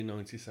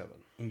97.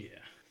 Yeah.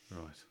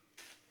 Right.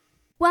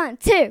 1,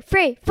 2,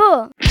 3,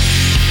 4.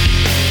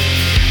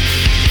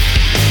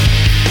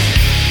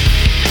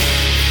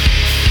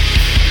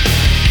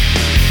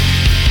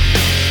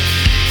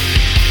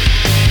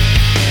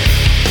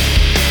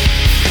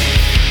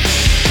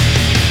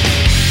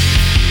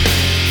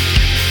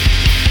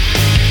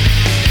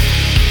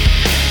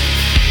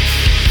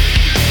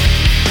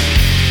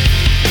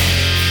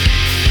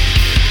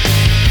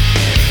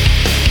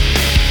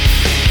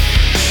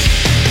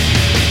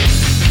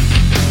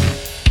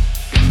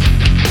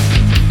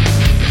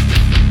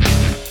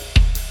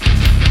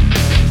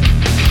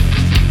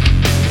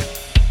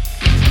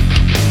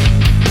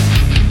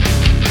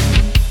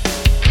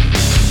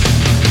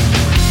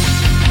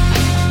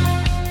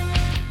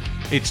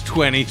 It's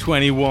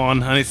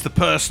 2021 and it's the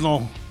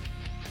Personal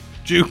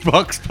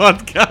Jukebox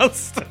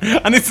Podcast.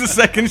 And it's the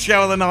second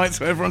show of the night,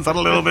 so everyone's had a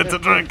little bit to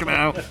drink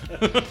now.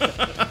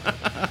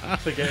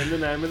 Forgetting the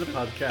name of the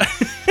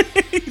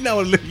podcast. No,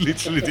 I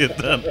literally did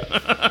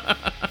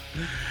that.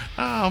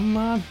 Oh,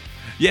 man.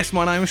 Yes,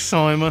 my name is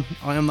Simon.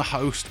 I am the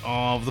host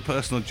of the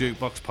Personal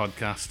Jukebox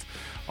Podcast.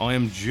 I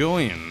am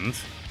joined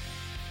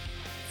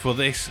for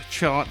this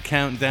chart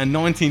countdown,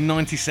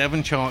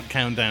 1997 chart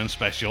countdown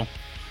special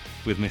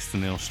with Mr.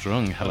 Neil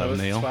Strung. Hello,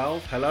 Neil.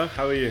 12. Hello,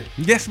 how are you?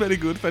 Yes, very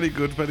good, very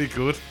good, very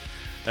good.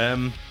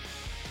 How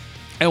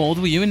old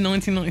were you in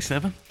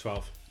 1997?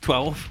 12.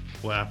 12.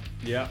 Wow.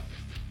 Yeah.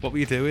 What were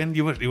you doing?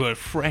 You were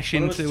fresh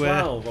When I was into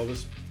 12, I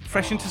was...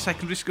 fresh into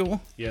secondary school.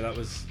 Yeah, that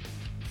was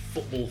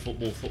football.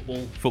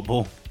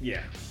 Football.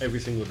 Yeah, every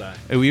single day.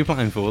 Who were you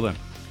playing for then?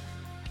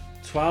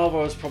 12, I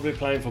was probably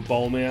playing for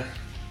Boldmere.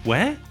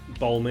 Where?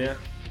 Boys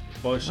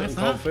Where's and that?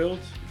 Goldfield.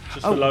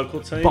 Just the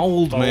local team.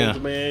 Boldmere.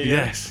 Boldmere, yeah.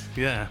 Yes.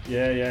 Yeah.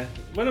 Yeah.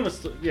 When I was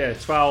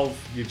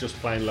 12, you're just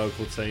playing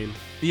local team.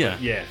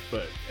 Yeah.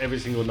 But every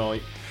single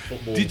night,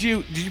 football. Did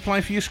you play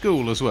for your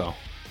school as well?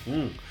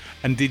 Mm.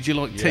 And did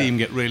your Yeah. team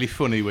get really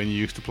funny when you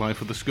used to play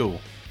for the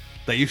school?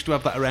 They used to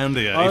have that around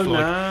here.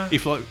 Oh,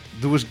 if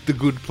there was the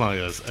good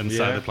players and say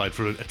Yeah. they played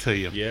for a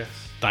team, Yes.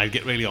 they'd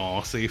get really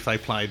arsey if they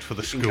played for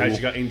the In school. case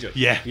you got injured.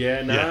 Yeah.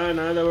 Yeah,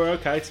 no, they were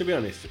okay, to be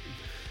honest.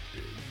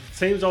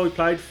 Teams I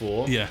played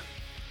for, Yeah.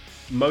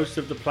 most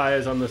of the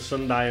players on the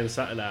Sunday and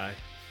Saturday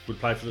would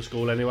play for the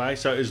school anyway.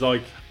 So it was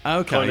like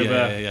Okay. kind of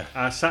Yeah.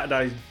 our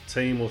Saturday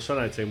team or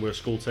Sunday team were a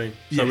school team.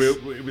 So Yes.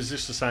 it was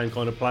just the same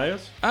kind of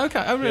players.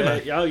 Okay. Oh,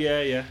 really? Yeah,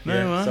 yeah.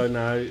 No, right. So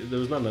no, there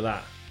was none of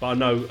that. But I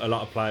know a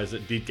lot of players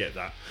that did get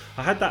that.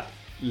 I had that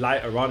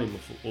later on in my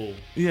football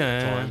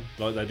Yeah. time.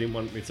 Like they didn't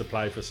want me to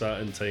play for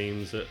certain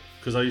teams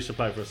because I used to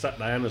play for a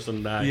Saturday and a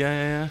Sunday.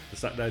 Yeah. The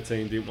Saturday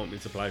team didn't want me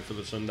to play for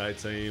the Sunday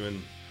team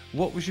and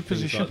What was your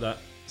things position? like that.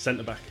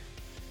 Centre back.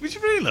 Was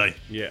you really?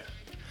 Yeah.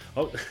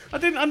 Oh, I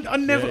didn't. I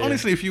never. Yeah.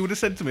 Honestly, if you would have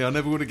said to me, I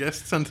never would have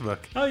guessed centre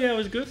back. oh yeah, it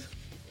was good.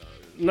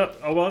 No,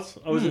 I was.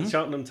 I was at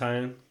Cheltenham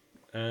Town.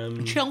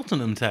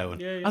 Cheltenham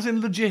Town, Yeah. as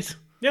in legit.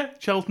 Yeah,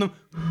 Cheltenham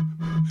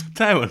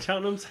Town.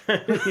 Cheltenham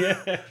Town.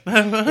 Yeah.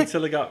 Right.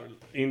 Until I got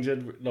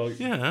injured,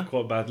 Yeah.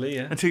 quite badly.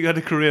 Yeah. Until you had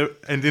a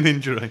career-ending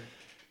injury.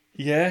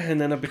 Yeah, and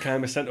then I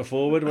became a centre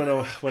forward when I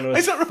was.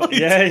 Is that right?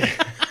 Yeah.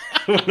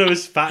 When I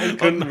was fat and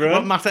couldn't What,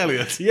 run. Matt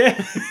Elliott.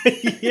 Yeah,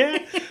 yeah.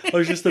 I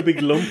was just a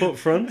big lump up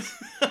front.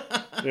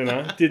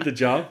 Did the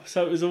job,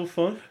 so it was all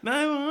fun.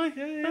 No, I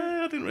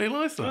Yeah. didn't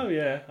realise that. Oh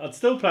yeah, I'd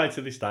still play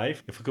to this day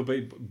if I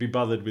could be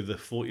bothered with the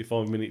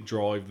 45-minute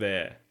drive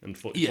there and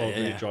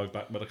 45-minute drive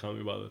back, but I can't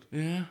be bothered.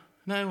 Yeah.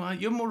 No,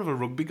 you're more of a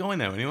rugby guy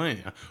now, anyway, aren't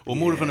you? Or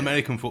more of an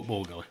American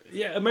football guy.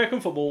 Yeah, American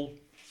football,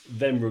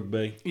 then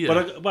rugby.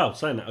 Yeah. But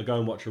saying that, I go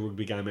and watch a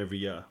rugby game every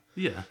year.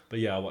 Yeah. But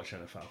yeah, I watch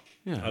NFL.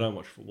 Yeah. I don't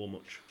watch football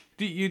much.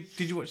 Did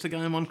you watch the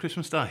game on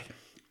Christmas Day?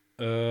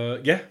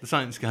 Yeah. The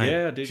Saints game?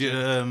 Yeah, I did,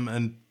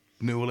 And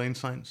New Orleans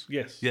Saints?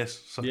 Yes. Yes.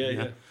 So,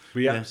 Yeah.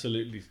 We Yeah.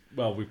 absolutely.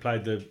 Well, we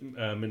played the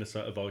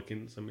Minnesota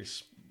Vikings and we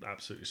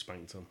absolutely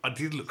spanked them. I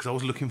did look because I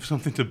was looking for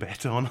something to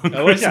bet on.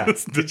 Oh, was ya?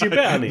 Christmas Did you Day.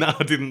 bet on it? No,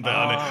 I didn't bet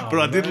on it, Oh, but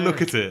I did no.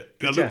 look at it.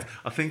 Did ya?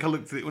 I think I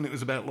looked at it when it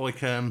was about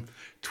like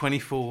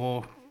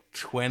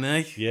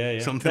 24-20. Yeah.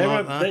 Something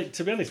like that.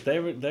 To be honest,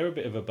 they're a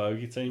bit of a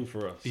bogey team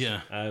for us.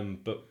 Yeah.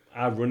 But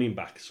our running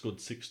back scored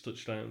 6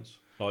 touchdowns.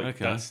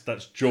 Okay.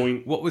 That's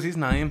joint. What was his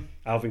name?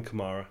 Alvin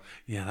Kamara.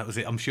 Yeah, that was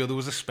it. I'm sure there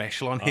was a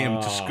special on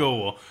him to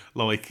score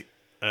like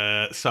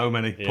so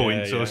many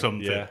points or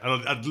something. yeah.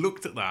 And I'd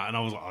looked at that and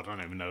I was like, I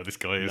don't even know who this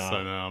guy is.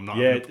 So no, I'm not.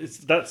 Yeah,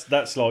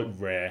 that's like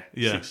rare.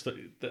 Yeah.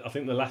 I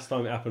think the last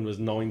time it happened was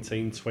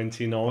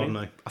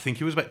 1929. I think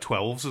he was about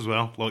 12s as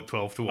well, like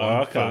 12 to 1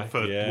 Oh, okay.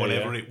 for Yeah,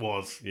 whatever yeah. it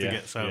was to Yeah,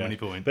 get so yeah. many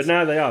points. But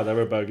now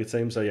they're a bogey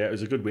team, so yeah, it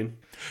was a good win.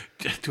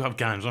 To have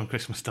games on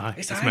Christmas Day,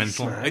 It's it's ace,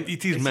 mental. man.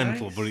 It is It's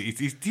mental, ace. but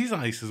it is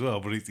ace as well.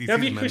 But it is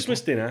Have your mental.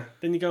 Christmas dinner,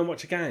 then you go and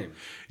watch a game.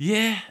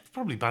 Yeah, it's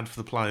probably bad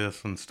for the players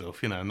and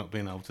stuff, not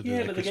being able to do Yeah,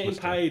 their but they're getting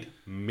Christmas Day. paid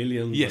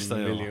millions Yes, and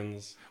they are.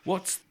 millions.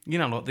 What's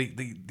like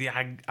the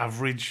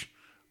average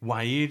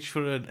wage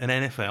for an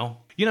NFL.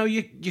 You know,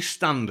 your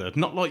standard,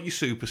 not like your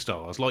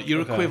superstars, like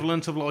your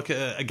equivalent of like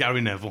a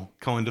Gary Neville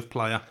kind of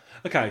player.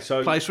 Okay,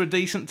 so Plays for a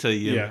decent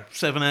team,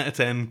 7 out of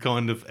 10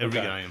 kind of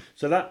every game.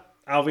 So that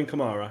Alvin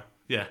Kamara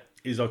Yeah.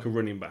 is like a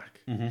running back.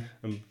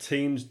 And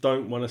teams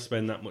don't want to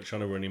spend that much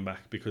on a running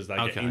back because they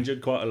get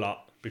injured quite a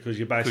lot because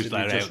you're basically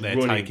they're just out there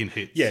running, taking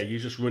hits. Yeah, you're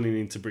just running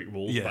into brick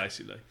walls,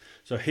 basically.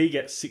 So he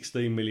gets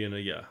 $16 million a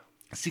year.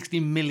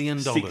 $60 million.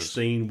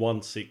 16.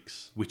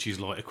 Which is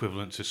like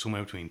equivalent to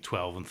somewhere between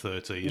 12 and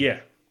 13. Yeah.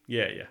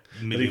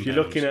 But if you're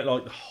looking at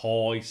like the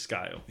high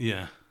scale,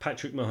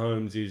 Patrick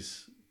Mahomes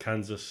is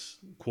Kansas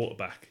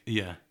quarterback.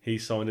 Yeah. He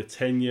signed a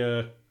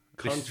 10-year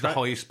contract. This is the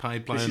highest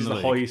paid player in the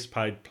league. Highest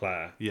paid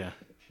player. Yeah.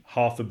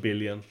 $500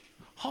 million.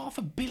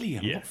 $500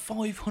 million? Yeah. What,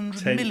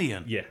 500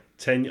 million? Yeah.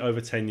 Over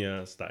 10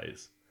 years, that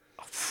is.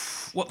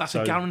 What, that's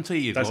a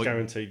guaranteed? That's like,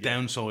 guaranteed. Yeah.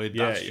 Downside,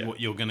 that's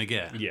what you're going to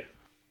get? Yeah.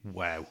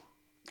 Wow.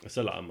 It's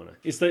a lot of money.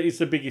 It's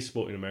the biggest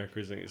sport in America,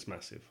 isn't it? It's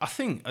massive. I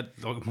think,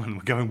 like, we're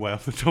going way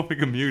off the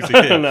topic of music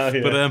here,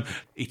 but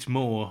it's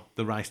more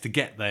the race to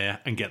get there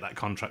and get that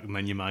contract and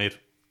then you're made.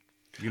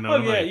 You know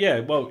what I mean? Yeah.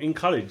 Well, in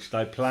college,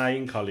 they play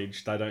in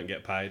college, they don't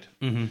get paid.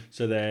 Mm-hmm.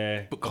 So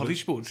they're... But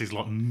college sports is,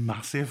 like,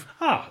 massive.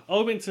 I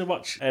went to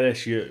watch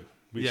LSU,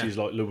 which is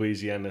like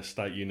Louisiana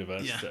State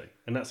University. Yeah.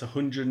 And that's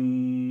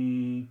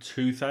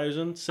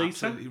 102,000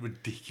 seats. Absolutely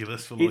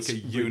ridiculous for, like, a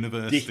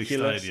university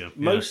stadium.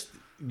 Most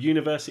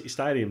university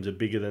stadiums are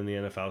bigger than the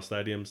NFL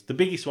stadiums. The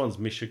biggest one's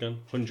Michigan,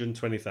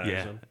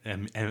 120,000.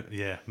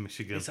 Yeah,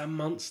 Michigan. It's a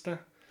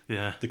monster.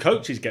 Yeah. The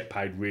coaches get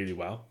paid really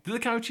well. Do the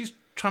coaches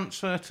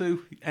transfer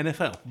to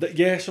NFL?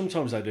 Yeah,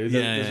 sometimes they do.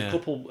 There's a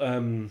couple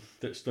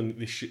that's done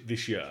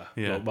this year.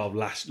 Yeah.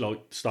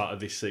 Start of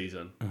this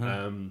season.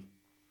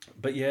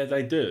 But yeah,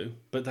 they do.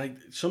 But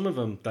some of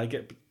them, they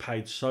get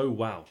paid so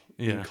well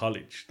in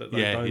college that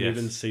they don't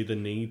even see the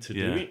need to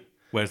do it.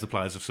 Whereas the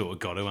players have sort of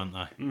got to, haven't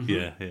they?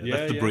 Yeah.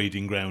 That's the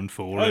breeding ground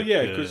for it. Oh,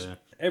 yeah, because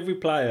every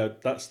player,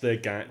 that's their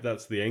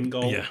that's the end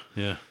goal.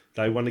 Yeah.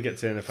 They want to get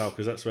to the NFL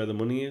because that's where the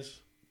money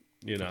is,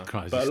 you know.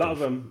 Crazy but a lot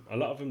stuff.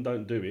 of them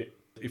don't do it.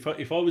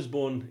 If I was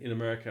born in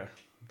America,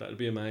 that'd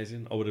be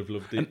amazing. I would have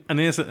loved it. And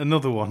here's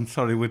another one.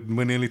 Sorry,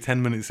 we're nearly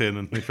 10 minutes in,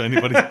 and if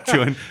anybody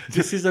joined...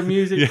 This is a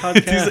music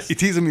podcast.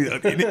 It is a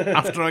music...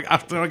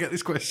 After I get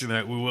this question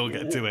out, we will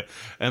get to it.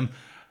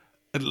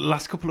 The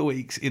last couple of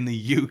weeks in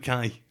the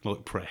UK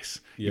press,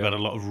 you've had a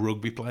lot of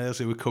rugby players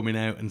who are coming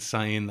out and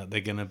saying that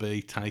they're going to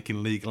be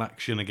taking legal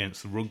action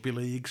against the rugby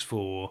leagues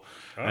for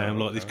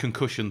these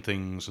concussion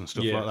things and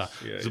stuff like that.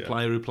 There's a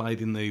player who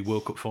played in the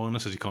World Cup final,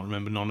 says he can't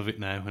remember none of it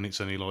now, and it's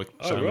only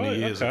many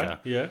years ago.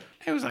 Yeah.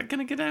 How is that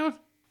going to get out?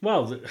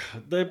 Well,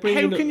 they're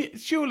bringing...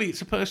 Surely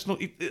it's a personal...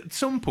 At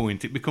some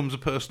point, it becomes a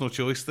personal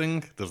choice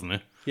thing, doesn't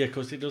it? Yeah, of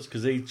course it does,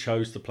 because he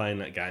chose to play in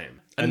that game.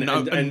 And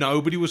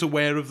nobody was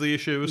aware of the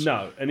issues?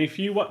 No, and if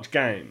you watch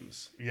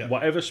games,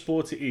 whatever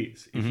sport it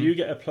is, if you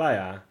get a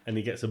player and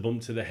he gets a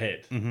bump to the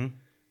head,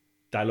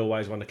 they'll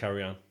always want to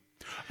carry on.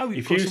 Oh,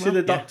 if you see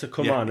the doctor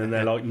come on and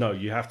they're like, no,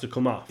 you have to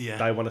come off,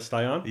 they want to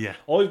stay on. Yeah.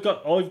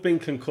 I've been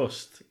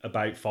concussed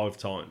about 5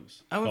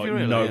 times. Oh, have you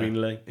really?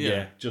 Knowingly.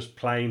 Yeah. Just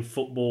playing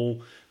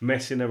football,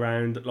 messing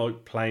around,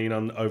 playing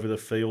on over the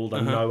field.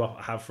 I know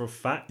I have for a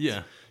fact.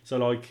 Yeah.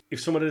 So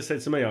if someone had said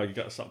to me, oh, you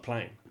got to stop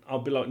playing, I'll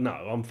be like, no,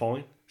 I'm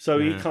fine. So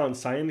he can't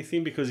say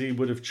anything because he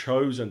would have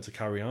chosen to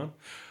carry on.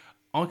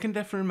 I can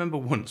definitely remember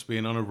once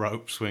being on a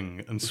rope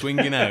swing and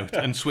swinging out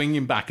and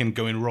swinging back and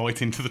going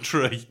right into the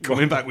tree,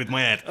 coming back with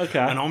my head. Okay.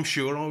 And I'm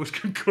sure I was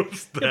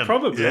concussed then. Yeah,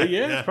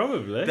 probably,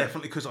 probably.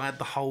 Definitely, because I had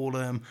the whole,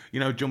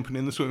 jumping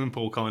in the swimming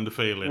pool kind of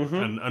feeling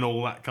and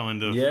all that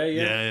kind of...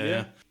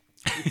 Yeah.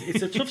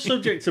 It's a tough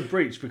subject to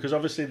breach because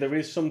obviously there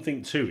is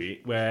something to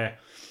it where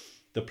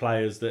the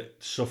players that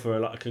suffer a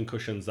lot of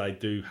concussions, they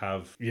do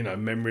have,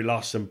 memory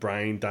loss and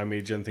brain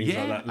damage and things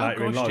like that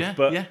later in life.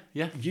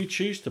 Yeah, but you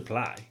choose to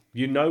play.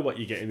 You know what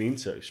you're getting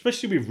into,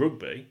 especially with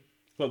rugby.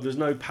 There's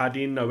no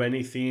padding, no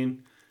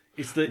anything.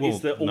 It's the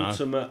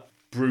ultimate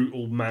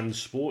brutal man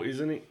sport,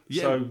 isn't it?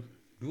 Yeah.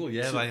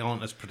 They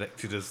aren't as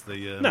protected as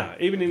the... no,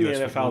 even in US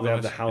the NFL, they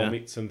have the guys.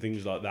 helmets and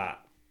things like that.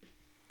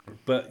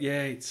 But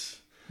it's,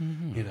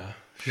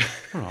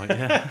 Right,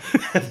 yeah.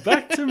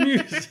 Back to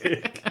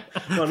music.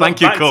 No,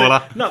 Thank you,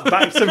 caller. Not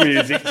back to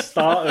music,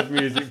 start of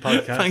music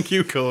podcast. Thank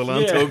you, caller,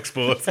 on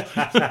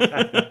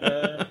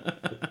TalkSport.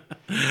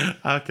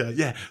 Okay,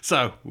 yeah.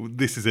 So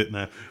this is it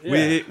now.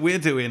 Yeah. We're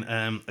doing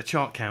a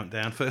chart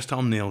countdown. First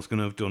time Neil's going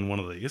to have done one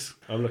of these.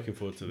 I'm looking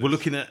forward to this. We're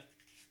looking at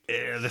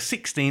the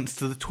 16th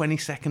to the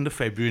 22nd of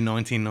February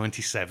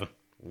 1997.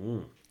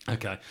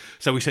 Okay,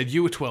 so we said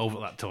you were 12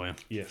 at that time.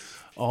 Yes.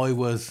 I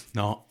was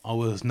not. I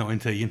was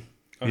 19.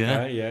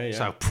 Okay, yeah.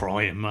 So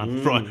prime,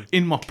 man. Prime.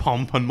 In my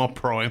pomp and my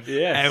prime.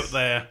 Yes. Out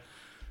there.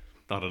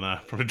 I don't know,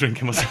 probably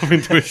drinking myself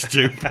into a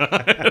stupor.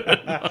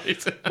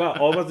 Well,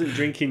 I wasn't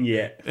drinking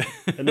yet.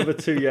 Another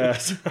 2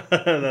 years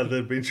and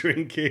I'd been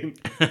drinking.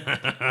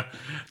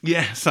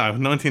 Yeah, so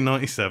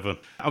 1997.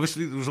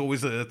 Obviously, there was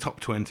always a top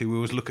 20. We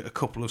always look at a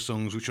couple of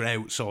songs which are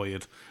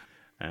outside.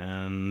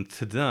 And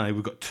today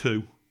we've got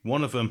 2.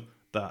 One of them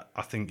that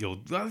I think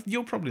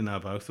you'll probably know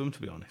both of them,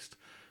 to be honest.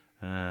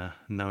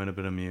 Knowing a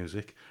bit of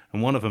music,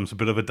 and one of them's a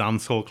bit of a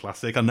dancehall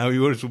classic. I know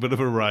you were a bit of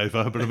a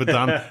raver, a bit of a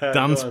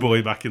dance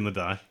boy back in the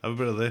day. Have a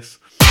bit of this.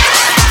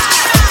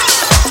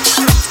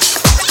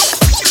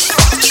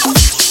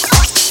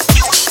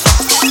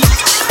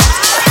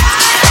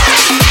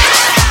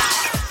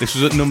 This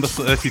was at number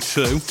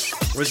 32.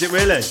 Was it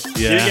really?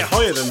 Yeah. Did it get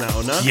higher than that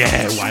or no?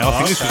 Yeah, wow.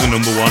 I think this was a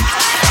number 1.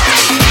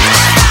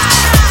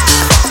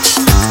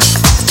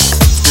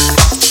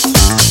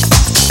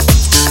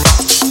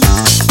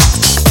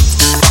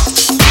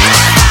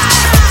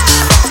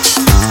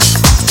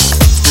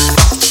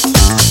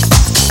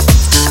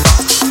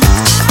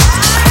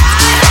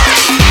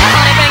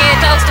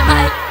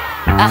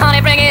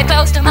 Honey, bring it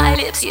close to my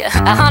lips, yeah.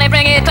 Honey,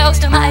 bring it close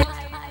to my.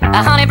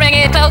 Honey, bring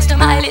it close to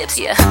my lips,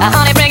 yeah.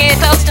 Honey, bring it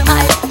close to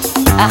my.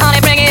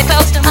 Honey, bring it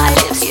close to my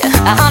lips, yeah.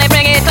 Honey,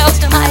 bring it close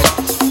to my.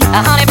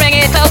 Honey, bring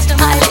it close to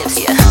my lips,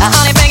 yeah.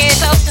 Honey, bring it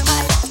close to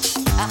my.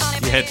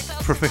 Yeah,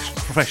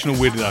 professional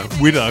widow.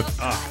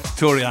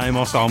 Tori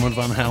Amos, Armand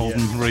Van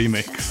Helden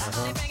remix.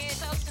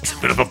 It's a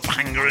bit of a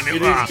banger, isn't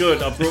it? It is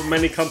good. I've brought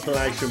many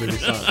compilation with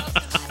this song.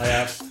 I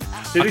have.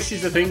 So this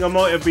is the thing. I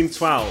might have been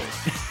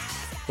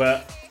 12,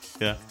 but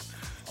Yeah.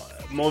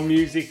 my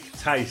music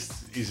taste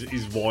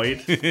is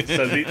wide.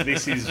 So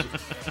this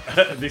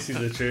is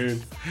a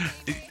tune.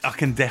 I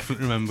can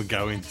definitely remember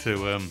going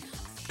to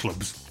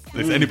clubs.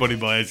 If anybody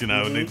buys,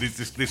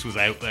 this was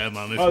out there,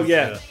 man. Oh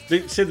yeah.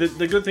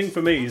 The good thing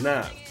for me is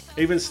now,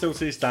 even still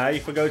to this day,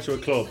 if I go to a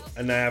club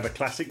and they have a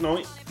classic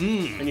night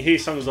and you hear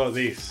songs like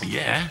this,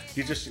 Yeah.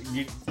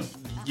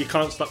 you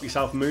can't stop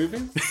yourself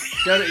moving.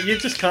 You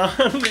just can't.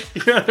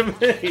 You know what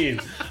I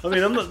mean? I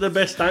mean, I'm not the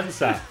best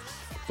dancer.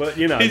 But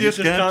He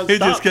just can't.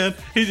 stop.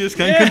 He just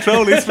can't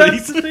control his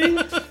That's feet. the thing.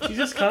 You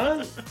just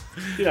can't.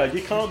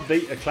 You can't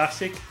beat a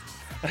classic.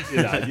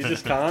 You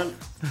just can't.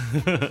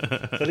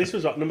 So this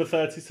was number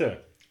 32.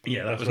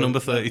 Yeah, that was number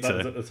 32. That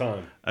was at the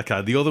time.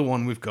 Okay, the other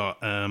one we've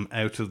got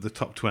out of the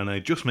top 20,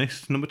 just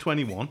missed, number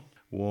 21,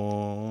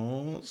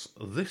 was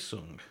this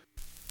song.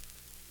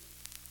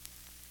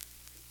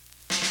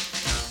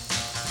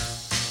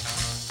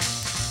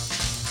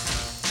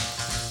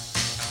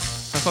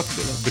 Sounds like a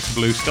bit like Mr.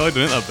 Blue Sky,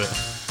 doesn't it, that bit?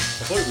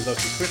 I thought it was like a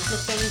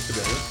Christmas song, to be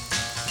honest.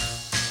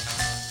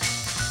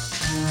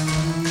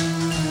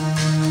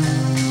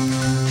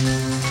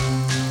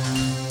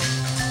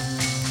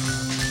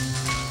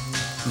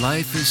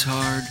 Life is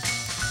hard,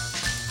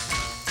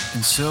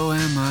 and so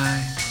am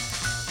I.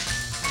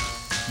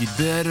 You'd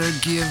better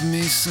give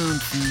me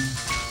something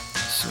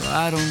so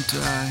I don't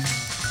die.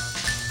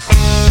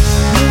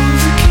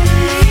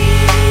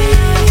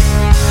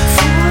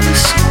 For the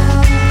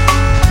soul,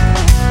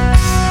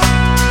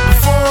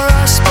 before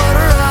I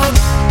sputter out,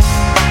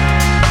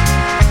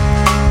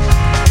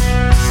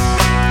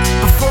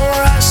 before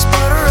I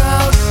sputter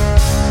out.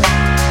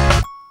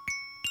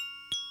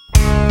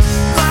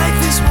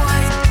 Life is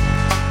white.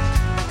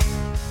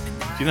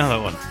 Do you know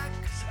that one?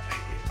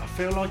 I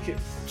feel like it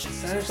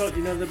sounds like,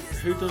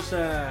 who does...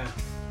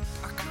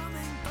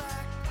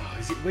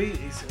 is it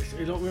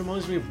it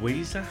reminds me of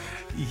Weezer.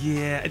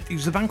 Yeah, it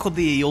was a band called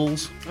The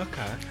Eels.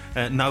 Okay.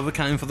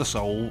 Novocaine for the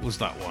Soul was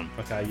that one.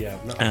 Okay, yeah.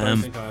 I don't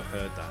think I've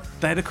heard that.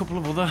 They had a couple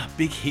of other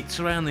big hits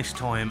around this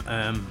time.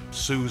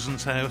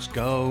 Susan's House,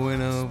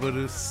 going over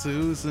to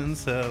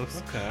Susan's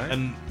house. Okay.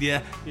 And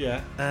yeah,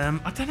 Yeah.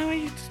 I don't know how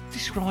you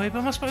describe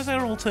them. I suppose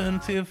they're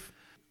alternative.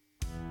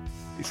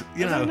 It's,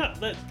 They're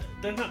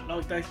not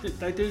like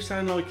they do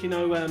sound like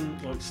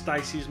like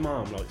Stacey's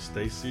mum,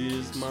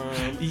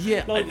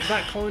 Yeah, like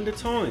that kind of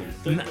time.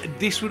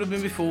 this would have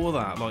been before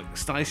that. Like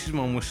Stacey's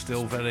mum was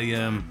still very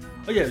Oh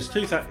yeah, it was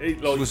 2000.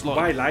 It was like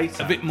way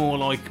later. a bit more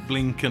like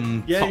Blink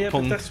and Yeah, pop yeah,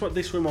 punk. but that's what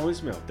this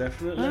reminds me of,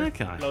 definitely.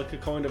 Okay. Like a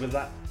kind of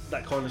that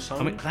kind of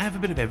song. I mean, they have a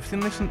bit of everything.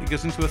 Listen, it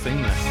goes into a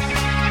thing there.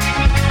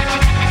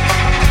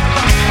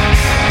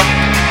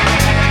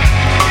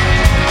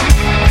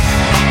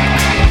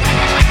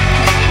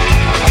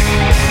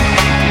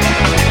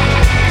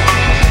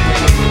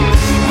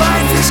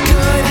 Life is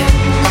good,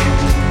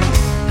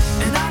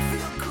 and I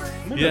feel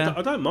great. Yeah.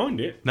 I don't mind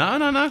it. No. I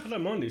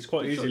don't mind it. It's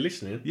quite easy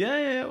listening.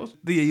 Yeah, it was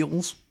The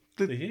Eels.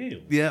 The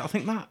Eels. Yeah, I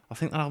think that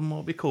album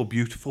might be called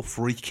Beautiful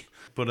Freak.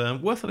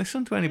 But worth a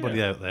listen to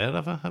anybody out there.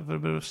 Have a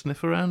bit of a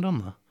sniff around on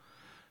that.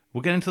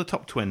 We'll get into the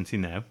top 20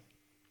 now.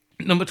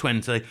 Number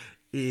 20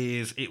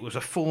 it was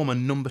a former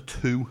number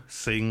 2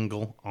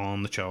 single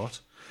on the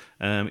chart.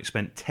 It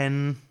spent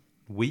 10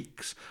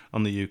 weeks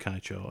on the UK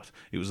chart.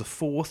 It was the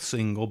 4th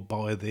single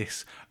by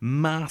this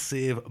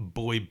massive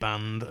boy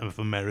band of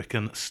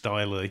American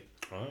style.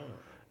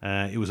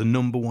 It was a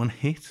number 1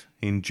 hit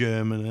in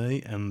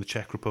Germany and the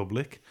Czech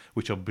Republic,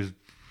 was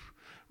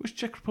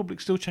Czech Republic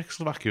still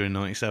Czechoslovakia in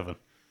 97?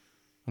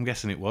 I'm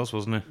guessing it was,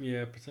 wasn't it?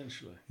 Yeah,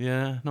 potentially.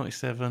 Yeah,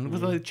 97. Were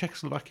they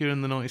Czechoslovakia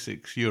in the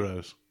 96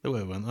 Euros? They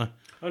were, weren't they?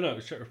 Oh no, it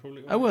was Czech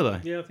Republic. Oh, were they?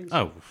 Yeah, I think so.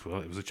 Oh,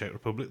 well, it was the Czech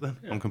Republic then.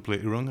 I'm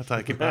completely wrong. I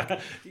take it back.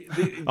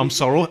 I'm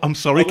sorry,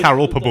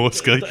 Karol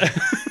Poborski.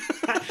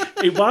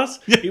 It was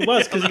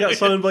because he got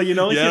signed by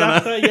United Yeah, I know.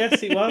 after.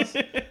 Yes, it was.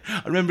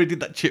 I remember he did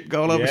that chip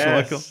goal over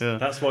Yes, Schmeichel. Yeah.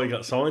 that's why he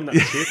got signed. That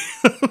chip.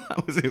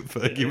 That was it.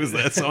 Fergie was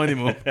there, sign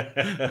him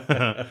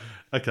up.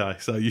 Okay,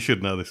 so you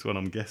should know this one,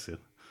 I'm guessing.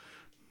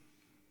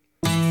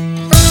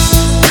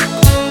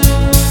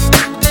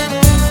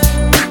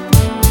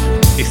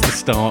 It's the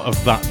start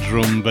of that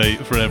drum beat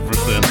for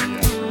everything.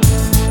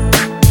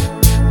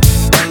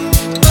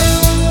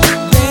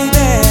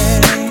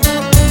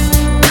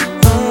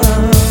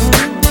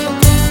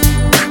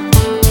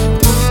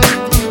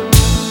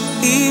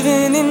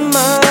 Even in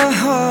my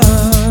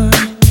heart,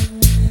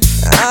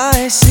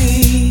 I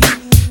see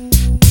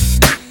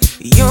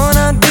you're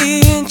not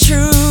being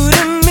true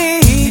to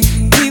me.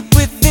 Deep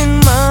within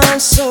my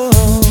soul,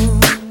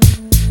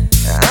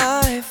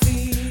 I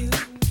feel.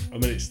 I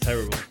mean, it's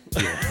terrible.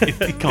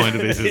 It kind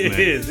of is, isn't it? It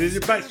is. Is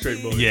it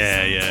Backstreet Boys?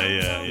 Yeah.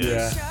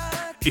 Yeah.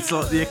 It's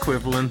like the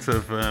equivalent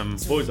of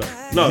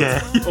Boyzone. No. Yeah.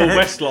 Or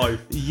Westlife.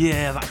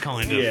 yeah, that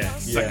kind of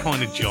that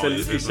kind of jive.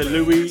 It's a isn't it?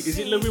 Louis. Is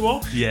it Louis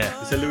Walsh?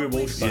 Yeah. It's a Louis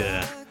Walsh band.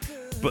 Yeah,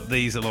 but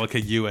these are like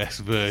a US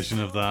version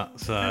of that.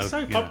 So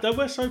They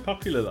were so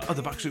popular though. oh,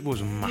 the Backstreet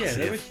Boys are Yeah,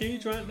 they were massive.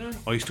 huge right now.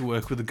 I used to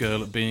work with a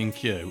girl at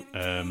B&Q,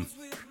 and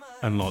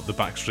like the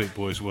Backstreet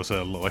Boys was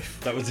her life.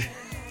 That was it.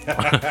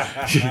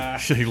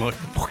 she like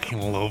fucking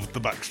loved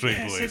the Backstreet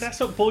Yeah, Boys. see, that's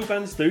what boy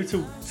bands do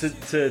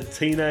to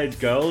teenage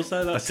girls.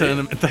 Though. They That's turn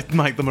it. them, they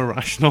make them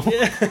irrational.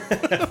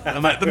 They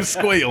make them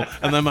squeal,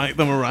 and they make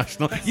them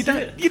irrational. You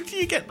don't,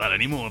 you get that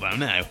anymore though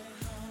now.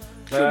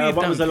 Surely you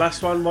What was don't. the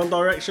last one? One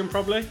Direction,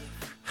 probably.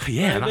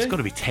 Yeah, that's Maybe? got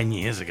to be 10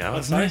 years ago, I'd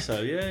hasn't say it?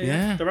 so. Yeah,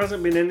 Yeah. There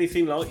hasn't been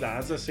anything like that,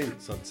 has there,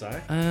 since? I'd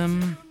say.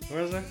 Or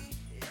has there?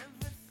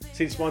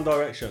 Since One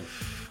Direction.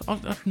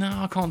 No,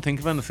 I can't think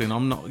of anything.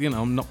 I'm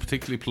not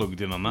particularly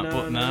plugged in on that.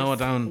 but no, I I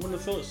don't. wouldn't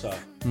have thought so.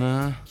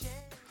 No.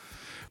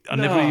 I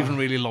never even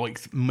really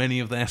liked many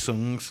of their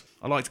songs.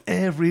 I liked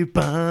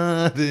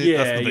Everybody. Yeah,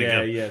 That's the big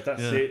one. yeah.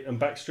 That's Yeah. it. And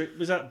Backstreet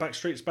was that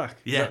Backstreet's Back?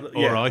 Is Yeah, that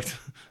all right.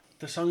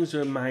 The songs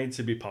were made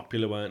to be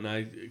popular, weren't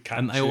they? Catchy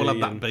And they all have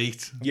that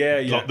beat. Yeah,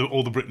 yeah. Like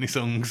all the Britney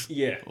songs.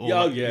 Yeah. All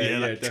Yeah, that-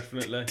 that-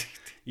 definitely.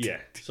 Yeah.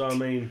 So I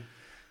mean,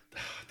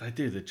 they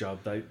do the job.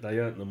 They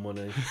earn the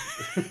money.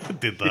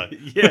 Did they?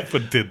 Yeah.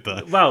 But did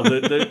they? Well,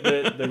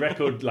 the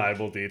record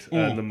label did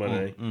earn the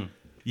money.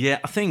 Yeah,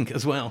 I think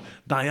as well.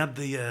 They had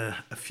the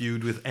a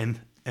feud with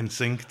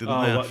NSYNC, didn't they,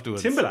 What,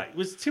 afterwards? Timberlake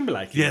was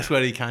Timberlake. Yes,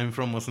 where he came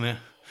from, wasn't it?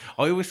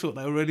 I always thought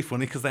they were really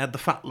funny because they had the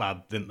fat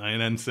lad, didn't they,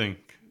 in NSYNC?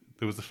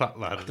 There was the fat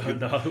lad. I don't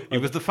know. He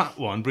was the fat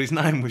one, but his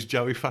name was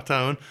Joey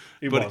Fatone.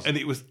 was. And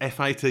it was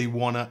Fatone,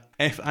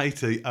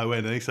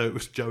 so it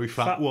was Joey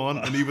Fat One,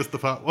 and he was the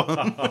fat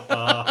one.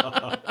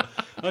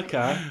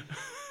 Okay.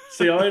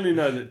 See, I only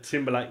know that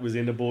Timberlake was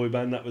in a boy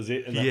band. That was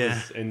it, and that Yeah.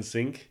 was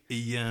NSYNC.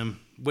 He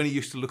when he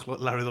used to look like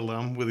Larry the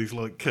Lamb with his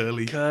like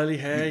curly Hair.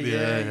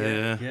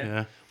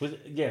 Yeah.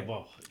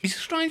 Well, He's a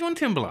strange one,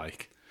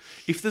 Timberlake.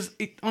 If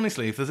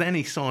there's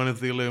any sign of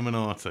the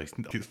Illuminati,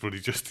 it's probably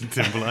Justin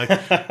Timberlake.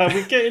 are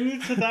we getting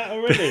into that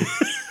already?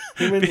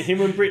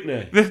 him and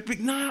Britney. But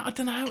no, I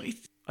don't know.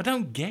 I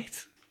don't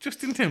get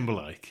Justin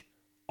Timberlake.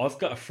 I've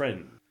got a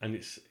friend, and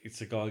it's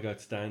a guy I go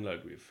to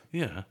download with,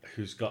 Yeah.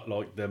 who's got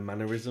like the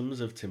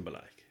mannerisms of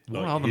Timberlake.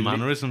 What Like, are the he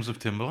mannerisms of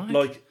Timberlake?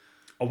 Like,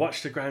 I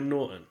watched the Graham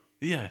Norton,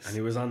 yes. and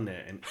he was on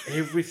there, and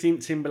everything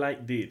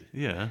Timberlake did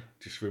Yeah.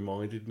 just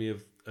reminded me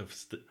of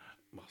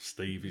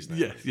Steve, his name.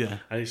 Yeah, yeah.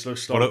 And it's like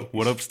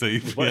What up,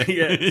 Steve?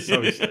 Yeah,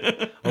 sorry,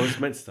 Steve. I was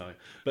meant to say,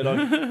 but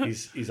like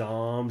his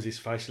arms, his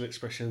facial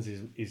expressions,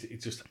 his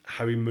just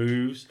how he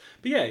moves.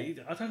 But yeah,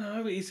 I don't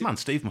know. Man,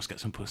 Steve must get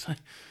some pussy.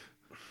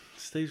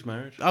 Steve's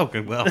married. Oh,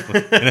 good. Well,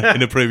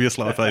 in a previous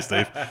life,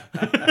 Steve.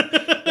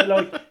 But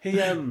like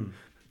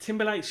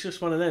Timberlake's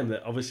just one of them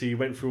that obviously he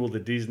went through all the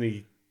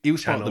Disney. He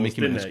was part of the channels,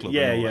 Mickey didn't Mouse he? Club.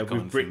 Yeah, and all yeah, that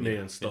kind with of thing, Britney yeah.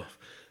 and stuff.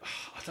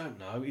 I don't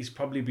know. He's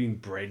probably been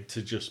bred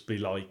to just be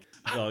like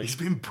He's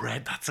been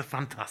bred. That's a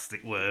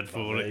fantastic word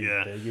for it.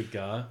 Yeah. There you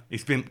go.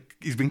 He's been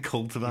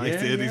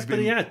cultivated. Yeah, he's but been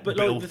he had. But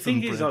like built the thing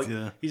and is, bred, like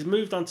yeah. he's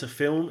moved on to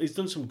film. He's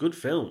done some good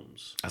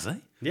films. Has he?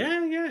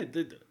 Yeah.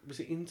 Was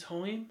it In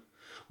Time?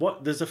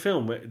 What? There's a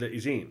film that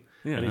he's in,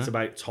 Yeah. and it's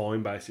about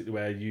time basically,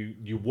 where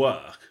you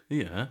work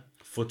Yeah.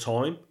 for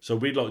time. So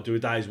we'd like do a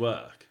day's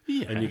work,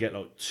 Yeah. and you get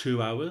like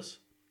 2 hours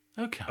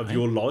Okay. of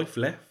your life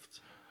left,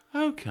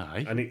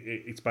 Okay. and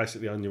it's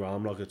basically on your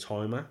arm like a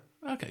timer.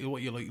 Okay.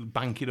 What, you like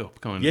bank it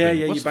up kind of Yeah, thing?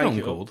 yeah. What's You the bank film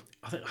it called? up.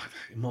 I think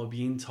it might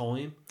be In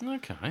Time,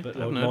 Okay. but I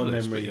haven't like, heard my of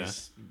this, memory but yeah.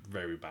 is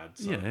very bad.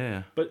 So.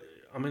 Yeah. But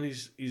I mean,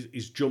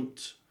 he's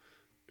jumped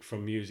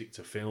from music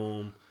to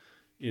film.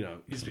 You know,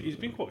 he's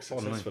been quite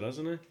successful,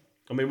 hasn't he?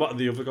 I mean, what are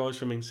the other guys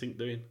from NSYNC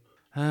doing?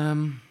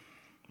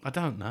 I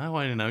don't know.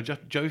 I don't know.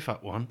 Joey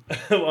Fat One.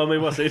 I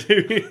mean, what's he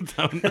doing?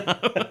 Don't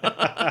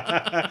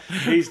know.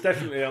 He's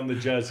definitely on the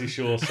Jersey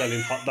Shore selling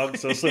hot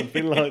dogs or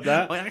something like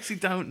that. I actually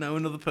don't know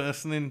another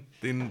person in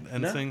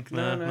NSYNC.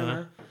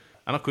 No.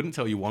 And I couldn't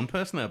tell you one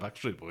person there,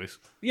 Backstreet Boys.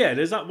 Yeah,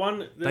 there's that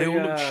one. They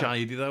all look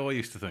shady, though, I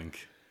used to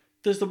think.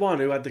 There's the one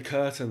who had the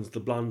curtains, the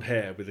blonde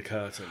hair with the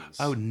curtains.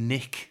 Oh,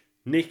 Nick.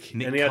 Nick,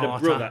 Nick and he had a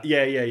Carter. brother.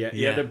 Yeah. He had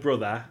Yeah. a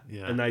brother,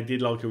 Yeah. and they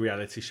did like a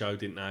reality show,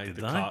 didn't they? Did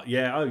The they?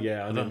 Yeah, oh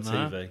yeah, on don't know.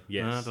 MTV.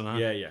 Yes. I don't know.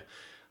 Yeah.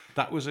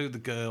 That was who the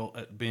girl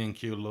at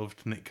B&Q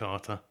loved, Nick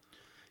Carter.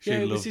 She Yeah,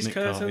 it loved was his Nick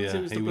curtains. Carter. Yeah.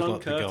 It was he the was blonde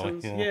like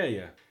curtains. the guy.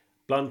 Yeah.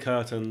 Blonde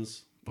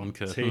curtains. Blonde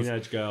curtains.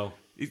 Teenage girl.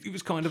 It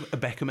was kind of a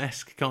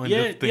Beckham-esque kind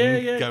Yeah, of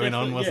thing yeah, going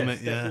on, definitely, wasn't yes,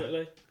 it? Yeah.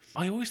 definitely.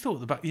 I always thought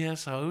the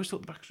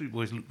Backstreet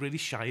Boys looked really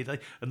shady,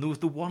 and there was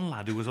the one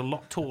lad who was a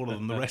lot taller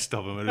than the rest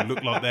of them, and who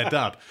looked like their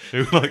dad,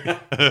 who like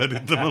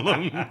herded them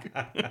along.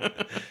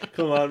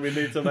 Come on, we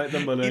need to make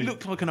the money. He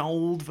looked like an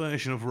old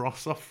version of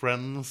Ross off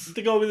Friends.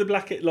 The guy with the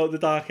black, like the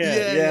dark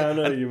hair. Yeah, I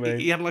know what And you mean.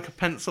 He had like a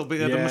pencil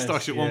beard and a Yes,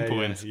 moustache at one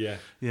point. Yeah,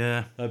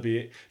 that'd be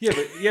it.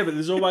 Yeah, but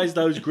there's always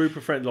those group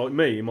of friends like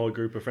me. In my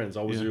group of friends,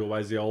 I was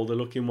always the older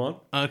looking one.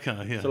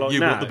 Okay, yeah. So, like, you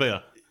now- brought the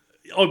beer.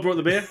 I brought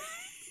the beer.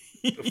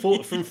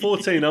 From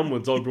 14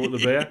 onwards, I brought the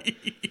beer.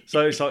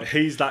 So it's like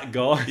he's that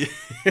guy.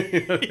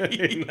 You know what I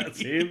mean? That's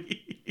him.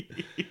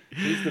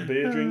 He's the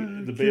beer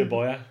drink, the beer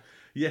buyer.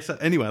 Yes.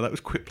 Anyway, that was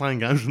Quit Playing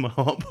Games with My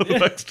Heart by the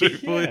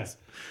Backstreet Boys.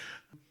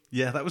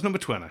 Yeah, that was number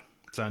 20.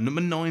 So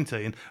number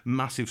 19,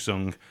 massive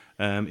song.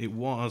 It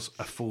was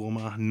a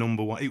former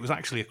number one. It was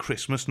actually a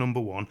Christmas number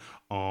one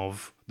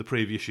of the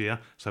previous year.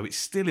 So it's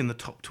still in the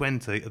top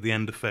 20 at the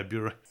end of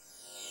February.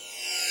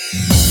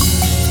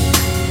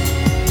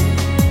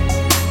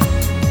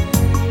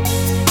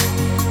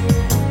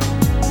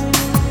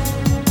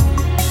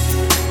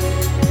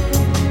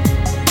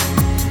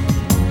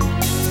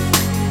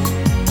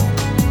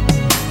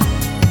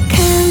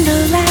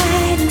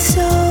 Candlelight and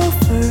so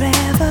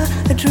forever,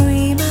 a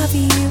dream of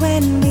you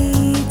and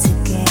me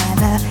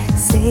together.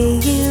 Say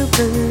you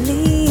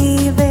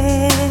believe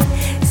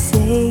it.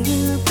 Say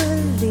you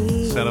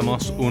believe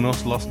Seremos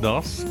unos los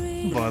dos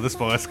by the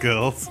Spice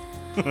Girls.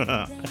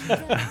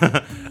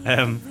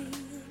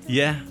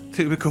 Yeah,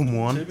 two become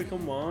one. They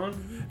become one.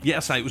 Yeah, I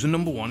say it was a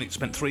number one. It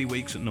spent 3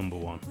 weeks at number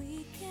one.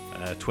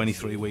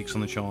 23 weeks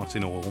on the chart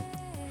in all.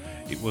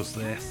 It was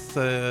their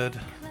third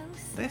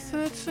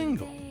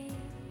single.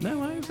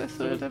 No, it was their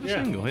third ever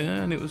single.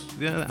 Yeah, and it was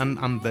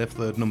and their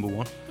third number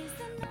one.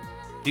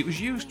 It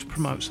was used to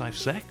promote safe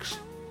sex.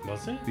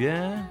 Was it?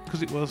 Yeah,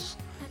 because it was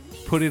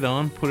put it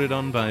on,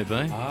 baby.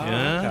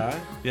 Yeah, okay.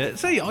 yeah.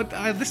 See, I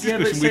had this Yeah,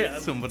 but discussion with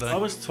see, somebody. I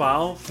was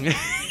 12.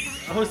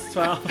 I was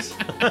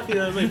 12. You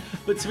know what I mean?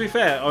 But to be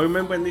fair, I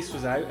remember when this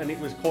was out, and it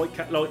was quite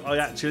I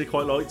actually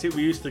quite liked it.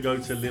 We used to go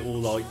to little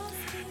like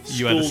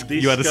You had a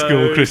discos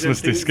school and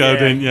Christmas things. disco,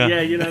 didn't you?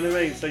 Yeah, you know what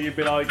I mean. So you'd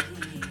be like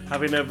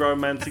having a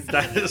romantic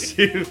dance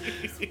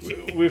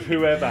with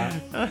whoever.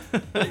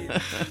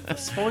 The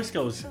Spice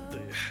Girls,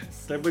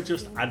 they were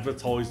just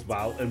advertised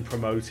well and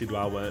promoted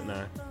well, weren't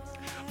they?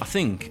 I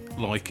think,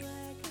 like,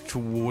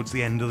 towards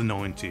the end of the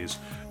 90s,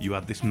 you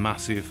had this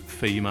massive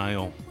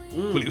female.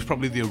 Well, it was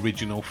probably the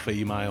original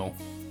female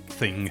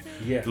thing.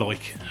 Yeah.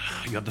 Like,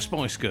 you had the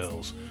Spice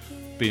Girls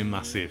being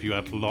massive. You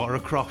had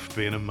Lara Croft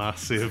being a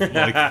massive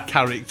like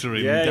character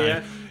in Yeah, game.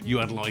 yeah. You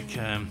had like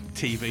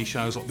TV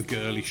shows like The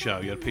Girly Show.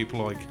 You had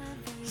people like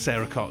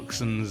Sarah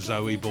Cox and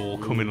Zoe Ball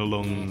coming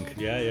along.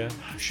 Yeah.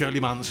 Shirley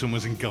Manson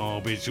was in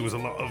Garbage. There was a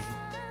lot of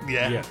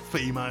Yeah.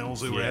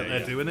 females who were out there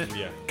yeah. doing it.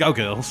 Yeah. Go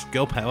girls,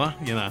 girl power.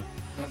 You know.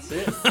 That's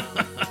it.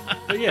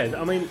 But yeah,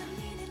 I mean,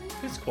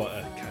 it's quite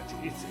a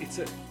catchy. It's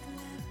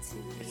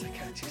a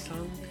catchy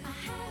song.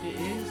 It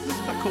is.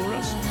 That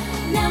chorus.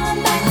 Now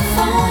I'm back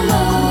for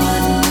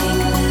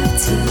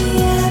more.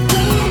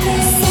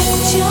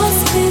 Set your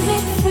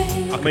spirit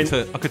free.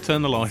 I could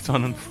turn the light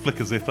on and flick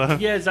a zipper.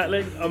 Yeah,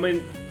 exactly. I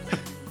mean,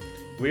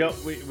 we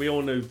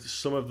all knew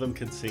some of them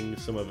could sing,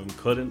 some of them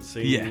couldn't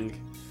sing. Yeah.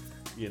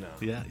 You know.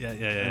 Yeah.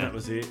 And that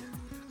was it.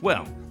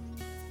 Well,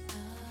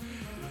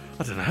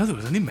 I don't know. There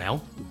was only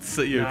Mel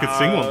so you could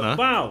sing one there.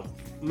 Wow.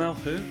 Mel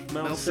who?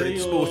 Mel C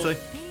C, or- Sporty.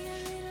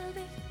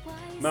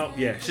 Mel,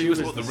 yeah, She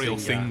was like the real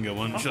singer,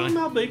 wasn't I she? thought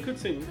Mel B could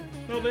sing.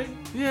 Mel B.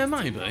 Yeah,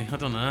 maybe. I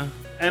don't know.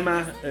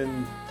 Emma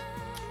and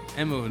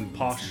Emma and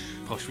Posh.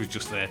 Posh was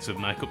just there to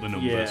make up the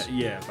numbers.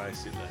 Yeah,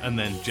 basically. And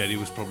then Jenny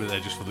was probably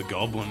there just for the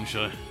gob, wasn't she?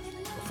 I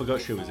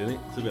forgot she was in it,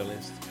 to be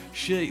honest.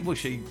 She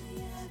was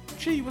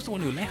the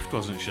one who left,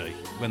 wasn't she?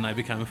 When they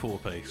became a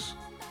four-piece.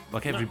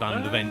 Like every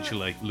band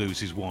eventually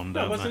loses one,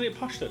 No, don't wasn't they? it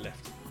Posh that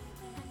left?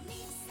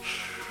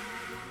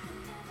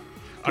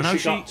 I know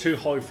she got too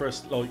high for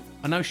us. Like,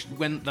 I know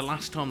when the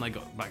last time they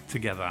got back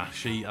together,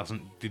 she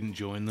didn't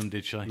join them,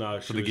 did she? no,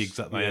 for she the was- gigs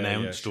that they yeah,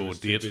 announced she or was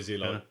too did. busy,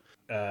 like,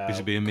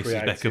 Busy being Mrs.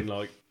 creating, Beckham.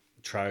 like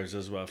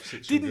trousers worth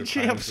 £600 Didn't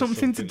she have or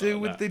something to do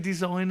like with that. the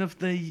design of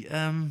the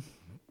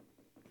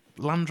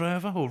Land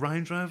Rover or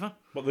Range Rover?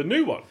 What, the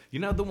new one? You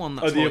know the one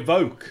that's Oh, the like,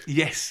 Evoque.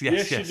 Yes,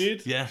 Yeah, she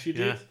did. Yeah, She yeah.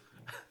 did.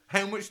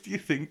 How much do you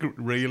think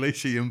really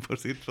she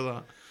inputted for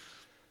that?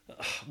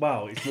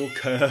 Wow, it's more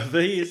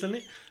curvy, isn't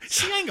it?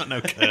 She ain't got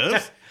no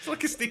curves. It's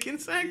like a stick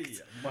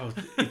insect. Well,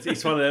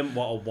 it's one of them.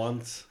 What I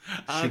want.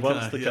 She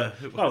wants the yeah.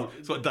 curve. Well,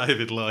 It's what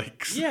David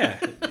likes. yeah,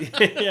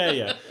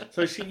 yeah.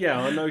 So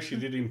I know she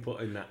did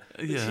input in that.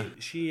 But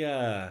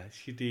Yeah.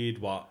 She did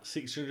what?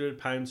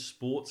 £600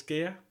 sports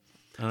gear.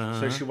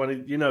 So she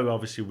wanted, you know,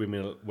 obviously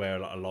women wear a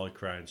lot of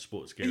lycra and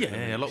sports gear.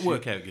 Yeah, like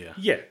workout gear.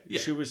 Yeah.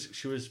 She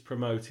was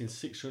promoting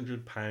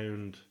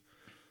 £600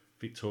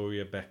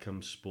 Victoria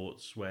Beckham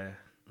sportswear.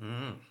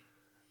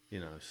 You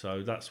know,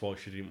 so that's why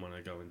she didn't want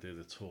to go and do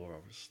the tour,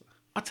 obviously.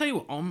 I tell you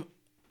what,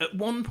 at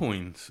one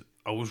point,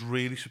 I was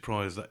really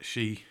surprised that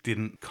she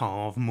didn't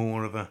carve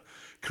more of a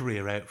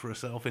career out for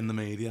herself in the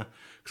media,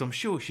 because I'm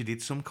sure she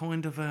did some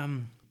kind of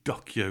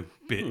docu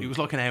bit. It was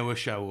like an hour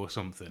show or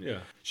something. Yeah.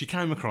 She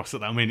came across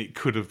it. I mean, it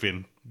could have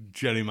been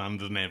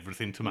gerrymandered and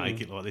everything to make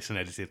it like this and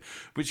edited,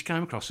 but she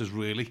came across as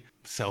really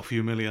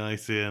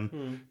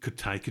self-humiliating, could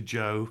take a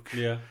joke,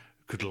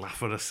 could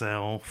laugh at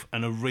herself,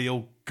 and a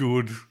real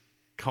good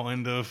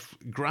kind of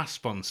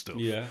grasp on stuff.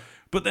 Yeah.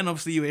 But then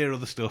obviously you hear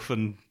other stuff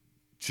and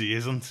she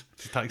isn't.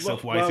 She takes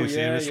herself way too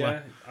seriously.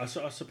 Yeah. I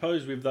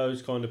suppose with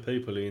those kind of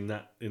people in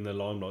the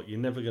limelight, you're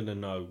never going to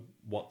know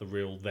what the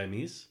real them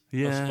is.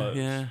 I suppose.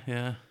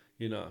 Yeah.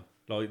 You know,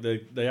 like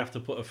they have to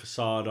put a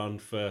facade on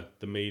for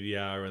the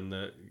media and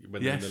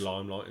when they're in the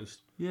limelight and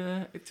stuff.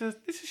 Yeah, it's a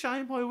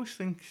shame. I always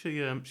think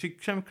she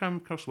came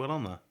across well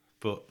on that.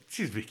 But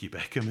she's Vicky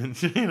Beckham, isn't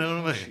she? You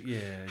know what I mean?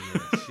 Yeah,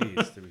 she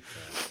is, to be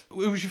fair.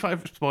 Who was your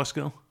favourite Spice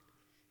Girl?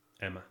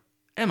 Emma.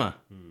 And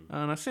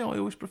I see I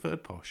always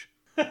preferred Posh.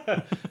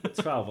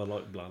 12, I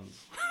like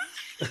blondes.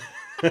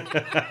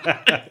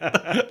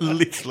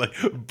 Literally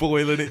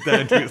boiling it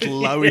down to its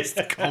lowest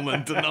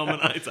common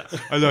denominator.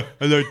 I like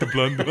the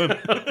blonde one.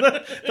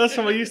 That's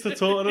how I used to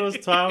talk when I was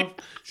 12.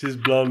 She's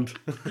blonde.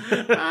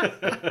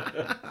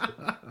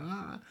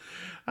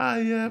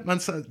 Man,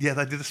 so, yeah,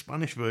 they did a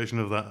Spanish version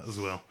of that as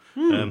well.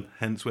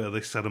 Hence where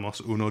the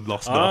Sedamos Uno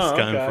Los Dos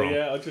came from.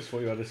 Yeah, I just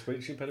thought you had a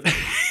speech impediment.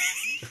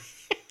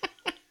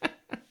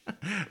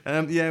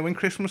 When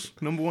Christmas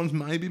number ones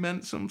maybe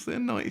meant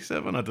something,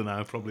 97, I don't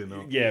know, probably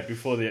not. Yeah,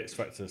 before the X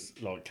Factors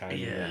came.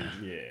 Yeah.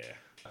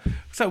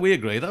 So we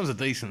agree, that was a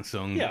decent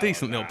song,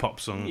 decent little pop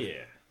song.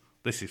 Yeah.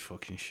 This is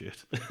fucking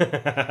shit.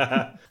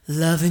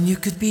 Loving you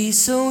could be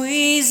so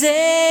easy.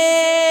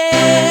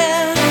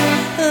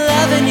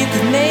 Loving you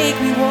could make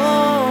me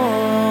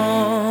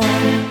warm.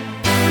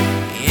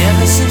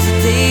 Ever since the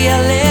day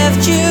I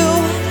left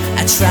you,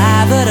 I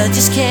try but I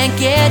just can't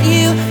get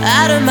you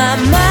out of my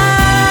mind.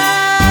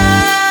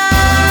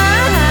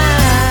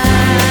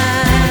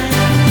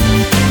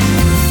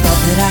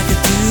 Thought that I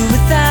could do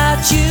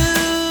without you.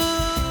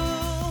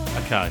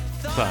 Okay,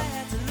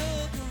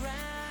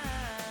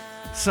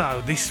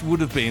 so this would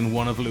have been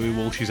one of Louis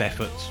Walsh's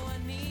efforts.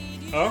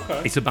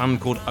 Okay. It's a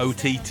band called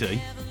OTT.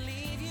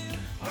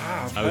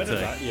 I've heard of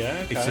that,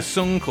 yeah. Okay. It's a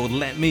song called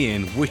Let Me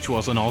In, which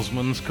was an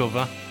Osmonds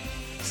cover.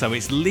 So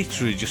it's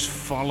literally just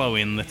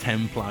following the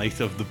template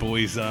of the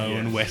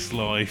Boyzone,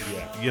 Westlife,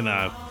 you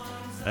know.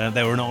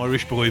 They were an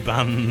Irish boy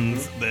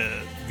band.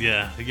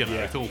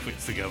 It all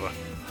fits together.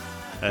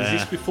 Is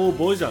this before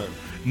Boyzone?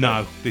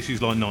 No, this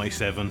is like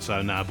 97, so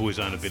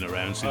Boyzone have been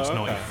around since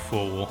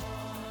 94.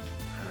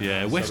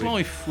 Yeah,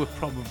 Westlife were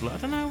probably, I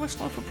don't know,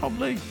 Westlife were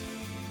probably,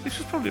 this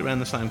was probably around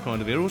the same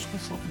kind of era. Was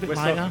Westlife a bit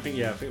later? I think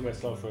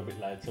Westlife were a bit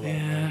later.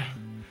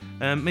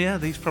 Yeah.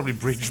 These probably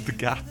bridged the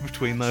gap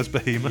between those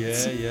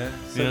behemoths. Yeah.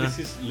 So this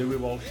is Louis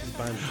Walsh's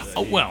band.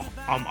 Oh well,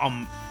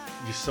 I'm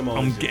just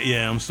surmising.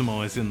 I'm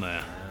surmising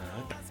there.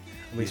 Okay.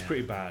 I mean, it's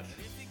pretty bad.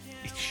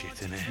 It's shit,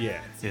 isn't it?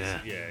 Yeah.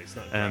 It's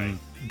not great.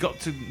 Got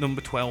to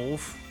number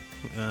 12.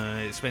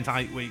 It spent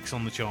 8 weeks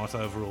on the chart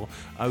overall.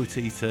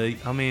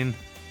 OTT. I mean,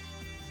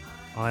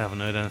 I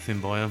haven't heard anything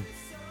by them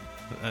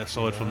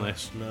aside from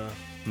this.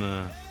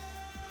 No.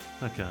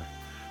 Okay.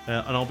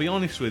 And I'll be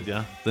honest with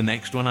you, the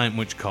next one ain't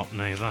much cop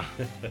neither.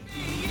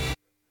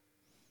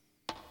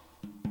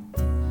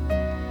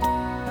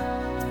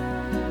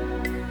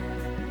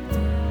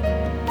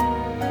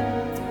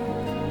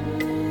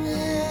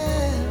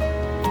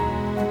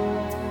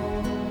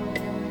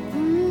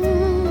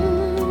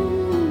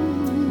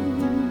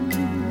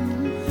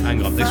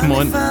 Hang on, this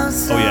mine.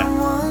 Oh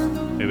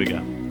yeah. Here we go.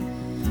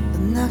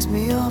 Knocks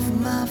me off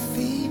my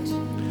feet.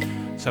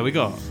 So we've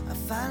got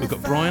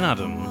Bryan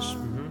Adams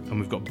and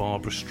we've got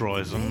Barbara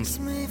Streisand.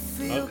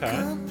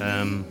 Okay.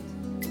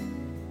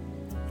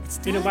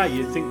 In a way,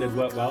 you'd think they'd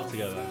work well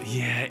together.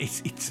 Yeah,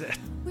 it's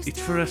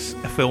for a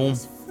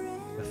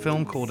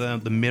film called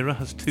The Mirror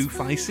Has Two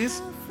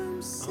Faces.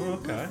 Oh,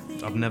 okay.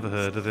 I've never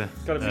heard of it.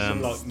 It's got to be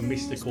some like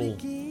mystical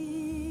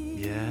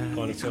kind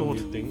of it's film, called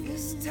you'd think.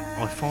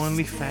 I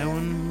Finally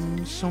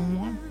Found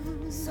Someone.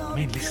 I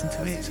mean, listen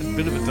to it. It's a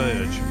bit of a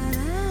dirge.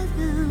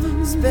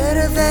 It's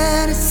better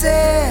than it's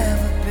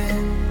ever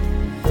been,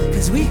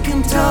 'cause we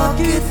can talk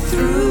it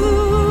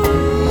through.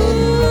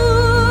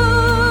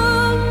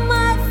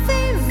 My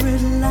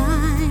favorite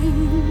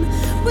line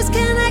was,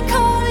 can I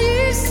call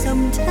you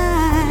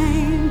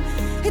sometime?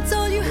 It's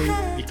all you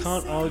have. You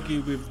can't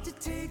argue with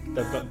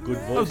they've got good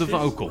voices. Oh, the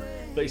vocal.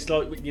 But it's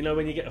like, you know,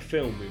 when you get a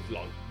film with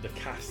like the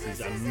cast is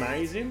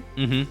amazing,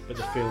 but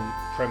the film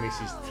premise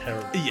is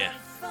terrible. Yeah.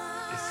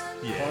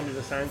 Kind of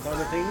the same kind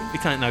of thing.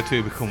 It ain't no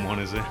two become one,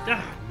 is it? No.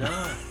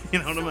 You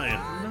know what I mean?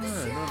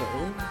 No, not at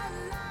all.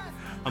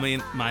 I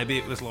mean, maybe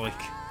it was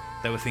like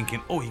they were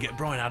thinking, oh, you get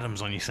Bryan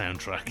Adams on your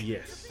soundtrack.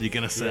 Yes. You're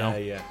going to sell.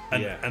 Yeah.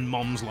 And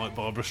moms like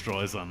Barbara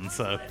Streisand,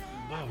 so...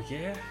 Wow,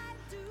 yeah.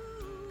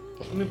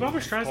 I mean,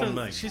 Barbara On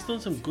me. Streisand, she's done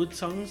some good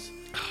songs.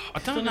 I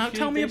don't done a know. few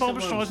Tell me a decent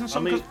Barbara ones. Streisand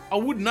song, I mean- 'cause I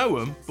would know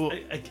them, but...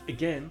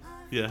 Again,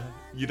 Yeah,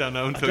 you don't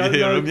know I until you don't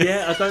hear know. them.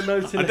 Yeah, I don't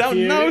know till I don't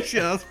hear know it. she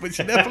has, but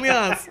she definitely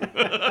has.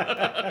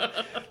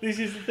 This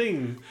is the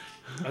thing.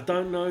 I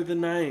don't know the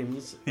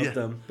names Yeah. of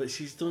them, but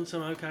she's done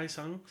some okay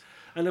songs.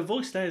 And her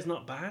voice there is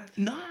not bad.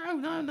 No,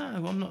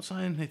 I'm not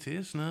saying it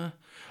is, no.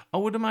 I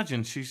would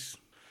imagine she's...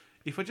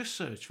 If I just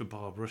search for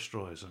Barbara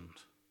Streisand,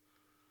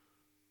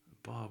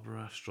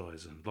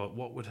 like,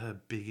 what would her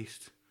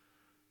biggest...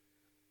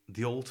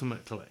 The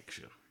Ultimate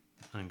Collection.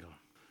 Hang on.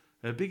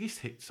 Her biggest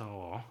hits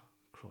are...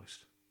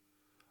 Christ.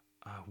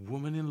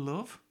 Woman in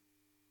Love?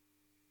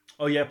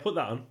 Oh, yeah, put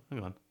that on.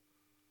 Hang on.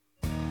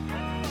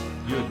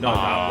 You would know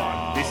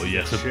that one. This is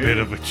yes, a tune. bit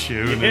of a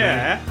tune. isn't it?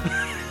 Yeah.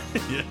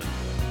 Yeah.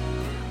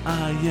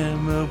 I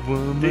am a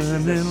woman This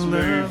is a in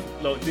smooth.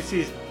 love. Like, this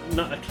is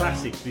not a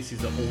classic. This is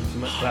the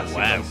ultimate classic.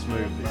 wow. How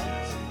smooth this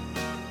is.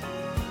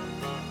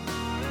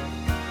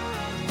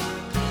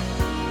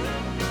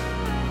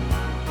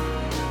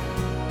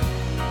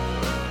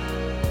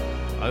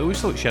 I always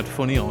thought she had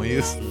funny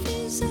eyes.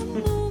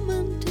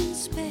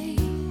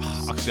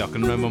 Actually, I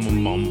can remember my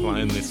mum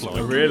playing this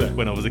like really?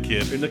 when I was a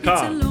kid. In the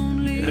car. In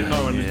the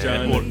car on the Yeah,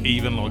 journey. or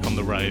even like on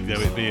the radio,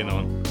 it being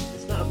on.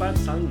 It's not a bad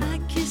song.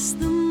 Man. Kiss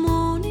the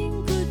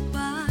morning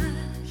goodbye.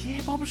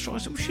 Yeah, Barbara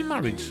Streisand, was she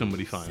married to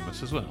somebody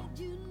famous as well?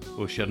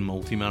 Or she had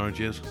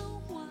multi-marriages?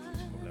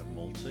 Probably have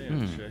multi,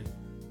 actually.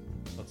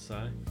 I'd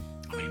say.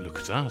 I mean, look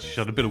at her. She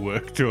had a bit of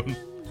work done,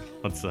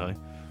 I'd say.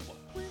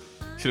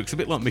 She looks a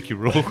bit like Mickey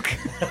Rourke.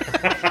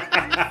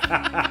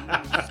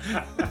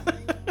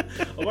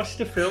 I watched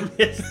a film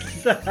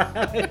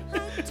yesterday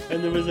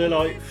and there was a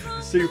like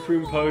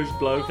superimposed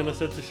bloke and I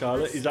said to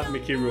Charlotte, is that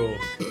Mickey Rourke?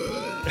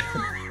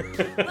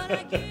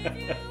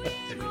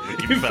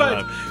 In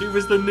fact, it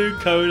was the new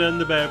Conan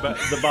the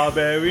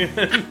Barbarian.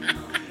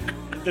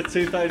 The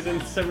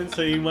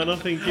 2017 one, I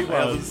think it was. I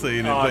haven't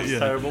seen it, oh, but it's yeah.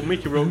 terrible.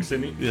 Mickey Rourke's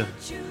in it. Yeah.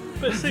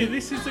 But see,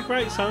 this is a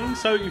great song.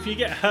 So if you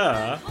get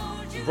her,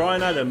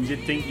 Bryan Adams,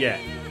 you'd think, it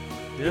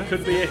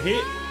could be a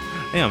hit.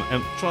 Hang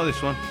on, try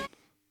this one.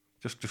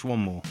 Just one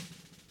more.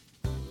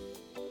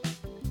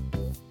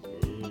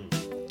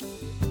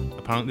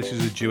 Apparently this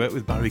is a duet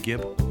with Barry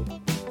Gibb.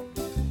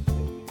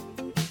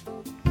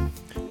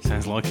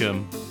 Sounds like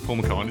Paul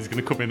McCartney's going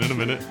to come in a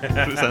minute. That's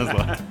what it sounds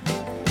like.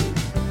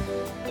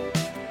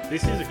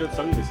 This is a good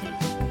song, this is.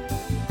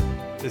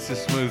 This is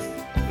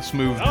a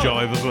smooth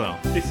jive as well.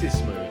 This is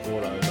smooth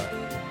all over.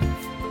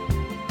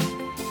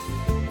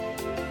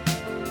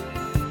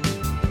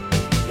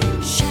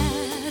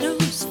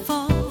 Shadows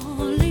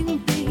falling,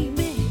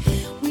 baby.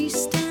 We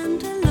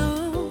stand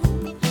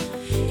alone.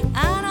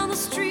 Out on the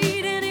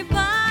street,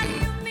 anybody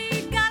you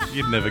meet got a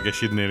You'd never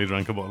guess you'd nearly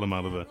drank a bottle of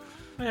Malabar.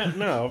 Yeah,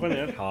 no, I've only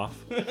had half.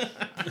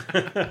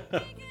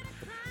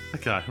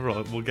 Okay,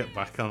 right, we'll get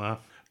back on our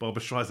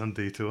Barbara Streisand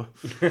detour.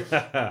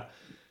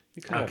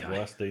 You can have Okay.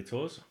 worse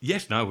detours.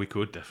 Yes, no, we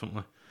could,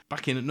 definitely.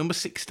 Back in at number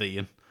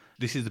 16,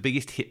 this is the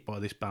biggest hit by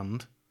this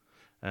band.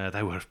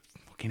 They were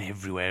fucking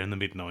everywhere in the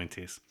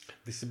mid-90s.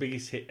 This is the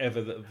biggest hit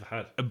ever that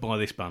I've had. By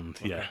this band,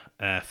 yeah.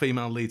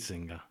 Female lead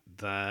singer.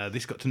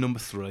 This got to number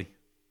 3.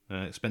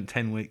 It spent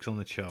 10 weeks on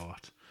the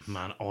chart.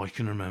 Man, I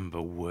can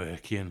remember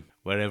working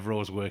wherever I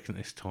was working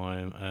at this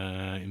time.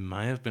 It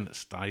may have been at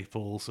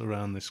Staples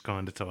around this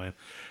kind of time.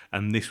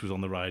 And this was on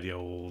the radio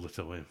all the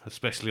time,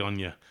 especially on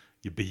your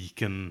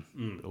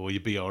Beacon or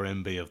your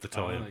BRMB of the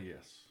time.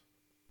 Yes.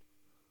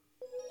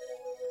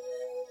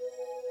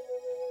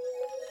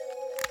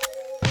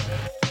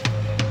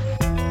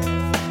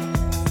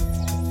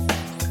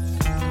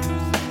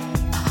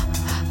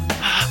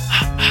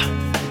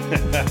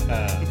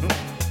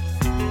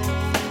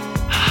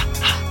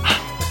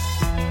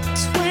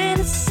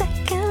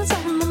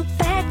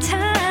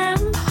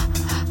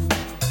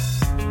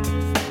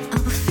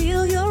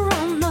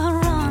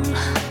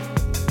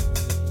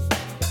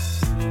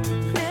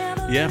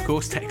 Yeah, of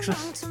course,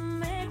 Texas.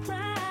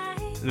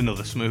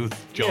 Another smooth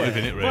jive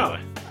in it, really. Well,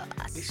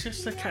 it's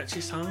just a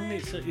catchy song.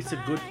 It's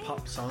a good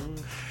pop song.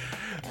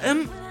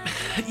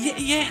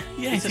 Yeah,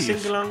 It's a it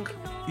is. sing-along.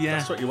 Yeah.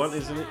 That's what you want,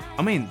 isn't it?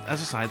 I mean,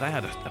 as I say, they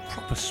had a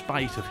proper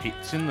spate of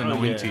hits in the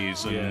Oh, yeah,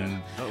 90s,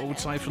 and I would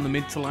say from the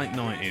mid to late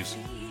 90s.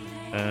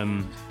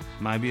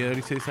 Maybe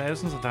early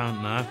 2000s, I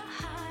don't know.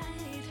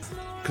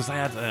 Because they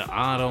had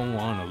I Don't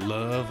Wanna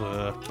Love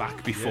Her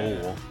back before.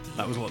 Yeah.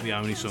 That was like the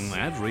only song they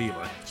had, really.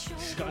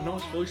 She's got a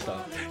nice voice,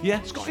 though.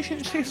 Yeah, Scottish,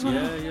 isn't she, as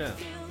well? Yeah.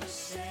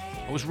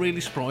 I was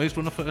really surprised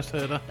when I first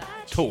heard her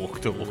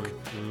talk.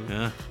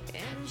 Yeah.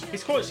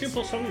 It's quite a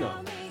simple song, though.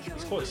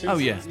 It's quite simple. Oh,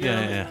 yeah. You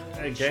know? Yeah.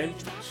 Again,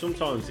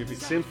 sometimes if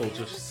it's simple,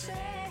 it's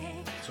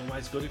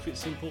always good if it's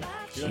simple.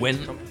 You don't need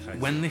to complicate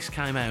it. When this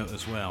came out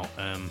as well,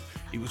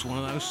 it was one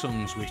of those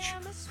songs which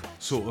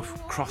sort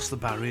of crossed the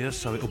barriers,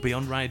 so it'll be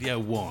on Radio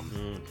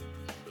 1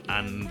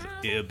 and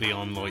it'd be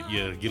on like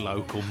your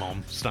local mom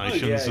Oh,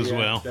 stations as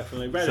well.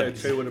 Definitely. Radio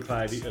 2 would have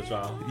played it as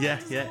well. Yeah,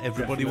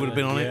 everybody would have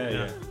been on it.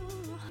 Yeah.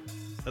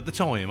 At the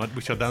time,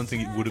 which I don't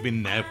think it would have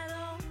been now.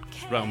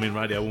 Right, I mean,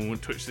 Radio 1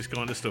 wouldn't touch this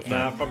kind of stuff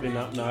now. No, probably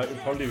not. No, it would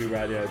probably be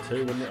Radio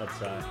 2, wouldn't it, I'd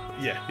say?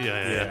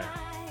 Yeah.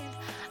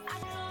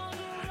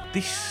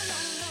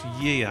 This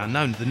year,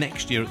 no, the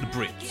next year at the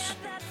Brits,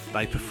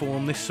 they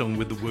performed this song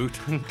with the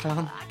Wu-Tang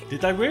Clan.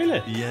 Did they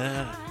really?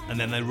 Yeah, and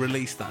then they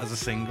released that as a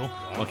single.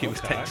 Like it was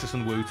okay. Texas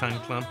and Wu-Tang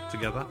Clan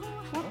together.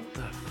 What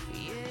the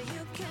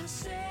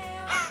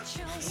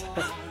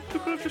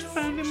Look what I've just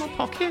found in my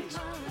pocket.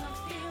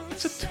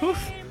 It's a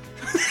tooth.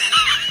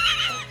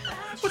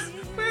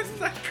 Where's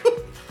that come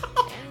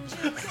from?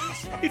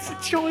 It's a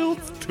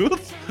child's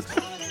tooth.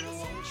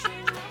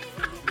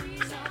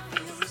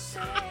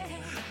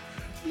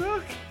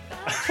 Look.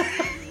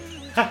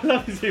 How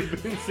long has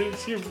it been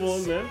since you've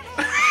born then?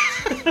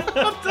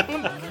 I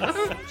don't know.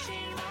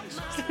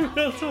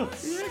 Yeah, it's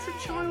a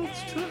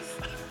child's tooth.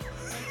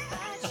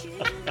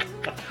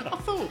 I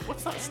thought,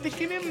 what's that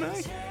sticking in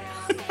there?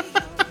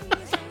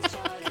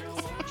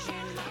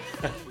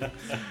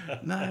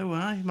 No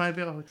way.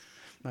 Maybe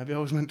I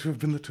was meant to have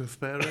been the tooth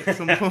fairy at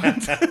some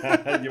point.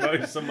 You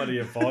owe somebody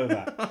a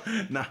fiver.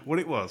 Nah, what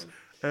it was.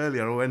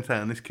 Earlier I went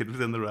out and this kid was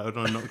in the road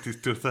and I knocked his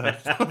tooth out. I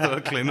thought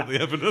I'd clean up the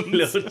evidence.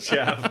 Little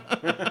chap.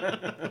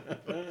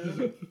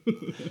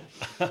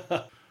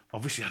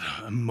 Obviously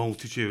had a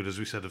multitude, as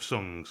we said, of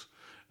songs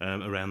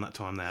around that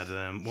time. They had,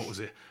 what was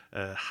it?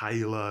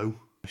 Halo.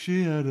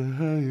 She had a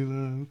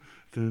halo.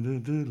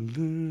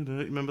 You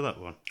remember that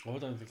one? Oh, I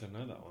don't think I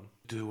know that one.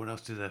 What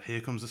else did they have? Here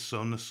Comes the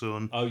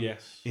Sun. Oh,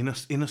 yes. In a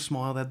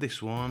Smile, they had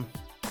this one.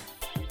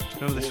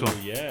 Remember this one?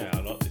 Yeah, I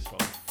like this one.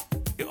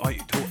 It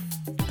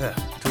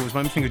always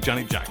made me think of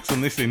Janet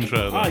Jackson, this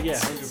intro. Oh, yeah,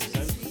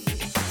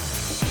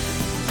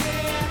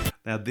 100%.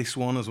 They had this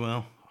one as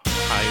well. I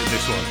hated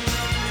this one.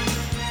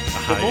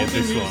 They've all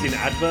been used in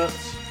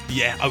adverts.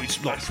 Yeah,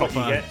 it's like That's proper.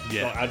 what you get,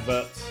 Yeah. like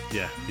adverts.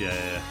 Yeah.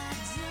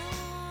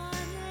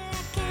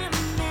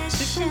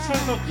 This one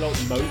sounds like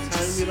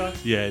Motown, you know?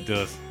 Yeah, it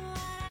does.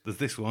 There's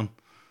this one.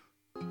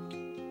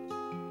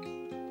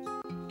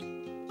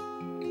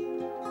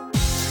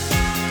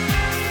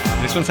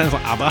 This one sounds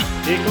like ABBA.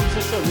 Here Comes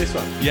the Sun, this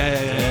one.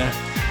 Yeah.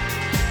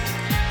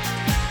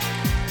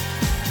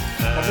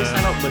 Probably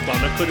sound like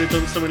Madonna could have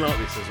done something like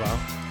this as well.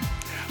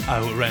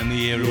 Oh, around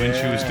the era when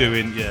she was Yeah.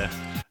 doing,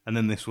 And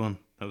then this one.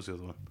 That was the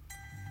other one.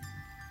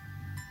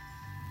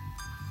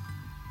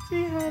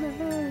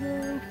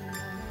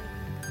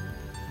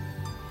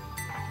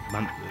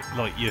 Man,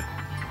 like your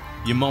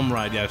mom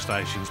radio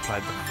stations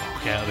played the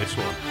fuck out of this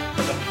one.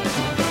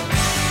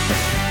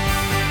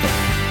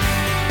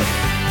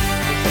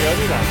 It's the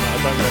only one that I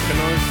don't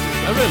recognise.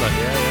 Oh, really?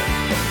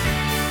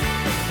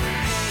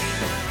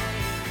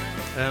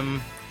 Yeah.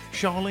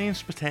 Charlene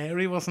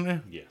Spiteri, wasn't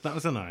it? Yes. That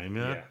was her name,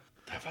 Yeah.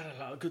 They've had a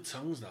lot of good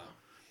songs, though.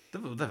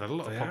 They've had a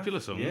lot of They popular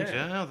have, songs,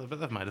 yeah.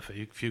 They've made a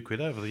few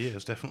quid over the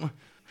years, definitely.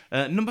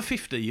 Number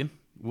 15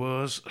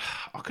 was,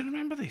 I can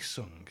remember this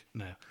song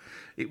now.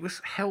 It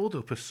was held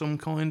up as some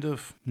kind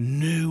of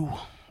new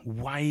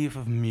wave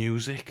of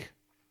music.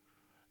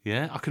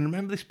 Yeah, I can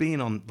remember this being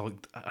on, like,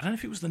 I don't know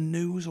if it was the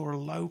news or a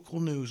local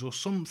news or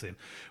something,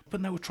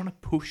 but they were trying to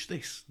push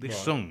this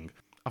song.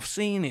 I've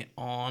seen it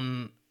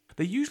on...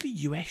 They're usually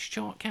US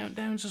chart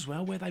countdowns as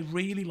well, where they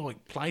really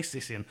like place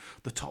this in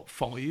the top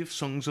 5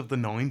 songs of the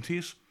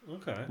 90s.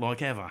 Okay.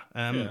 Like ever.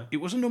 It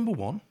was a number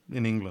 1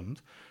 in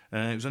England.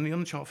 It was only on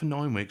the chart for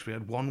 9 weeks. We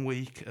had 1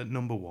 week at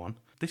number 1.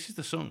 This is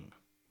the song.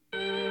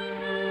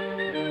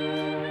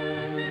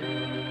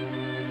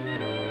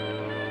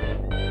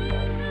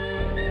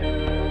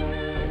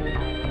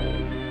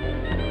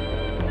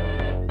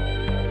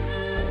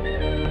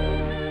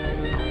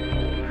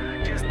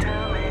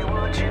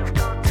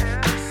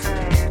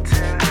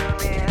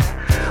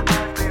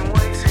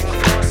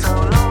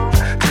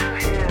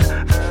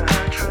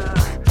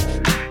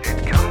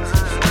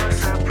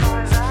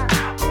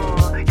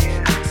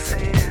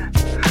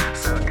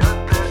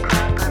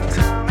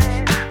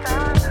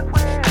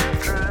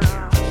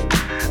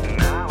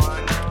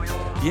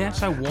 Yeah,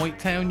 so White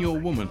Town, Your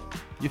Woman.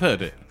 You've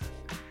heard it?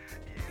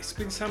 It's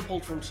been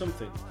sampled from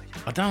something.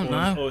 I don't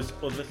know.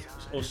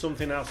 Or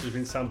something else has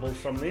been sampled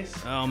from this.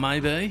 Oh,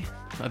 maybe.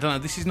 I don't know.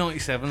 This is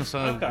 97, so...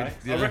 Okay,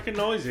 yeah. I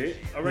recognise it.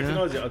 I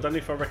don't know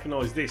if I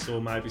recognise this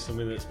or maybe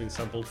something that's been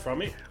sampled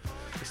from it.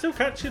 It's still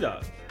catchy,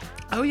 though.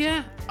 Oh,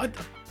 yeah.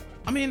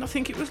 I mean, I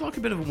think it was like a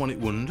bit of a one-hit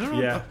wonder.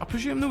 Yeah. I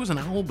presume there was an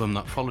album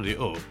that followed it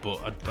up, but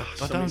I don't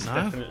Something's know.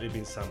 definitely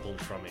been sampled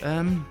from it.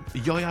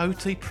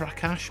 Yayoti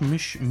Prakash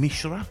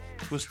Mishra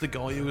was the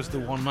guy who was the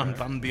one-man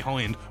band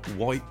behind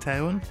White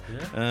Town.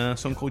 Yeah. A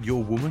song called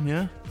Your Woman,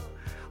 yeah?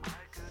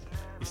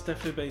 It's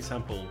definitely been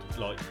sampled.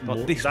 Like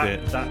this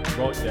bit? That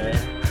right there.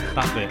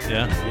 That bit,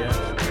 yeah?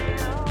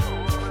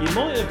 Yeah. It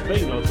might have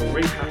been like a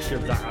rehash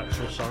of that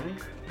actual song.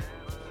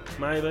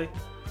 Maybe.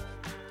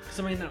 Because,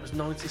 I mean, that was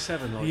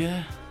 97. Like,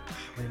 Yeah.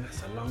 I mean,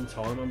 that's a long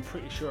time. I'm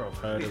pretty sure I've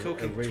heard You're of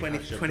talking a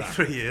rehash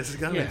 23 years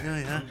ago. Yeah,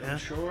 yeah. I'm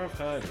sure I've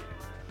heard it.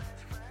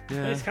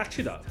 Yeah. It's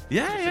catchy though.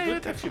 Yeah, It's a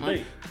good catchy definitely.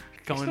 beat.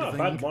 It's Kind not of a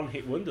thing. bad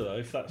one-hit wonder though,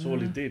 if that's all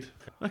he did.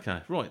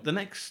 Okay, right. The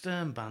next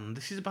band.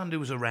 This is a band who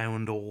was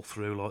around all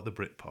through like the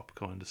Britpop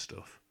kind of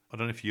stuff. I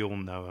don't know if you all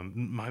know them.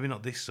 Maybe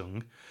not this song.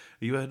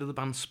 Have you heard of the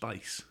band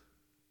Space?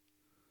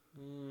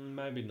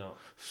 Maybe not.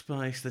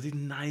 Space. They did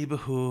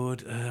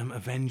Neighbourhood,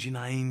 Avenging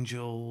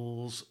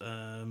Angels,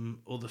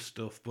 other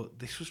stuff. But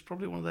this was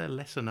probably one of their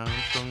lesser known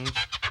songs.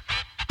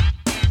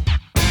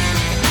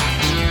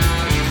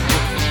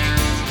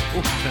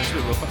 Oh, sounds a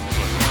bit rough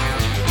actually.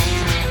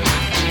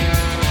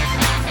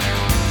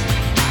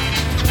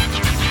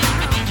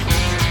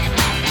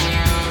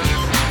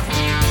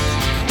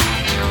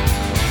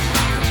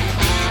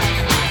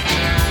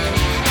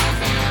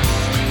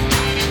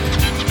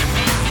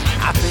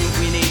 I think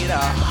we need a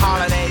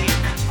holiday,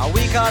 a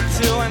week or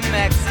two in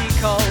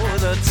Mexico.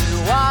 The two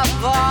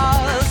of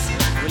us,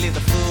 we leave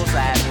the fools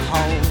at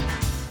home.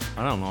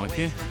 I don't like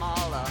it. From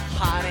all the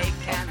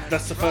heartache and the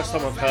That's the first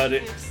time I've heard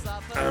it,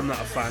 and I'm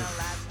not a fan.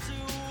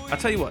 I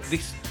tell you what,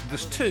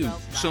 there's two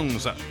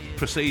songs that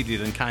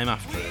preceded and came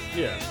after it.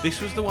 Yeah. This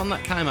was the one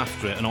that came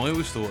after it, and I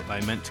always thought they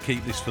meant to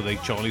keep this for the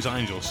Charlie's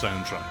Angels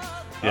soundtrack.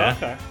 Yeah.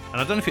 Okay. And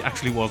I don't know if it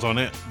actually was on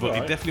it, but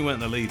Right. it definitely weren't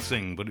the lead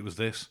sing, but it was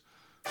this.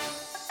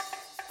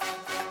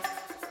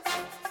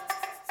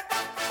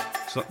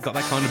 So it got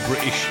that kind of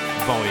British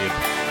vibe.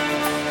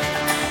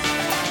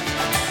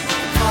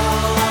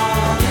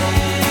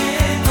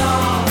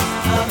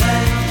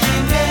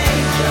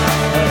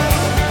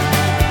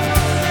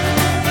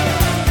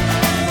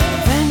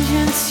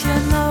 vengeance, you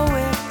know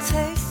it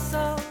tastes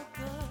so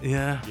good.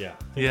 Yeah. Yeah, I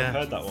think Yeah. I've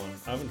heard that one.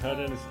 I haven't heard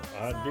any.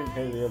 I didn't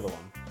hear the other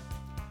one.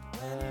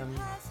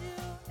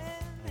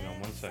 Hang on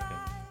 1 second.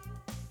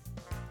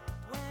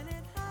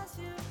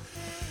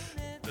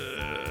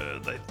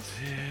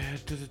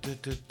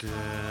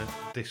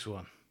 This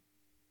one.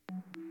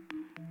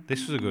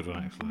 This was a good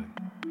one actually.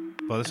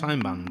 By the same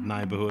band,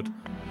 Neighbourhood.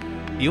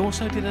 He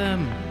also did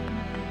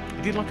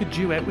he did like a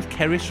duet with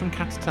Keris from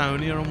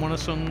Catatonia on one of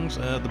the songs,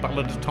 The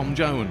Ballad of Tom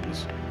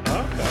Jones.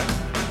 Okay.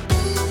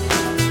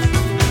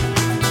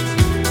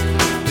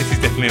 This is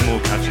definitely a more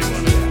catchy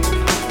one.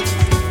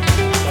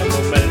 Like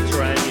more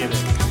Mediterranean.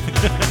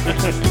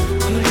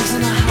 Who lives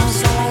in a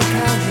house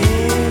like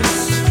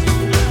this?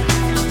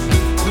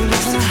 Who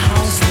lives in a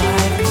house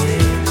like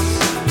this?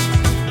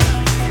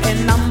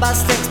 In number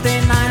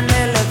 69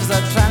 there lives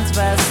a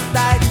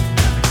transvestite.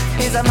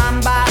 He's a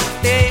man by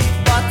day,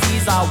 but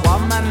he's a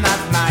woman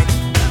at night.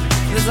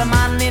 There's a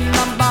man in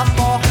number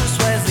 4 who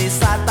swears he's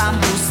Saddam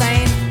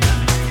Hussein.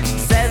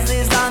 Says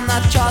he's on the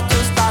chart to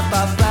start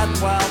the Third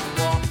World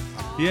War.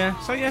 Yeah,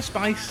 so yeah,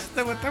 Space.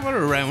 They were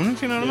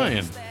around, you know what I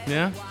mean?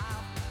 Yeah.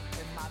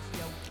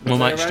 My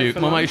mate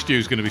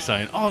Stu's going to be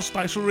saying, "Oh,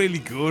 Space were really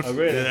good." Oh,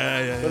 really?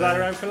 Yeah. Were they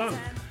around for long?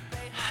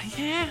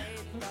 Yeah,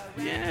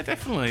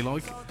 definitely.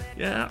 Like,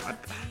 yeah,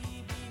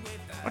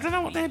 I don't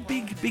know what their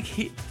big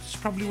hits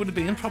probably would have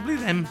been. Probably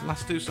them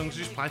last two songs I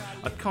just played.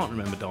 I can't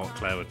remember Dark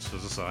Clouds,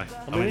 as I say.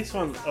 I mean, this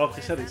one, like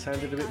I said, it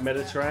sounded a bit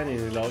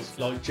Mediterranean,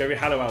 like Jerry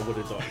Halliwell would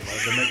have done.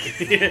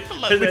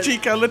 like the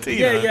Chico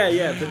Latino.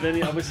 Yeah. But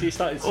then obviously he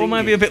started singing. Or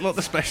maybe a bit like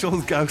the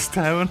special Ghost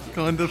Town,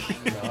 kind of.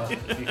 No,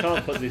 you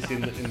can't put this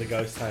in the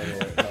ghost town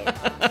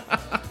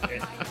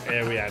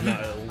area,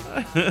 not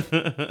at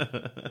all.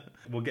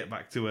 We'll get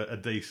back to a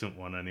decent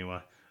one anyway.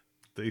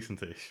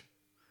 Decent-ish.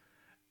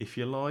 If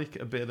you like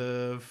a bit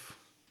of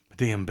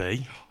D&B,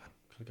 Can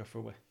we go for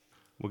a way?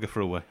 we'll go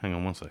for a way. Hang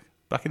on 1 sec.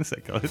 Back in a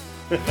sec, guys.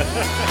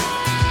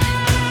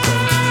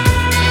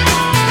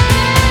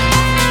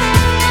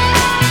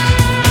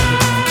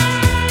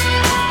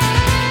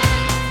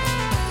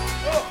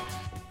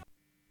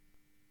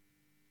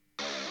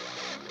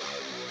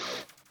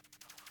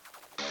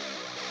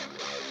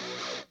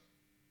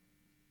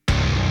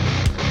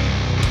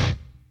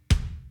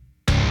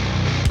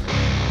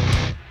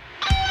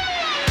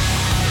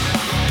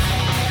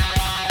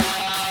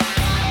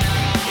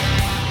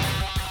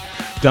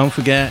 Don't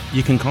forget,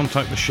 you can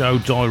contact the show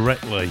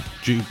directly,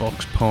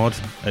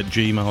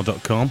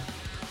 jukeboxpod@gmail.com.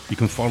 You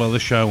can follow the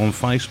show on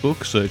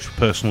Facebook, search for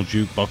Personal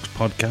Jukebox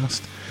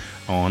Podcast.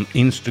 On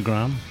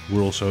Instagram,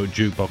 we're also at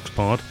Jukebox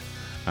Pod.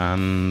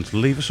 And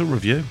leave us a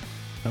review.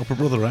 Help a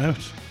brother out.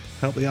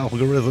 Help the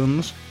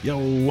algorithms.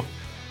 Yo!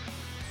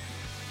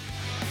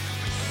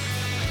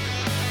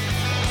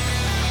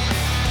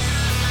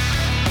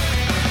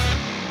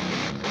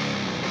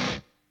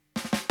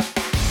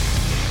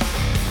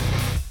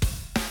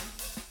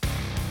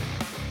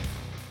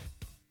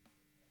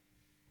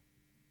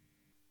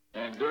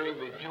 And during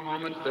the few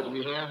moments that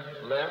we have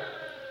left,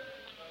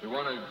 we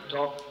want to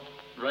talk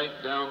right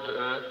down to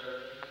earth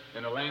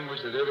in a language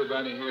that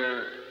everybody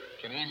here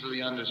can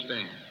easily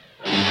understand.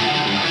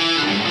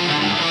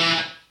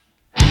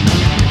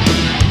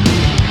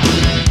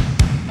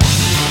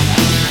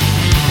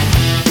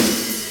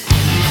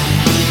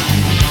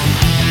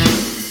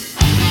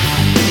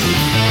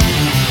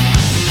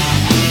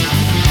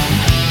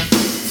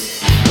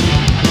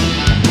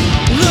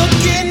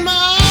 Look in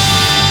my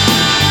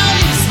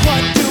eyes,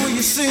 what do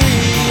you see?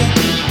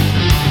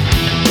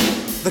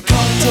 The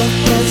culture your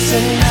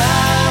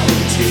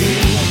personality.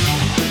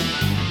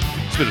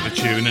 It's a bit of a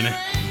tune, isn't it?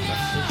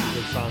 That's such a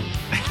good song.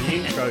 The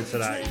intro to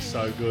that is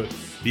so good.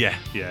 Yeah.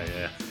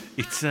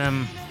 It's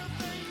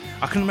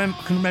I can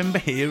remember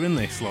hearing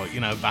this, like, you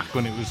know, back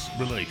when it was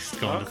released,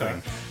 kind of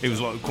thing. It was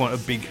like quite a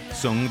big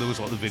song. There was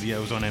like the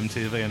videos on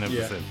MTV and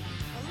everything.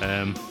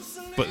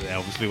 But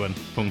obviously when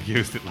Punk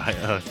used it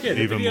later, Yeah,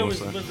 the even video more was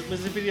so. the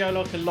video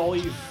like a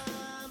live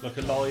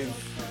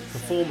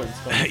performance.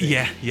 Kind of thing?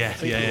 Yeah.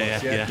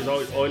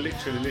 Because I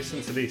literally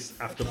listened to this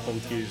after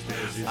Punk used it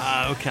as his.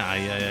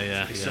 Okay,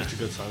 yeah. It's such a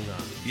good song,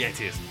 that. Yeah,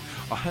 it is.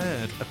 I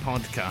heard a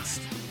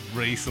podcast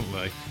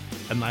recently,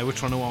 and they were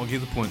trying to argue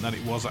the point that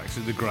it was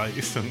actually the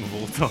greatest song of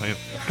all time.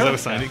 Because they were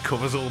saying it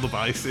covers all the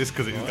bases,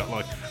 because it's got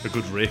like a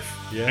good riff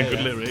and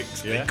good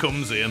lyrics. Yeah. It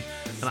comes in,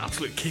 an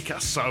absolute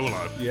kick-ass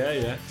solo.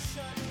 Yeah.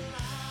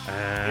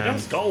 It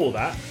has got all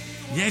that.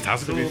 Yeah, it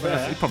has. To be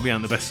fair. It probably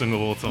ain't the best song of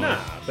all time. Nah,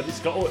 but it's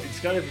got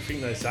everything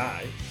they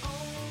say.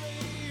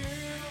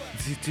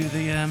 Does it do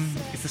the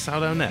is the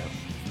solo now?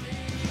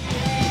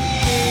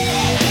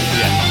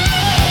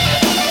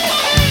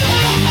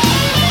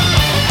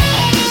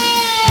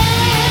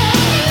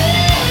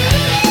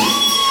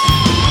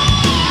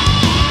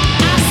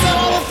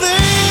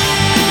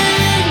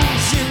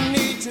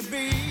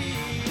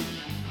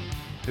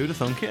 Who'd have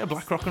thunk it? A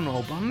black rock and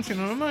roll band, you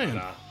know what I mean?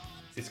 Nah,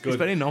 it's good. It's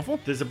very novel.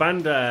 There's a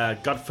band,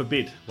 God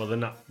forbid. Well, they're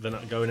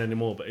not going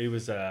anymore. But he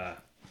was like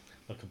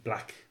a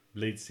black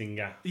lead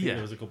singer. I think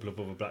there was a couple of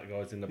other black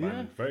guys in the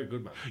band. Yeah. Very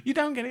good, man. You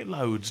don't get it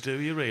loads, do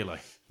you, really?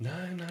 No.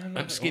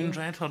 And Skin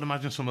Dread, I'd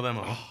imagine some of them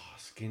are. Oh,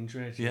 Skin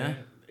Dread. Yeah.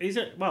 Is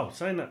it? Well,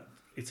 saying that,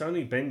 it's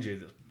only Benji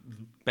that.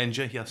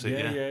 Benji, yes,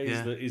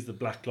 yeah. He's the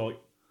black light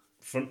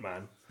front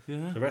man.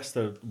 Yeah. The rest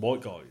are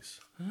white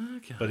guys.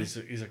 Okay. But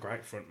he's a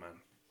great front man.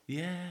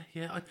 Yeah.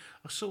 I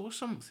saw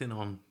something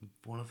on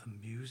one of the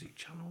music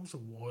channels a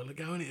while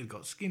ago, and it had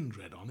got Skin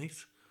Dread on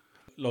it.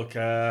 Like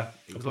a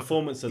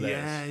performance of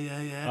theirs.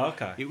 Yeah. Oh,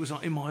 okay.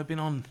 It might have been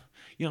on,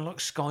 you know, like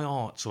Sky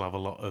Arts will have a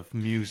lot of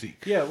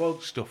music.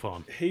 Stuff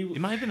on.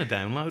 It may have been a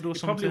download or it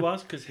something. Probably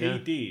was because he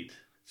did.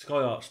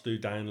 Sky Arts do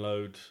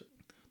download.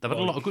 They've had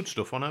a lot of good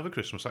stuff on over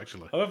Christmas,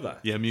 actually. Oh, have they?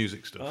 Yeah,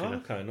 music stuff. Oh,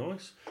 okay,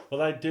 nice. Well,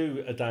 they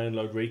do a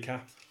download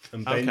recap,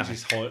 and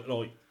Benji's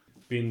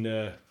been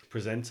a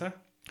presenter.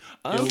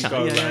 He'll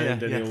go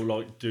around and he'll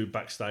like do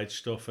backstage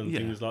stuff and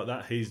things like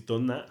that. He's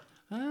done that.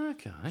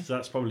 Okay. So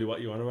that's probably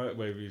what you want about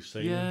where you've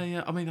seen.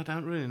 Yeah. I mean, I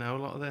don't really know a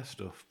lot of their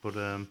stuff, but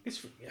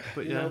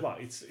you know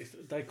what? It's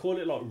they call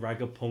it like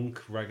ragga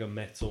punk, ragga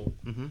metal.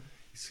 Mm-hmm.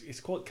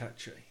 It's quite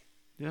catchy.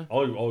 Yeah.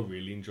 I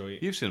really enjoy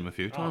it. You've seen them a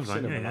few times,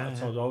 I've seen haven't them you? a lot of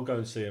times. I'll go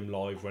and see them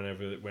live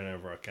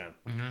whenever I can.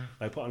 Mm-hmm.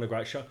 They put on a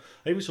great show.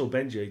 I even saw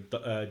Benji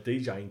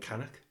DJ in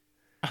Cannock.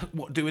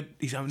 What, do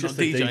his own Just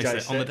DJ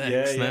set on the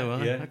decks?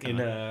 Yeah. Okay. In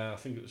I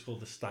think it was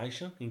called the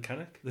Station in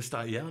Cannock.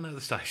 Yeah, I know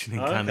the station in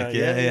Okay, Cannock.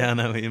 yeah. I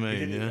know what you mean.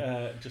 He did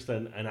Yeah. just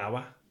an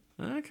hour.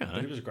 Okay.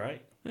 But it was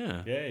great.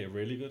 Yeah. Yeah,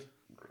 really good.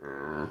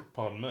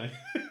 Pardon me.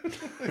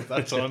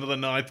 That time of the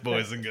night,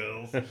 boys and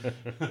girls.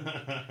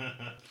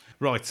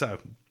 Right, so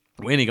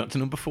we only got to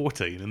number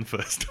 14 in the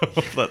first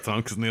half that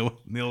time because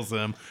Neil's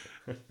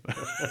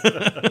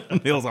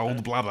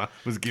old bladder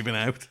was giving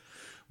out.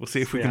 We'll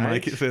see if we can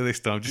make it through this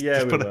time.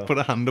 Just put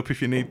a hand up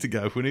if you need to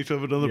go. If we need to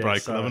have another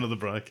break, we'll have another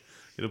break.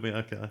 It'll be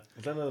okay.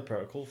 I don't know the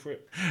protocol for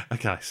it.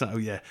 Okay, so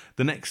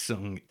the next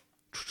song,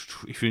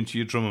 if you're into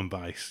your drum and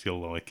bass, you'll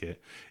like it.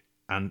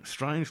 And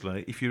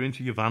strangely, if you're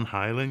into your Van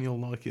Halen, you'll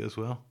like it as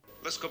well.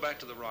 Let's go back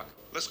to the rock.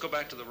 Let's go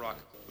back to the rock.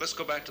 Let's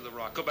go back to the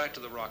rock. Go back to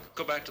the rock.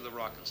 Go back to the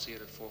rock and see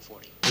it at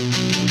 440.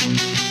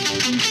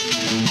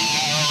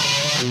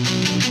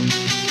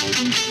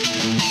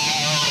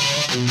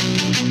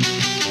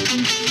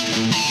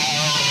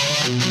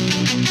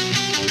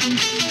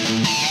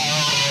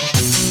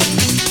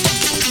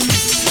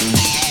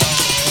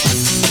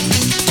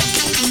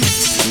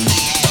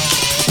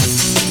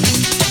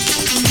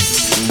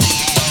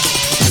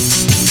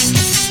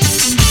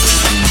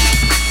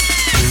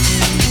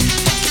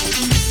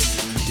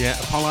 Yeah,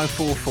 Apollo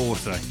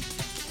 440.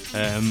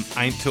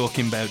 Ain't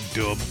Talking About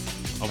Dub.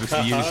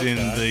 Obviously using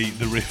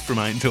the riff from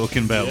Ain't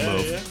Talking About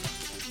Love.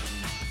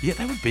 Yeah,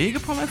 they were big,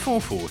 Apollo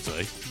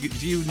 440.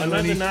 Do you know I know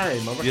any? the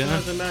name. I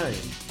recognise the name.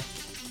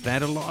 They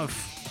had a lot of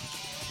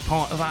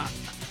part of that,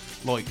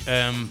 like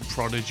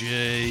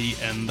Prodigy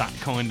and that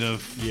kind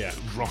of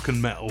rock and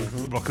metal,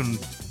 rock and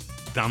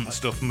dance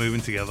stuff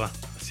moving together.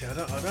 See, I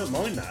don't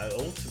mind that at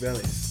all, to be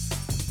honest.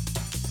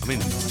 I mean,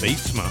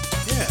 beats, man.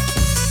 Yeah.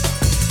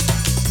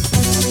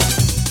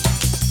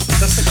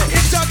 That's the kind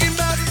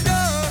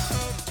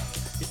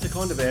it's the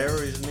kind of era,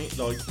 isn't it?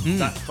 Like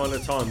that kind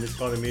of time, this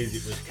kind of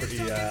music was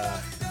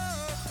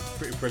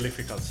pretty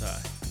prolific, I'd say.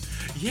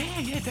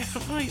 Yeah,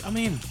 definitely. I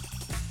mean,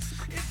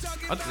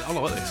 I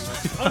like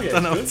this. Oh, yeah, I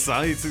don't know what good. to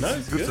say. It's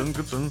No,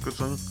 good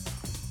song.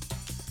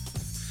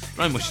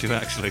 Not much to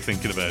actually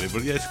thinking about it,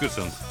 but yeah, it's a good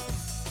song.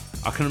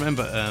 I can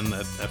remember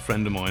a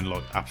friend of mine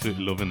like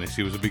absolutely loving this.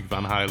 He was a big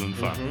Van Halen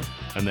fan,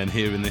 and then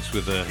hearing this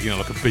with a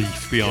like a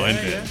beat behind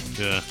it.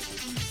 Yeah.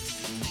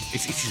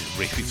 It's his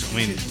riff. I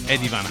mean,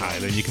 Eddie Van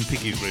Halen, you can pick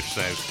his riffs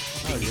out.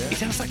 It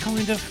has that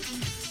kind of...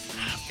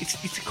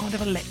 It's a kind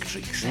of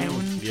electric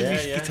sound to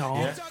his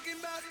guitar. Yeah.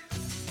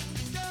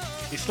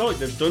 It's like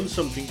they've done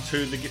something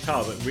to the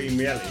guitar, but in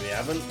reality they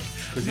haven't.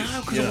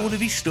 Because all of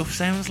his stuff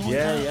sounds like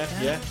that.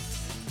 Yeah.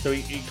 So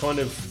he kind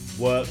of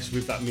works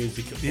with that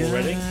music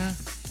already.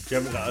 You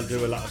haven't got to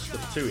do a lot of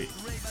stuff to it.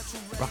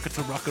 Rocker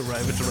to rocker,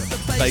 raver to raver.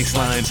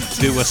 Bassline,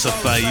 do us a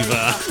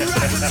favour.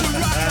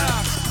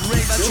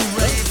 Raver to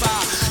raver.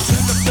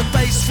 Turn up the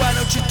bass, why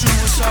don't you do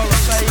us all a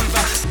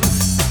favour?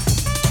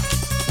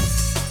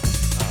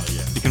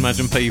 You can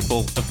imagine people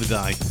of the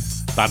day,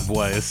 bad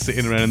boys,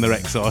 sitting around in their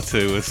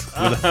XR2s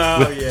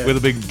with a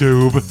big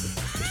doob.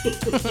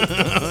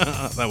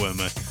 That weren't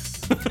me.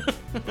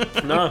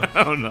 No.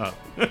 Oh no.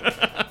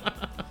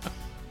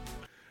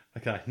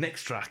 Okay,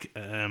 next track,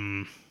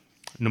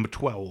 number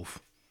 12.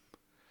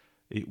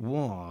 It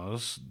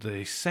was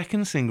the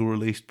second single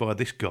released by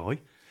this guy.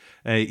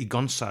 He'd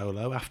gone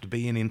solo after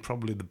being in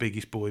probably the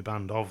biggest boy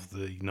band of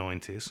the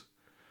 90s.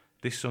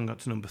 This song got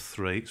to number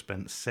 3. It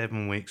spent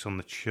 7 weeks on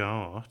the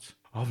chart.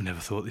 I've never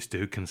thought this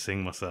dude can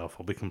sing myself,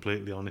 I'll be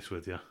completely honest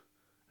with you.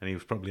 And he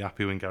was probably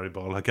happy when Gary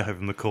Barlow gave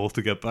him the call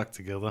to get back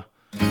together.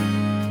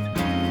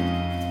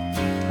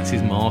 This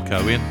is Mark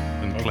Owen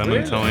and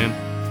Clementine.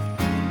 Really?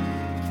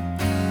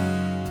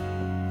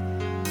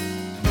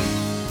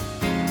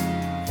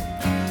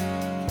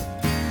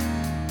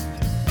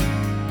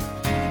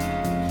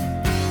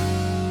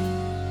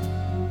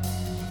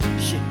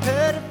 She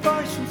heard a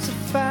voice from so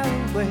far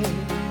away.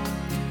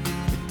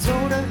 It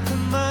told her her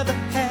mother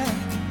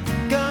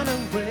had gone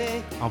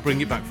away. I'll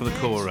bring it back for the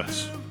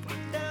chorus.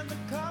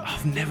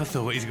 I've never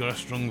thought he's got a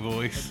strong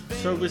voice.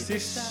 So was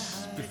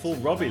this before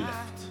Robbie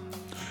left?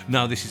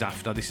 No, this is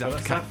after. This is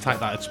after Take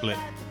That had split.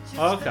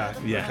 Oh, okay.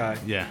 Yeah,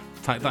 Okay. yeah.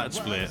 Take That had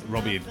split.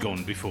 Robbie had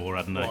gone before,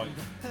 hadn't he? Right.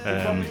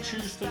 Did Robbie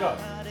choose to go?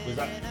 Was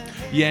that?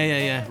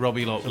 Yeah.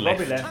 Robbie left.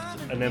 Robbie left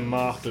and then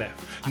Mark left.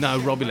 No,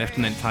 Robbie left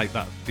and then Take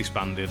That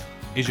disbanded.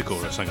 Here's your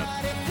chorus, hang on.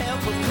 Help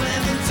her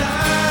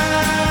Clementine.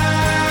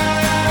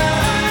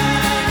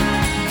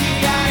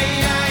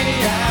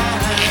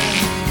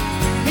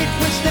 It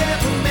was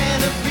never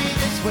meant to be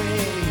this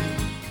way.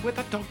 Where'd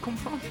that dog come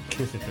from?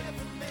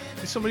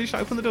 Did somebody just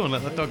open the door and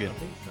let that dog in?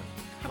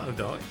 Hello,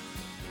 dog.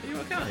 Are you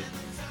okay?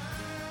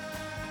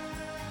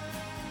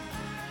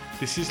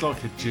 This is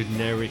like a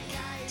generic,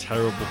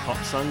 terrible pop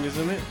song,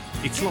 isn't it?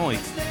 It's like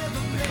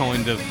the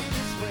kind of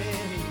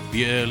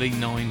the early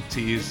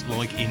 90s,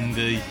 like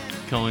indie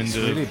kind It's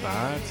of. really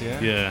bad, yeah.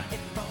 Yeah.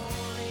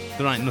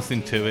 There ain't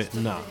nothing to it.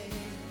 No.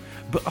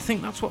 But I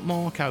think that's what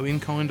Mark Owen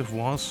kind of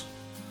was.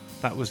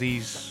 That was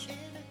his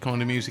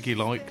kind of music he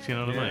liked, you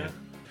know what I mean?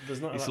 There's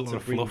not It's a a lot lot to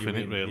of bring fluff you in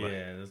it, really.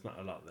 Yeah, there's not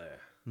a lot there.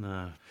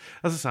 No.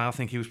 As I say, I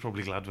think he was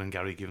probably glad when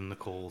Gary gave him the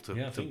call to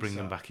I think bring so.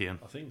 them back in.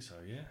 I think so,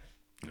 yeah.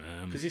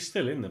 Because he's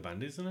still in the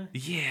band, isn't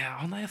he? Yeah,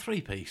 aren't they a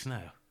 3-piece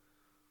now?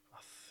 I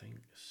think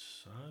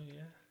so,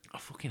 yeah. I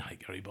fucking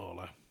hate Gary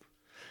Barlow.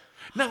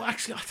 No,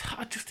 actually,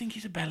 I just think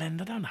he's a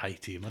bellend. I don't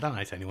hate him. I don't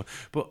hate anyone.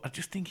 But I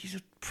just think he's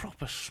a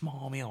proper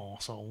smarmy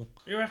arsehole.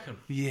 You reckon?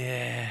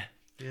 Yeah.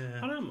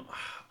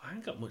 I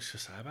ain't got much to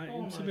say about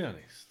him, to be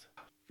honest.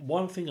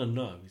 One thing I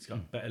know, he's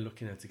got better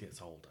looking as he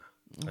gets older.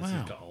 As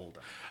he's got older.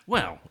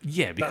 Well,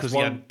 yeah, because That's he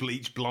one- had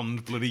bleach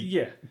blonde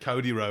bloody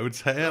Cody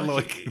Rhodes hair in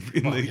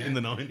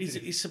the 90s.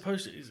 He's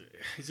supposed to,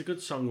 he's a good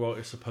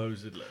songwriter,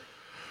 supposedly.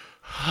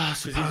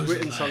 Because he's Supposedly.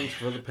 written songs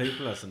for other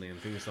people, hasn't he, and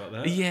things like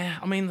that. Yeah,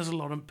 I mean, there's a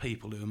lot of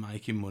people who are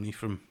making money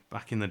from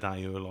back in the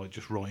day who are like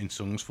just writing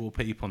songs for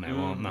people now,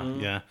 aren't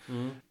they? Yeah.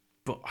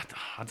 But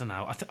I don't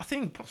know. I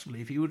think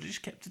possibly if he would have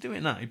just kept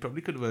doing that, he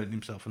probably could have earned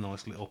himself a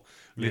nice little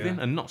living.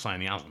 And not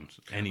saying he hasn't,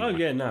 anyway. Oh,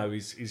 yeah, no,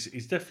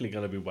 he's definitely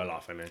going to be well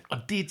off, isn't he?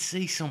 I did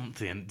see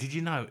something. Did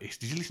you notice?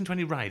 Did you listen to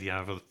any radio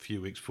over a few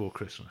weeks before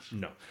Christmas?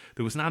 No.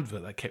 There was an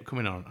advert that kept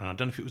coming on, and I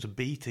don't know if it was a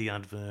BT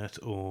advert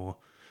or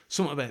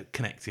something about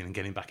connecting and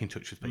getting back in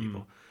touch with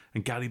people.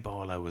 And Gary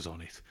Barlow was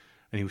on it,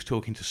 and he was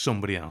talking to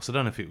somebody else. I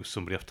don't know if it was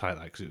somebody off Take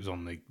That because it was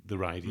on the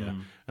radio,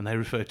 and they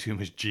referred to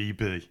him as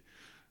GB.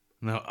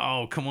 And they were,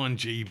 oh, come on,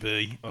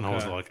 GB. And I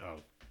was like, oh,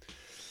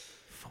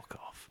 fuck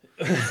off.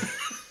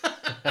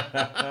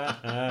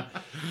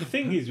 The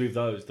thing is with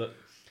those that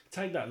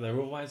Take That, they're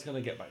always going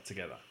to get back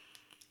together.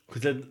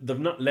 Because they've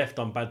not left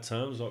on bad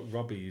terms. Like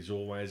Robbie is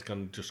always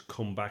going to just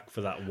come back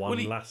for that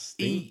one last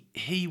thing.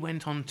 He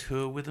went on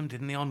tour with them,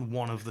 didn't he, on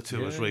one of the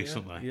tours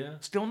recently? yeah.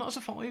 Still not as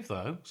a 5,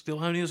 though.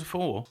 Still only as a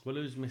 4. Well,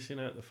 who's missing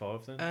out the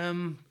 5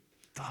 then?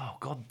 Oh,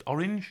 God,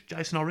 Orange?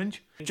 Jason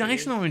Orange?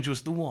 Jason Orange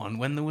was the one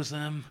when there was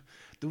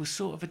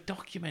sort of a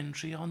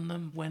documentary on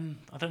them when,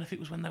 I don't know if it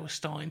was when they were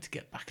starting to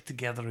get back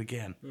together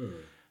again.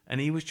 And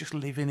he was just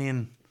living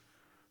in,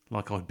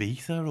 like,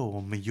 Ibiza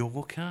or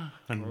Mallorca.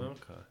 And,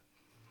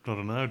 I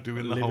don't know,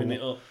 doing the Living whole...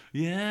 it up.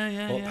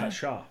 Yeah. Like Pat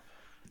Sharp.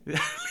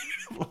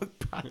 Like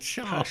Pat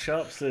Sharp. Pat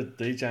Sharp's the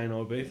DJ in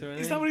Ibiza, isn't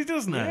Is that what he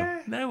does now?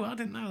 Yeah. No, I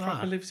didn't know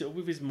Proper that. lives it up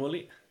with his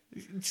mullet.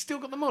 He's still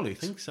got the mullet.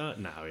 I think so.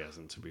 No, he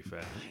hasn't, to be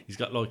fair. He's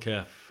got like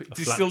a Does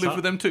he flat still live top.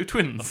 with them two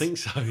twins? I think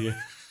so, yeah.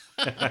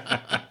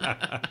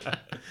 I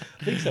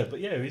think so, but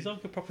yeah, he's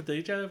like a proper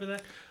DJ over there.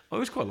 I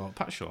always quite like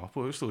Pat Sharp. I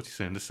always thought he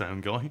sounded the same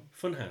guy.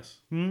 Funhouse.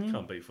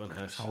 Can't beat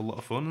Funhouse. A whole lot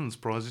of fun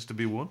and prizes to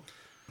be won.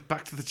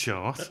 Back to the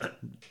chart.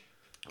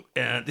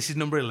 This is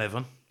number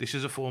 11. This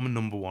is a former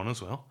number 1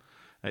 as well.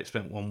 It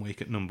spent 1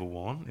 week at number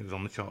 1. It was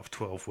on the chart for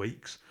 12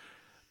 weeks.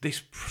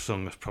 This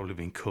song has probably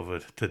been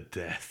covered to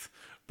death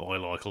by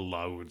like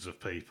loads of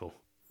people.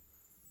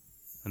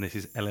 And this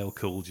is LL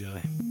Cool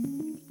J.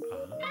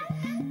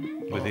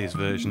 With his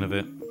version of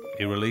it.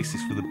 He released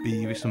this for the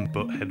Beavis and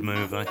Butthead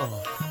movie.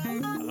 Oh,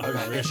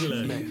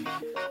 really?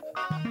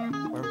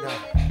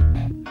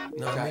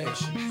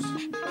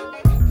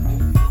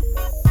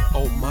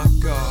 Oh my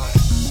God.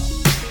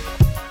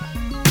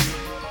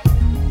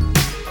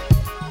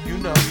 You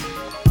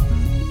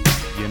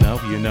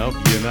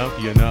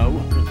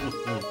know.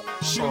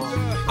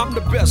 I'm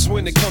the best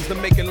when it comes to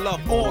making love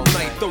all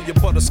night. Throw your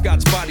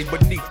butterscotch body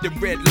beneath the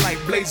red light.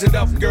 Blaze it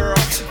up, girl.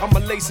 I'ma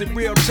lace it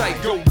real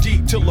tight. Go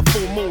deep till the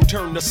full moon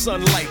turn to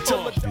sunlight.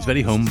 He's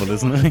very humble,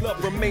 isn't he?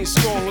 Love remains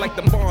strong like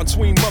the bond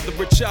between mother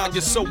and child.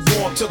 You're so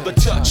warm to the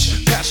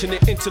touch.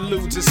 Passionate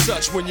interludes and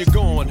such when you're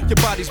gone. Your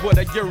body's what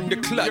I yearn to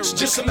clutch.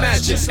 Just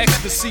imagine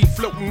ecstasy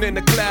floating in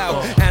the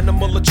cloud.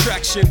 Animal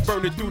attraction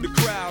burning through the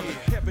crowd.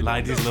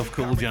 Ladies love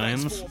Cool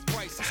James.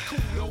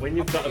 When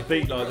you've got a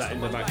beat like that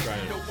in the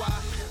background.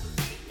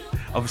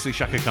 Obviously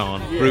Shaka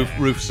Khan. Yeah.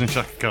 Rufus and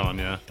Shaka Khan,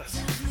 yeah.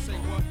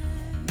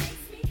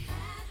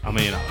 I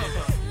mean,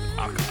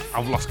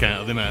 I've lost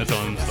count of the amount of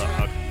times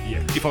that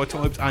if I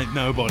typed Ain't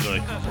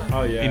Nobody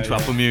into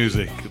Apple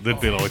Music, there'd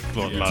be like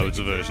loads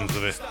of versions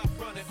of it.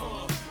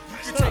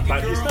 It's not a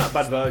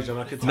bad version,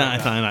 I could tell. No,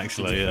 it ain't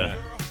actually, yeah.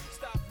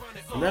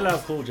 And LL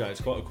Cool J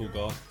is quite a cool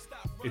guy.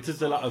 He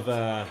does a lot of...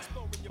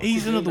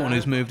 He's another one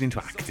who's moved into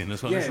acting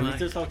as well, isn't he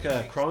does like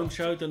a crime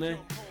show, doesn't he?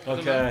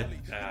 Like a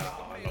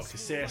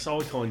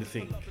CSI kind of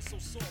thing.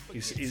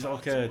 He's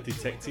like a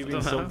detective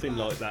in something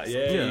like that.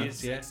 Yeah, he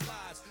is, yeah.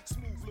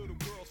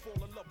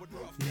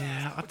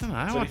 Yeah, I don't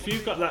know. So if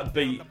you've got that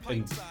beat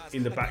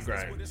in the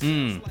background,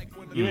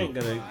 you ain't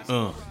gonna...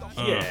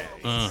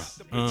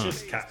 it's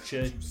just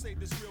catchy.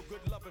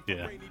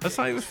 Yeah. I'd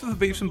say it was for the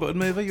Beavis and Butthead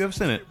movie. You ever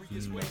seen it?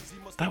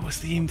 That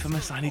was the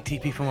infamous I need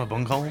TP for my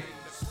bunghole.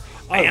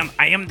 I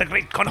am the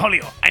great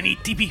Cornholio. I need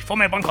TP for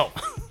my bunghole.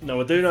 No,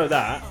 I do know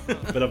that,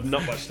 but I've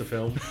not watched the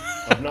film.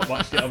 I've not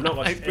watched it. I've not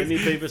watched any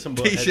Beavis and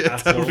Butthead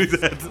at all.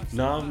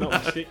 No, I've not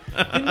watched it.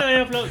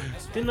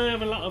 Didn't they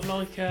have a lot of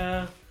like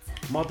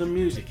modern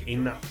music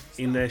in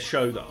their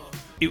show though?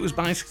 It was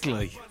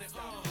basically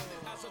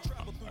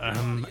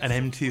an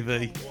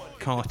MTV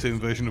cartoon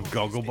version of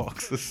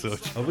Gogglebox as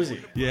such. Oh, was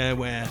it? Yeah,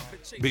 where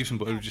Beavis and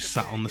Butthead just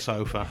sat on the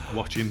sofa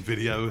watching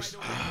videos.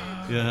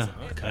 Yeah.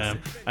 Okay.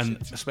 And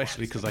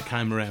especially because they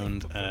came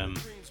around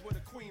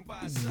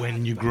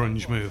when your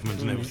grunge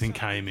movement and everything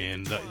came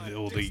in,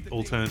 all the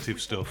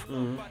alternative stuff,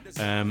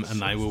 and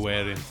they were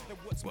wearing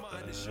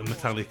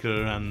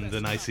Metallica and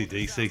an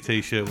AC/DC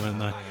t-shirt, weren't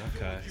they?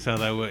 Okay. So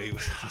they were.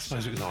 I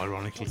suppose it was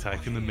ironically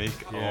taking the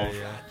mick off.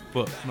 Yeah.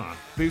 But man,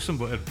 Beavis and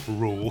Butthead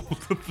ruled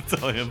at the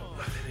time.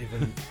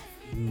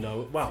 I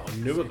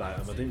knew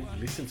about them. I didn't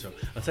listen to them.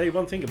 I'll tell you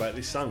one thing about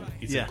this song.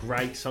 It's a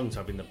great song to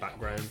have in the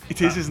background.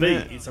 It is, isn't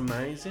it? It's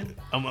amazing.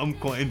 I'm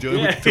quite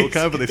enjoying it. Talk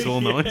over this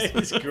all night. Yeah,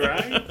 it's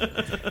great.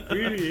 It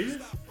really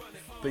is.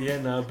 But yeah,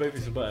 no,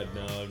 Beavis and Butthead,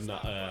 no, I'm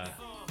not.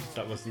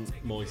 That wasn't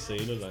my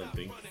scene, I don't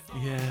think.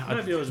 Yeah.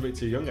 Maybe I was a bit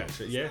too young,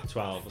 actually. Yeah,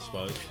 12, I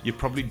suppose. You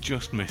probably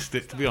just missed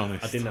it, to be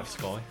honest. I didn't have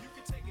Sky.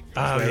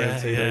 Oh,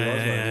 yeah,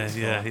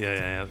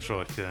 yeah, that's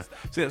right, yeah.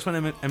 See, that's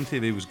when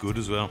MTV was good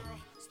as well.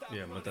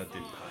 Yeah, my dad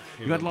did.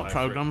 You had like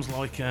programs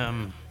like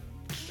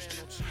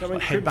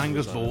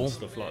Headbangers Ball.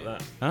 Stuff like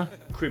that. Huh?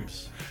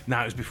 Cribs.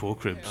 No, it was before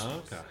Cribs.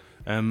 Oh, okay.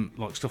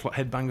 Like stuff like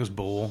Headbangers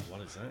Ball.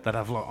 What is that? They'd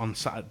have like on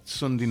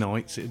Sunday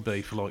nights, it'd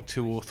be for like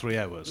 2 or 3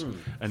 hours,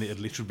 and it'd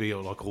literally be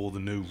like all the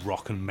new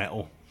rock and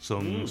metal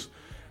songs.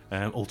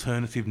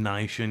 Alternative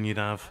Nation, you'd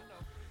have,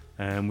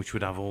 which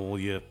would have all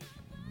your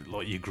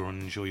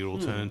grunge or your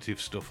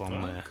alternative stuff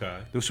on there. Okay.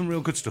 There was some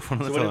real good stuff on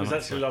the So time. when it was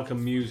actually like a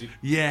music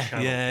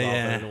channel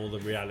rather than all the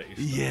reality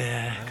stuff.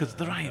 Yeah, because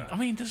there ain't. I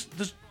mean, there's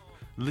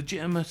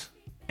legitimate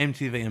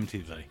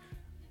MTV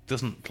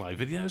doesn't play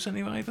videos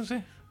anyway, does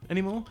it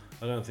anymore?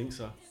 I don't think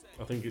so.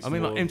 I think it's. I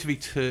mean, more... like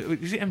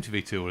MTV2. Is it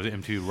MTV2 or is it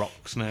MTV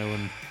Rocks now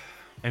and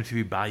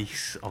MTV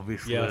Bass?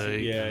 Obviously.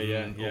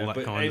 Yeah. All that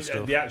but kind of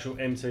stuff. The actual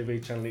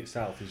MTV channel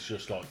itself is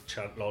just like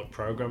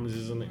programs,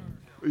 isn't it?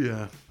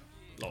 Yeah.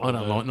 I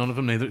don't like none of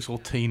them neither. It's all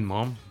Teen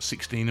Mom,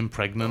 16 and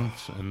pregnant,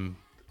 and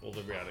all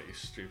the reality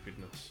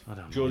stupidness. I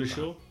don't Geordie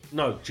Shore?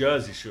 No,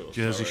 Jersey Shore.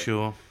 Jersey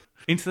Shore.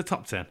 Into the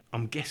top 10.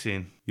 I'm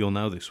guessing you'll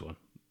know this one.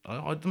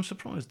 I'm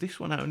surprised this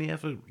one only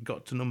ever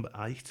got to number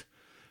 8,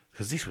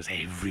 because this was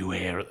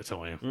everywhere at the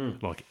time.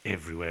 Like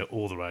everywhere.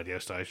 All the radio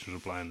stations were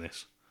playing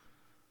this.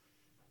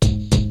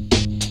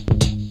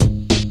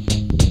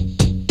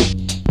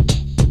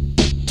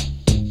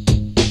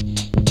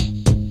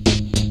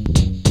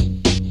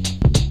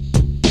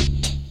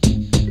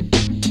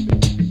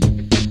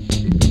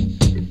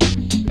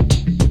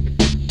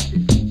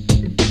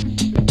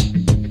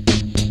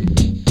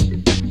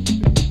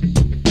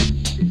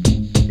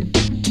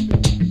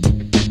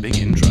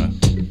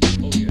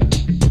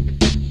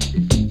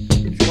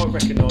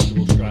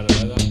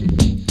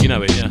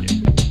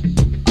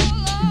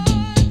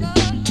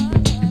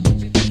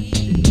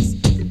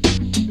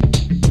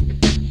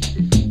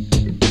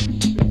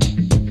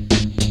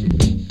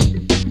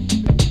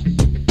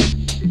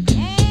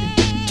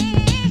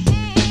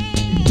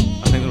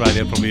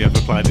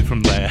 played it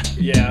from there.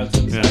 Yeah, I was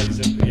going to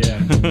say, yeah.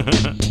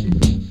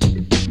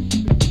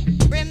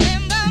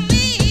 Remember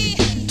me,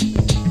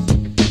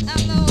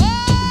 I'm the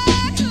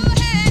one who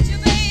had you,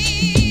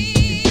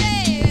 baby.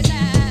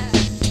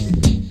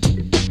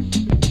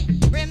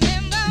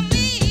 Remember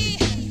me,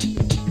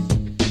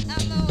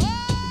 I'm the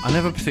one. I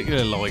never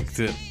particularly liked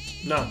it.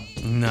 No.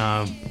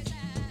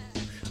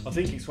 I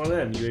think it's one of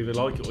them. You either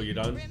like it or you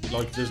don't.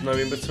 Like, there's no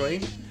in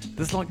between.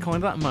 There's like kind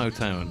of that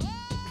Motown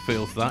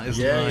feel to that,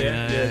 isn't Yeah, there?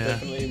 yeah,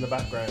 definitely in the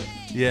background.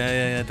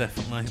 Yeah,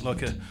 definitely.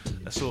 Like a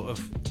sort of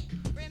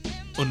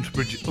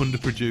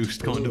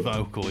underproduced kind of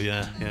vocal.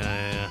 Yeah.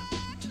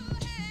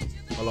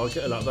 I like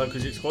it a lot though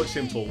because it's quite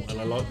simple, and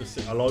I like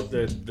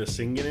the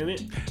singing in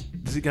it.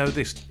 Does it go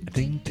this?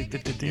 Ding, ding,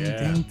 ding, ding,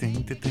 ding,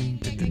 ding, ding, ding,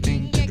 ding,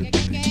 ding.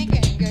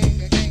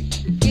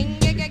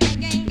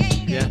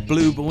 Yeah,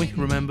 Blue Boy,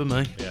 Remember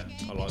Me. Yeah,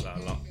 I like that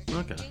a lot.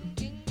 Okay.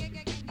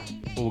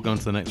 Well, we'll go on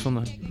to the next one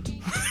then.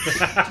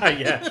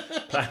 Yeah,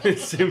 plain and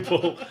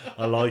simple.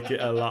 I like it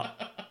a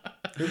lot.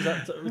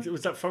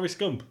 Was that Forrest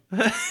Gump?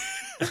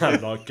 I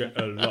like it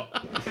a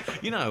lot.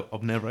 You know,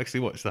 I've never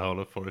actually watched the whole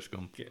of Forrest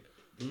Gump.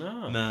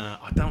 No. Nah,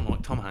 I don't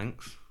like Tom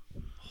Hanks.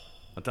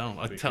 I don't.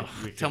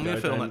 Tell me a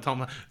film that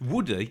Tom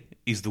Woody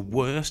is the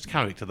worst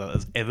character that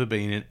has ever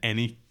been in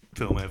any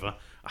film ever.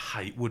 I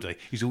hate Woody.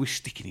 He's always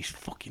sticking his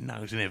fucking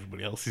nose in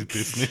everybody else's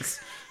business.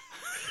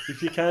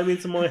 If you came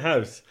into my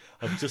house,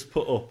 I've just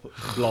put up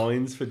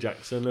blinds for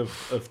Jackson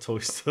of Toy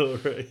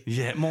Story.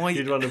 Yeah,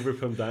 you'd want to rip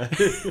them down.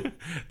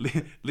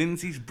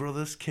 Lindsay's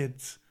brother's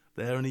kids,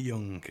 they're only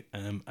young,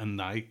 and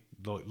they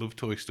love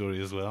Toy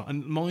Story as well.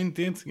 And mine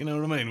did, you know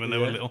what I mean, when they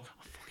were little.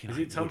 Is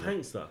it Tom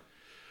Hanks though?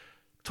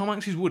 Tom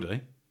Hanks is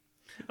Woody.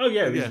 Oh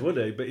yeah, he's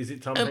Woody, but is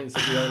it Tom Hanks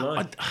that you don't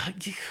like?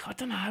 I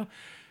don't know.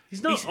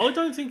 He's not. I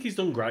don't think he's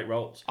done great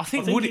roles. I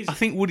think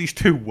Woody's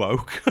too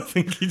woke. I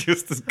think he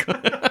just has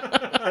got.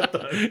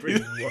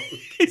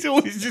 He's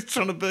always just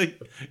trying to be.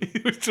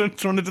 He's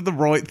trying to do the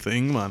right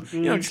thing, man.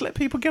 You know, just let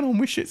people get on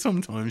with shit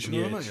sometimes.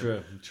 You know what I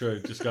mean? True.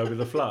 Just go with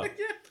the flow.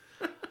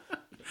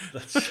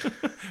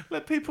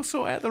 Let people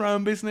sort out their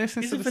own business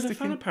He's a instead of bit of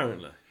sticking. fan,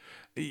 apparently.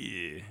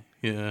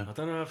 Yeah. I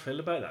don't know how I feel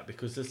about that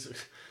because there's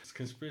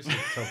conspiracy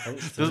with Tom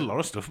Hanks. There's a lot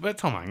of stuff about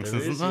Tom Hanks,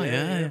 isn't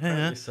there?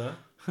 Yeah. So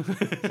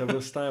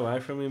we'll stay away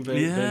from him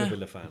being a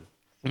Villa fan.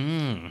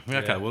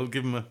 Okay, we'll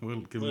give him a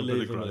bit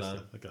of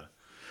grace. Okay.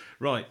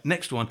 Right,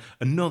 next one.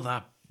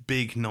 Another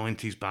big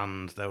 90s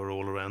band. They were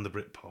all around the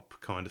Britpop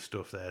kind of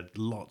stuff. They had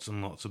lots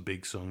and lots of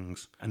big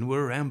songs. And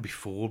were around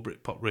before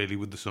Britpop, really,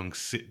 with the song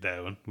Sit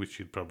Down, which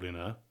you'd probably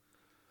know.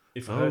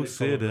 If I heard it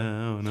sit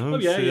down.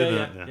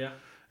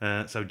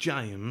 Yeah. So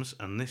James,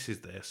 and this is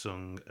their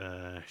song,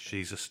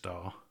 She's a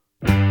Star.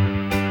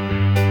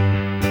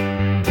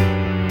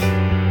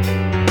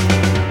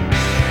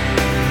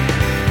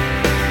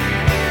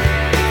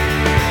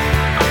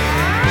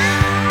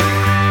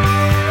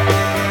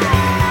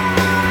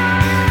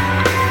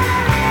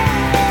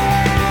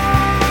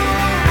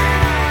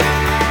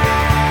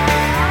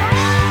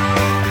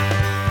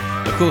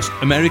 Of course,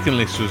 American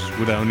listeners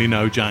would only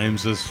know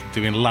James as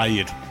doing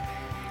Layered.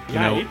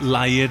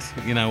 Layered,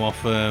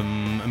 off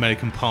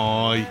American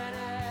Pie.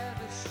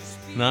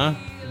 No?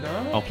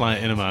 I'll play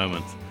it in a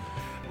moment.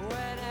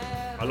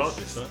 I like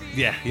this song.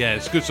 Yeah,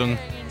 it's a good song.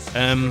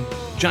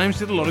 James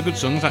did a lot of good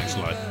songs,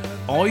 actually.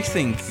 I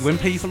think when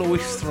people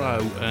always throw,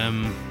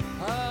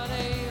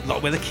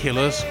 like where the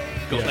Killers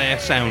got their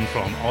sound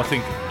from, I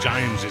think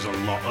James is a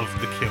lot of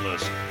the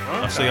Killers. Okay.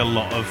 I see a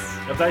lot of...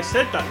 Have they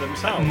said that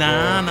themselves?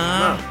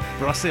 No.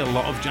 But I see a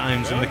lot of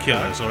James in the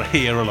Killers, or I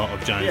hear a lot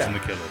of James in the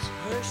Killers.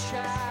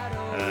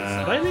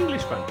 Are they an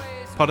English band?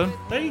 Pardon?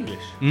 They're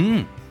English.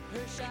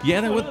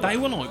 Yeah, they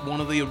were like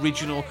one of the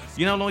original,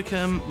 like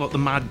the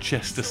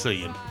Manchester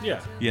scene.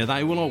 Yeah. Yeah,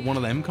 they were like one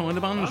of them kind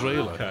of bands,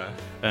 really. Okay.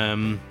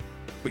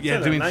 But yeah,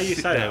 doing now you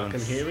Sit say Down. I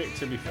can hear it,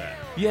 to be fair.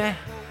 Yeah,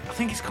 I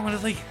think it's kind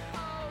of the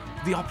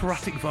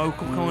operatic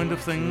vocal kind of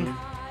thing.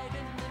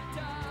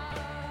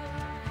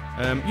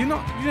 You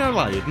know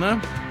Layered,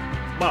 no?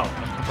 Well,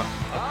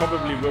 I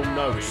probably will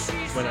know it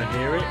when I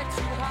hear it.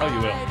 Oh,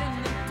 you will.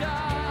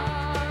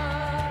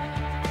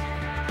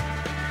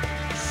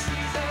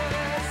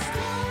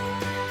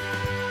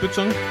 Good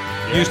song.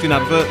 Used in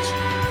adverts.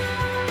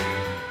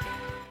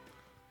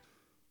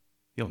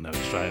 You'll know it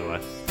straight away.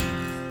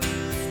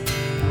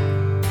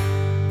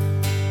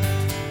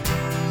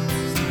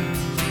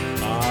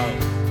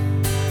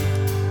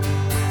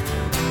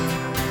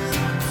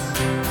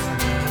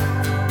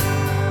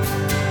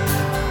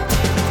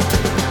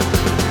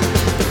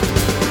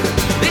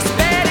 This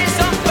bed is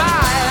on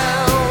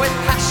fire with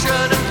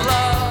passion and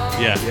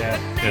love. Yeah.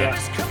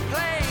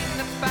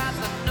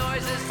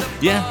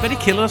 Yeah, very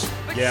Killers.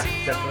 Yeah,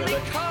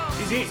 definitely.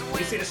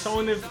 Is it a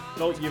sign of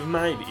like you've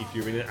made it if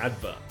you're in an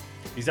advert?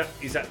 Is that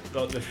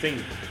like the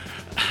thing?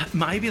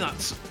 Maybe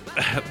that's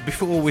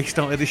before we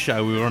started the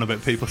show. We were on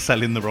about people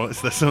selling the rights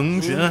to their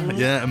songs.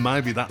 Yeah, and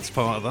maybe that's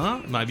part of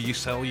that. Maybe you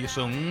sell your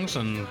songs,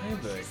 and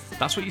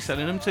that's what you're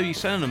selling them to. You're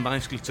selling them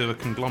basically to a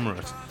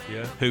conglomerate,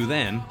 who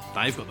then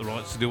they've got the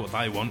rights to do what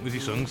they want with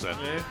your songs. Then,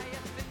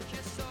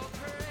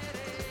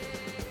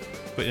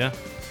 But yeah,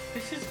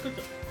 This is good.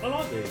 I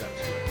like these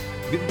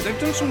actually. they've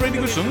done some really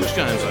good songs,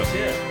 James. Though.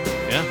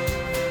 Yeah. Yeah.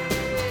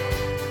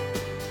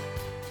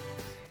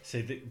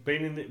 See,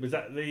 was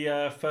that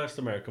the first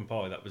American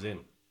Pie that was in?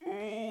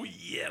 Oh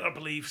yeah, I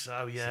believe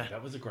so. Yeah. See,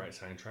 that was a great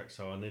soundtrack,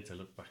 so I need to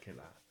look back at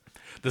that.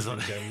 There's a,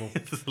 general.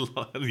 there's a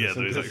lot. Yeah,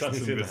 Some there is good actually songs some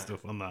in good there.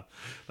 stuff on that.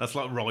 That's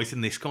like right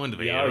in this kind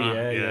of Yeah,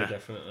 era. yeah,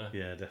 definitely.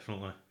 Yeah,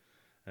 definitely.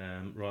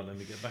 Right, let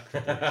me get back to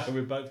this.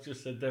 We both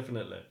just said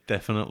definitely.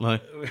 Definitely.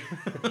 We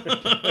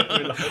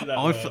like that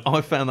word.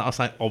 I found that I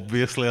say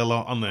obviously a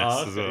lot on this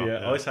Oh, as okay, well.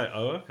 yeah. I say,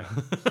 oh,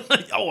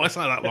 okay. Oh, I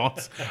say that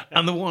lot.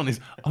 And the one is,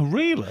 oh,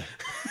 really?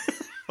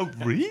 Oh,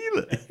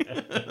 really?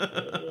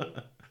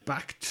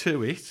 Back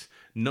to it.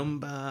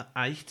 Number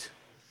 8.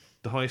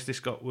 The highest this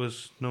got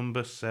was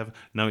number 7.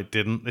 No, it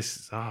didn't. This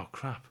is, oh,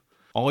 crap.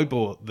 I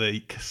bought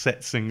the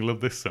cassette single of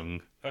this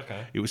song.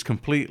 Okay. It was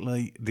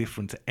completely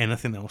different to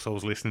anything else I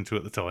was listening to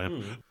at the time.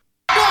 1,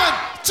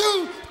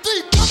 2,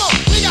 3, come on.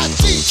 We got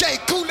DJ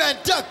Cool and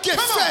Ducky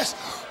Fresh.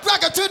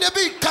 Rock it to the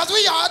beat, cause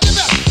we are the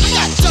best. We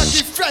got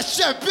Ducky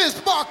Fresh and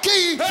Biz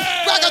Marquee.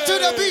 Rock it to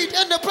the beat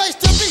and the place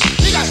to be.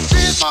 We got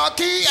Biz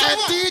Marquee and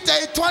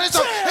DJ 20.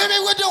 So hit me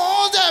with the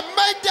horns and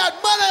make that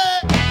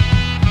money.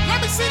 Let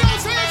me see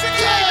those hands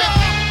again.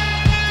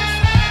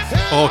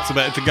 Oh, it's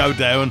about to go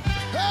down.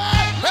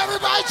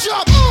 Everybody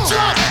jump,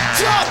 jump,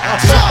 jump,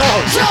 jump,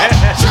 jump,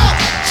 jump,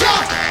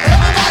 jump.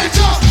 Everybody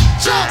jump,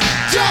 jump,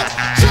 jump,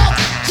 jump,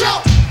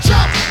 jump,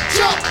 jump,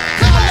 jump.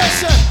 Come on,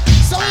 listen.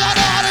 Some of y'all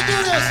know how to do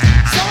this.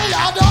 Some of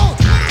y'all don't.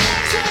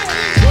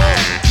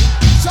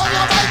 Some of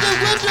y'all might get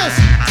with this.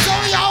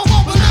 Some of y'all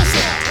won't, but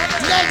listen.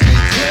 Let me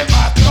clear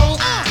my throat.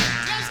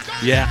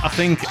 Yeah, I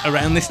think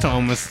around this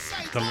time was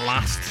the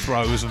last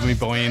throes of me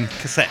buying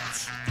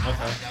cassettes.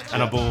 Okay.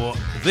 And I bought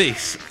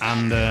this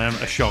and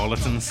a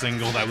Charlatan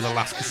single. They were the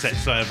last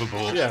cassettes I ever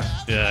bought. Yeah.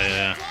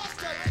 Yeah.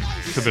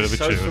 It's a bit of a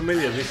so tune.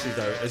 familiar this is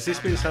though. Has this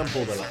been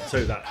sampled a lot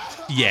too? That.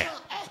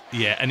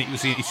 Yeah, and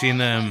it's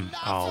in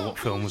oh, what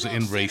film was it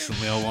in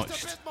recently? I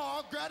watched.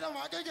 I can't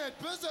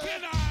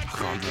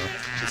remember.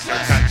 It's so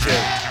catchy.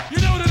 You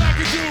know that I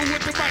can do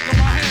with the mic in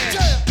my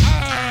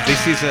hand.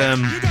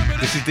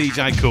 This is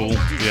DJ Cool.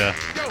 Yeah,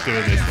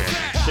 doing this one.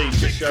 See, it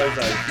just shows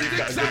though, if you've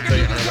got a good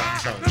beat on a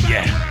rap song.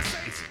 Yeah.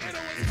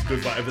 It's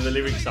good, whatever the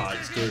lyrics are,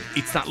 it's good.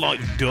 It's that like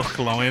duck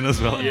line as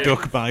well, Yeah.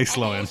 duck bass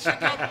line.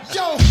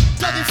 Yo,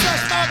 Ducky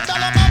Fresh, my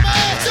fella, my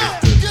man.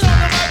 Get on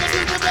the mic and do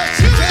the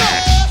best you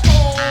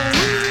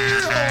can.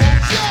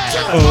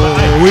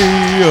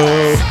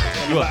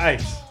 Number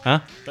 8. Huh?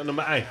 That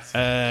number 8.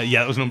 Yeah,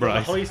 that was number The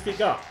 8. highest it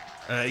got.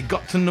 It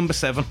got to number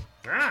 7.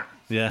 Ah.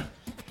 Yeah.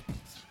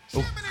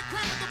 Oh.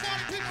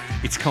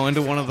 It's kind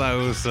of one of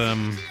those,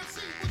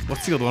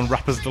 what's the other one?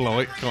 Rapper's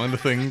Delight kind of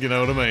thing, you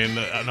know what I mean?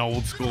 An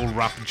old school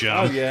rap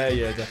jam. Oh yeah,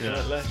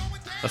 definitely. Yeah.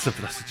 That's a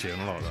tune,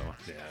 I like that one.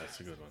 Yeah, that's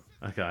a good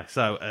one. Okay,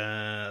 so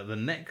the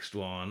next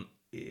one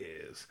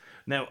is...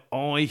 Now,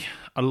 I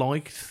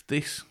liked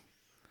this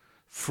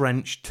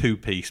French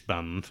two-piece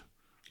band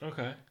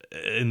Okay.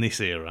 in this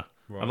era.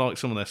 Right. I liked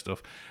some of their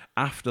stuff.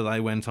 After they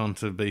went on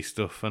to be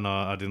stuff, and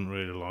I didn't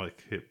really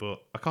like it,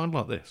 but I kind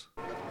of like this.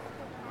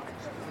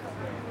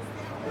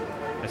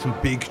 There's some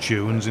big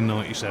tunes in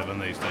 97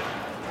 these days.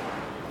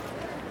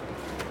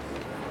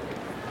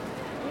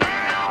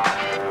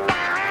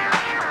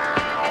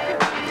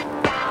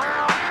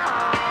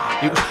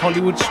 It was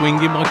Hollywood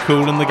Swinging by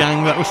Kool and the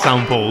Gang that was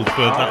sampled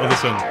for that other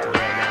song.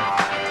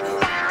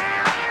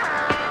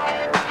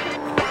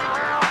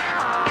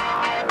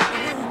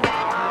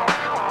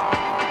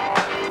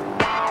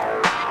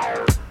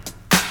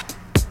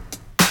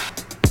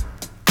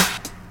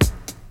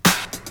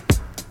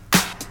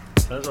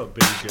 Sounds like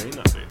Billie Jean,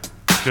 that bit.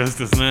 It does,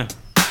 doesn't it?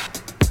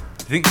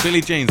 Do you think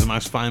Billie Jean's the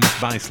most famous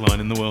bass line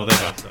in the world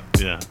ever? so.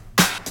 Yeah.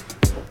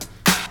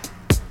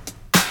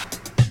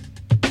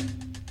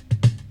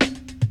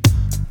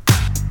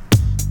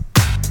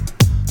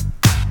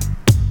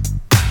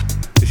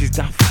 This is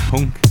Daft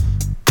Punk.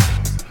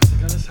 Was I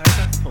going to say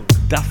Daft Punk?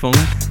 Daft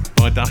Punk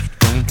by Daft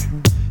Punk.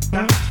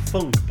 Daft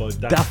Funk by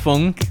Daft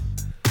Punk.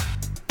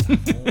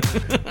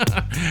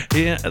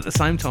 Yeah, at the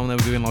same time they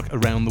were doing like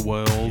Around the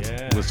World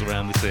Yeah. was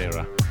around this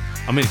era.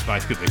 I mean, it's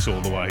basically this all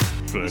the way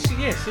through.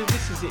 Yeah, so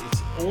this is it.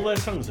 It's, all their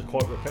songs are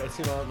quite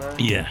repetitive, aren't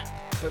they? Yeah.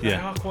 But they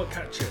Yeah. are quite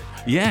catchy.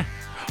 Yeah.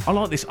 I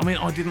like this. I mean,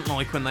 I didn't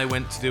like when they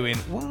went to doing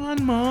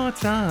One More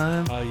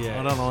Time. Oh, yeah.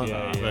 I don't like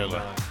Yeah, that, yeah, really.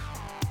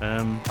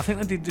 no. I think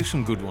they did do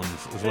some good ones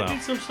as They well.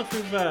 did some stuff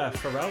with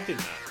Pharrell, didn't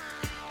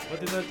they? What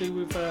did they do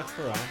with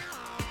Pharrell?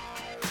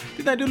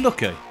 Did they do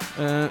Lucky?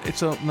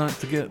 It's up night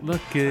to get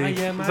lucky. Oh,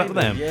 yeah, was that with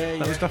maybe. them? Yeah,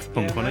 that was yeah. Daft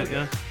Punk, Yeah, wasn't it?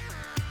 maybe.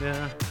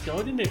 Yeah. See, I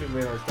didn't even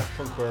realise Daft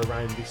Punk were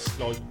around this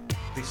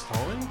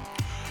time.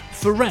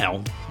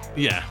 Pharrell?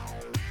 Yeah.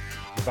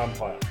 The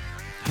Vampire.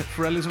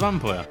 Pharrell is a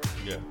vampire.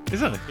 Yeah. Is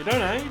he? You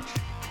don't age.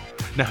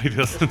 No, he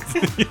doesn't.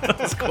 Yeah,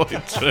 that's quite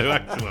true,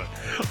 actually.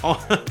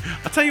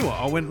 I tell you what,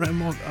 I went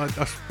round I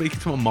was speaking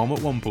to my mum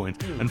at one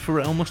point, and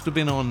Pharrell must have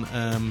been on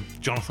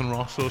Jonathan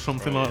Ross or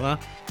something like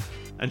that.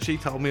 And she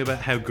told me about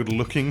how good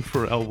looking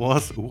Pharrell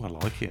was. Oh, I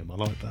like him. I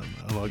like that.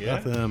 I like Yeah.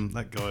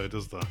 that guy who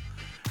does that.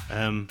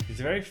 He's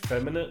a very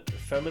feminine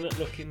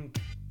looking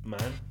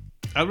man.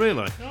 Oh,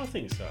 really? I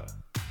think so.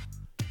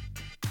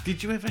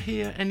 Did you ever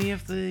hear any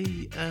of the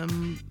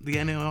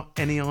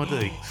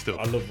NERD stuff?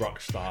 I love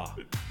Rockstar.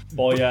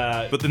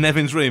 By, but the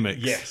Nevins remix?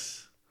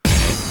 Yes.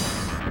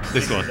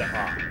 This one?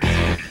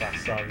 That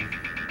song.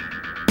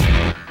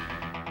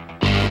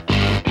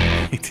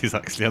 It is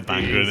actually a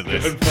banger, isn't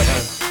it?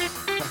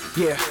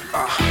 Yeah.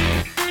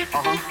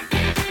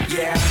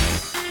 Yeah.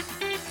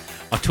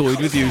 I toyed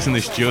with using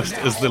this just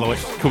as the like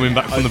coming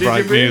back from the did you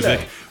break really?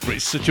 music, but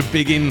it's such a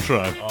big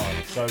intro. Oh,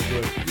 it's so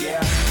good. Yeah.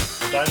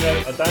 I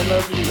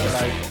downloaded it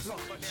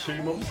like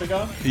 2 months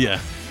ago. Yeah.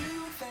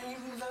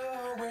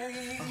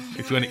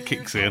 It's when it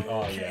kicks in.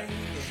 Oh yeah.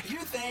 You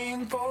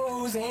think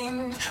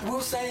posing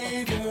will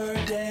save your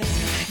day.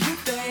 You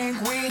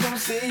think we don't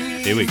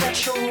see Here we go.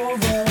 that you're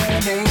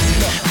running.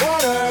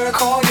 Water,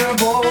 call your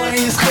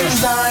boys,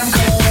 cause I'm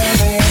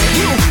coming.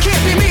 You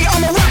can't be me,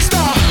 I'm a rock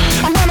star.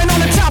 I'm running on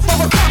the top of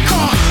a cop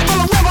car. I'm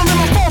a rebel in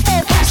my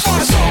 4-4 pop star.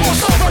 It's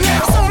almost over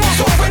now, almost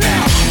over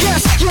now.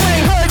 Yes, you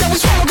ain't heard that we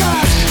swallow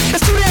guys.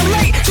 It's too damn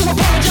late to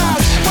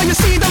apologize. When you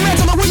see the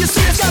mantle or when you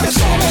see the sky, it's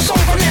almost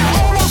over now,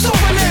 almost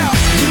over now.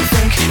 You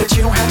think that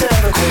you don't have to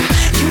ever quit.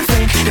 You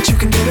think that you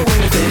can get away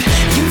with it.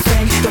 You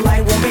think the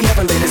light won't be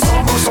ever lit. It's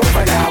almost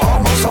over now,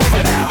 almost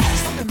over now.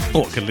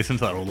 Oh, I can listen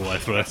to that all the way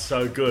through.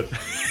 So good.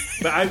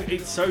 But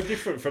it's so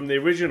different from the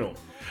original.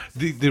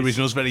 The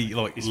original's very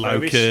like It's low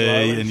very key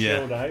slow and yeah.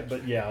 chilled out,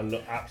 but yeah,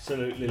 I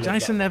absolutely love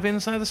Jason that.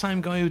 Nevins, they're the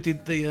same guy who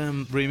did the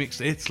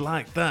remix. It's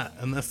like that,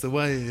 and that's the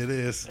way it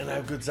is. And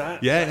how good's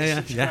that? Yeah, That's yeah,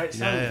 such a yeah, great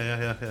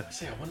yeah, song. yeah.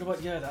 See, I wonder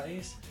what year that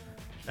is.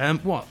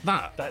 What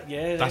that?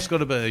 Yeah, That's got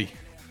to be.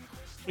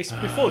 It's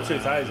before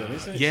 2000,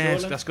 isn't it? Yeah,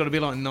 surely? that's got to be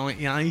like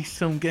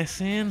 98. I'm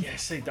guessing. Yeah,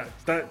 see that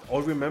I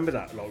remember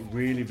that like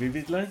really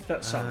vividly.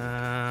 That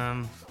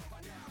song.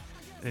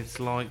 It's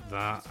like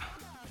that.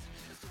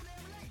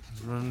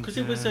 Because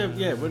it was Run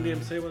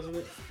DMC, wasn't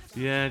it?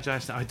 Yeah,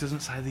 Jason. It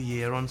doesn't say the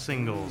year on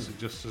singles. It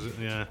just says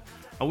yeah.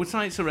 I would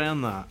say it's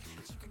around that.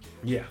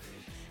 Yeah,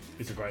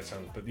 it's a great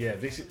song. But yeah,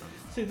 this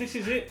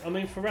is it. I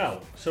mean,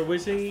 Pharrell. So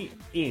was he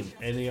in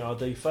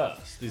NERD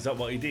first? Is that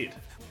what he did?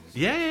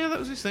 Yeah, that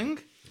was his thing.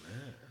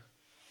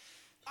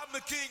 I'm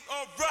the king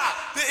of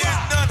rock. There is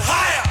none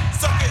higher.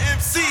 Sucker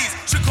MCs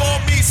should call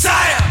me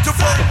sire. To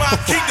run my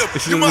kingdom,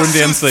 This is you a Run must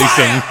use DMC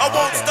fire. song. I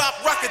won't stop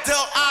rocking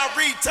till I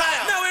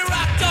retire. Now we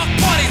rock our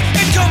parties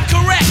and come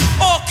correct.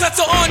 All cuts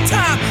are on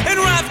time and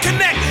rhymes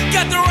connect.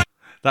 Got the right.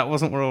 That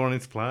wasn't where I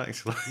wanted to play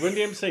actually. Run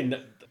DMC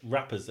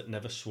rappers that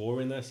never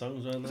swore in their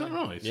songs, weren't they? Is that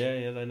right?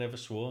 Yeah, they never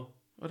swore.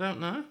 I don't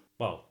know.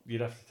 Well,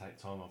 you'd have to take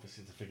time,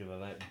 obviously, to figure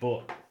that out.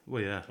 But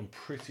Well, yeah. I'm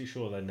pretty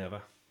sure they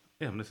never.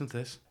 Yeah, I'm listening to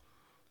this.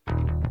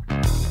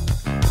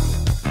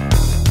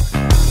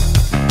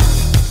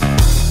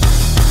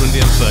 Run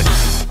DMC.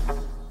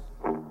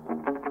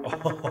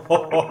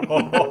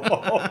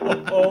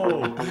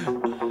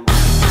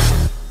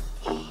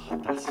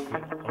 That's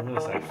Phil. I'm gonna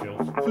say Phil.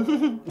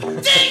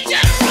 DJ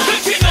the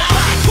king of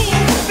rock, cool.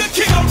 The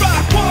king of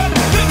rock, one.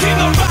 The king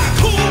of rock,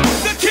 cool.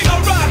 The king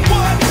of rock,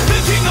 one. The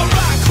king of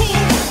rock,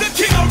 cool. The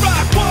king of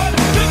rock, one.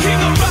 The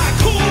king of rock,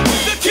 cool.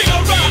 The king of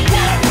rock,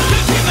 one. The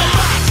king of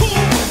rock, cool.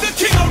 The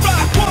king of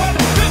rock, one.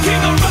 The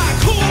king of rock,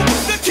 cool.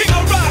 The king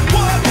of rock,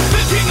 one.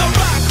 The king of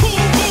rock,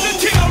 cool. The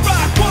king of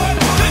rock, one.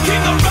 The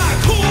king of rock,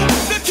 cool.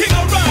 The king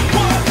of rock,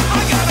 one. I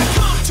gotta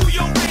come to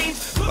your range.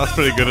 That's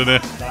pretty good, isn't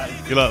it?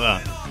 You like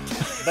that?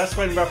 That's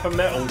when rap and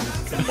metal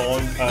just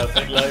combine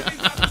perfectly.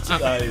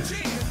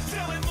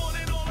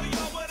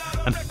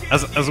 And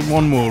as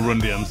one more Run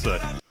DMC.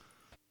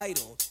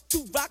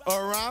 To rock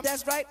around,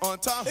 that's right, on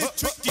time. It's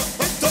tricky,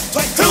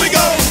 it's here we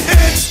go.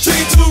 It's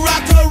tricky to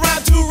rock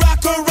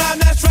around,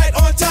 that's right,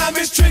 on time.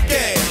 It's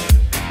tricky.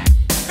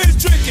 It's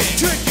tricky. It's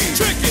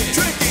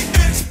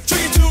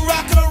tricky to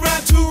rock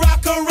around,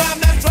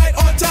 that's right,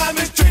 on time.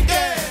 It's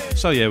tricky.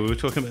 So yeah, we were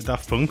talking about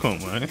Daft Punk,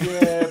 aren't we?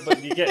 Yeah,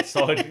 but you get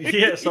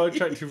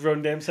sidetracked with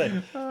Run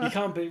DMC. You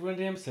can't beat Run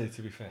DMC,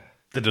 to be fair.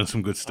 They've done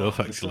some good stuff,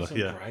 they've actually. done some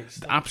Yeah, great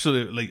stuff.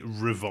 absolutely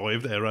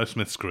revived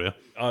Aerosmith's career.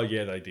 Oh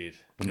yeah, they did.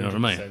 You know what I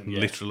mean? 100%, yeah.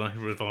 Literally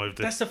revived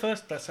it. That's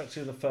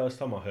actually the first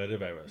time I heard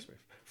of Aerosmith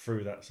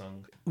through that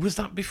song. Was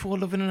that before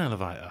Love in an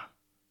Elevator?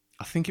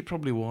 I think it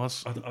probably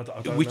was. I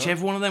don't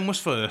Whichever know. one of them was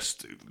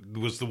first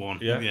was the one.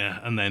 Yeah.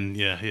 And then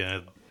yeah.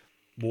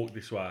 Walk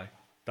This Way.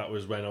 That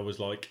was when I was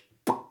like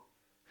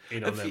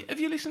in on them. Have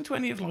you listened to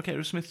any of like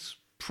Aerosmith's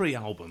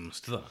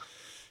pre-albums to that?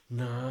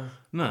 No.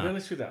 No. I'll be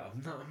honest with that,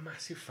 I'm not a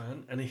massive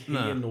fan, and he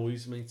No.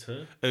 annoys me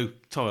too. Oh,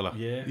 Tyler.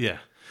 Yeah.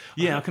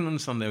 Yeah, I can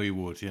understand how he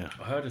would. Yeah.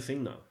 I heard a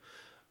thing though.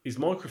 His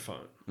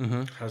microphone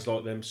has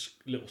like them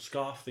little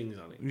scarf things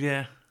on it.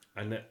 Yeah.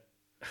 And that,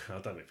 I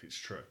don't know if it's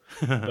true,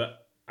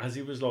 but as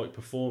he was like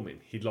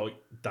performing, he'd like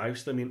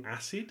douse them in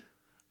acid.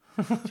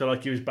 So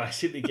like he was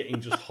basically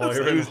getting just higher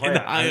So he and was higher.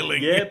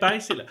 inhaling. Yeah,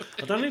 basically.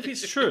 I don't know if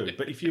it's true,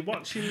 but if you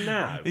watch him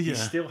now, he Yeah.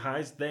 still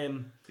has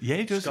them. Yeah,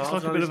 he does. It's scars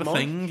like a on bit his of a mouth.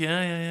 thing.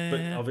 Yeah.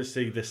 But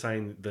obviously they're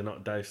saying they're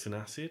not dosed in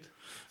acid.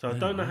 So I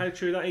don't know how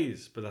true that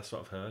is, but that's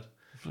what I've heard.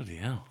 Bloody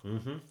hell.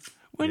 Mm-hmm.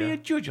 When Yeah. you a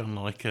judge on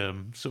like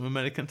some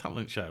American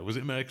talent show, was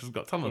it America's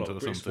Got Talent or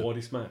British something?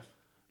 Swarty Smith.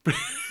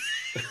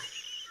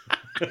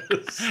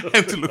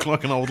 How to look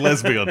like an old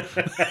lesbian.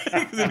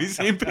 Have you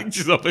seen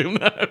pictures of him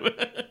now?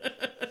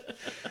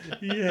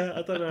 Yeah,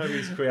 I don't know how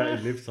he's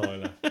created Liv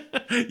Tyler.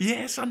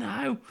 Yes, I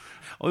know.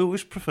 I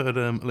always preferred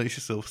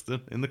Alicia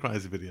Silverstone in the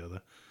Crazy video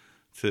there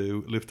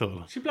to Liv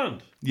Tyler. She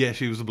blonde? Yeah,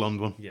 she was the blonde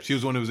one. Yes. She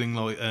was the one who was in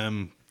like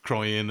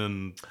Crying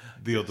and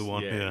the other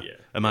one. yeah.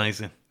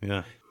 Amazing.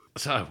 Yeah.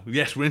 So,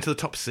 yes, we're into the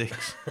top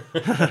 6.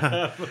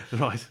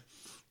 Right.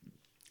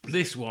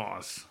 This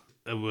was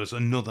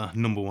another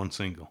number 1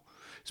 single.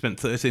 Spent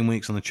 13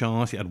 weeks on the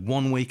chart. It had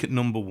 1 week at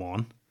number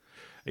 1.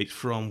 It's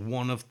from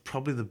one of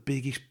probably the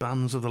biggest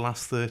bands of the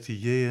last 30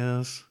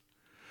 years.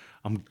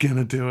 I'm going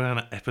to do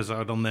an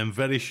episode on them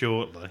very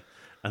shortly.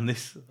 And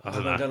this, I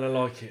don't know. I'm going to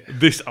like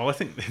it. I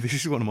think this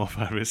is one of my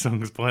favourite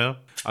songs by her.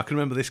 I can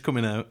remember this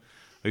coming out.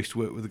 I used to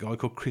work with a guy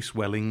called Chris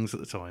Wellings at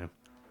the time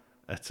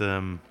at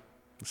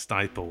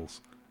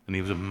Staples. And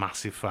he was a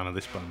massive fan of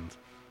this band.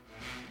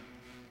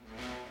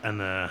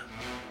 And I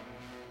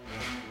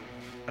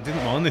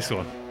didn't mind this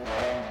one,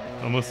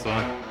 I must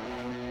say.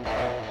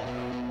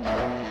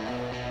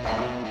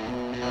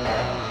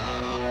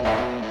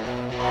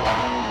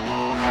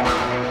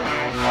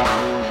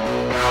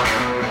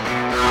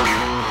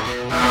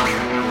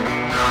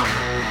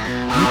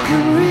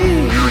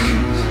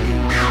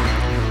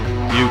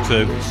 U2.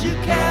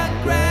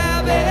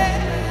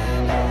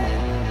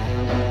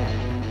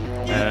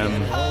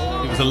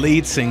 It was a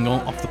lead single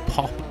off the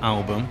Pop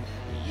album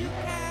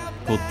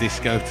called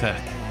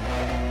Discotheque.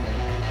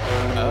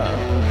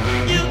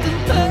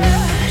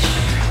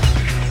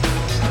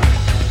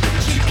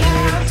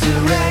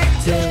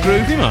 It's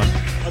groovy, man.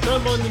 I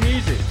don't mind the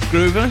music. It's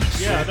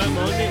groovy. Yeah, I don't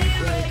mind it.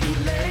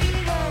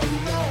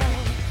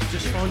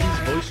 Just find his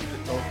voice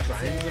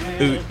drains on me a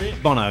little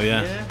bit. Bono,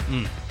 yeah.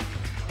 Yeah.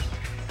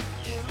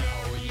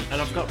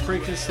 And I've got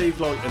preconceived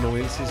like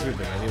annoyances with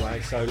him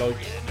anyway, so like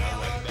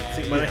I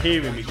think when I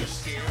hear him it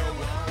just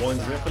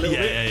winds me up a little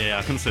bit. Yeah,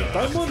 I can see that.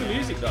 Don't mind the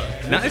music though.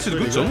 No, it's a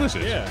good song, this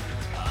is. Yeah.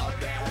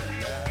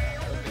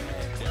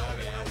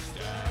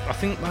 I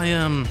think they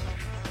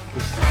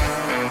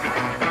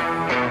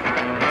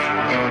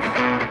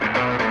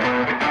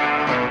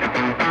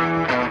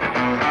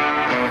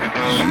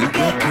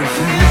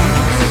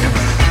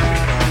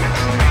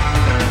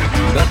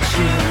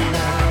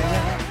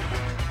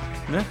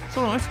yeah, it's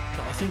alright.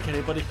 I think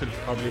anybody could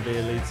probably be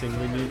a lead singer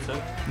in U2.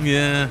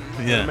 Yeah.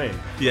 You know what I mean?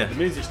 Yeah. The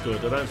music's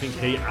good. I don't think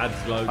he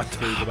adds loads to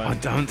the band. I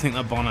don't think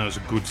that Bono's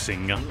a good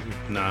singer.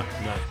 No.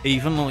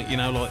 Even like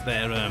like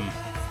their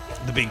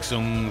the big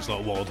songs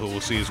like Wild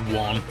Horses,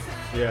 One,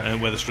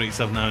 and Where the Streets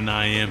Have No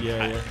Name.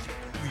 Yeah.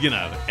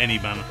 Any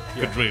band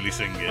could really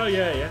sing it. Oh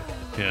yeah.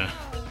 Yeah.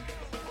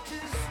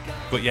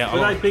 But yeah, were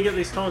they big at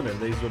this time then?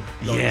 These were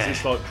like, Yeah. is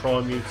this like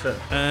prime U2?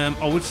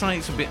 I would say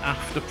it's a bit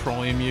after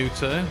Prime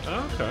U2.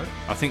 Oh, okay.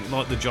 I think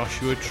like the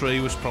Joshua Tree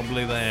was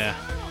probably their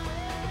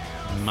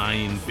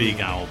main big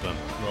album.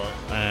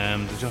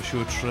 Right. The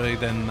Joshua Tree,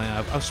 then they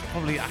have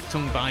probably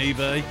Actung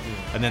Baby,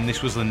 and then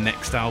this was the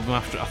next album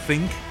after it, I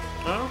think.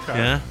 Oh, okay.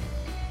 Yeah.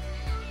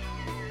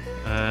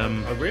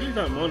 I really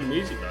don't mind the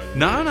music though.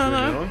 No, It's really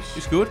no. nice.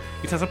 It's good.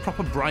 It has a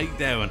proper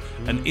breakdown,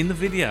 and in the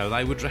video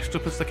they were dressed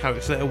up as the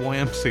characters at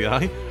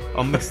YMCA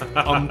on this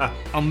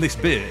on this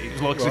bit. It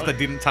was like as if they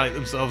didn't take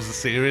themselves as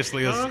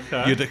seriously as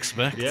you'd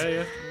expect.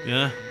 Yeah.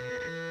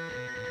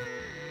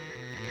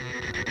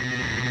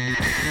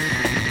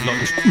 Like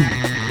this,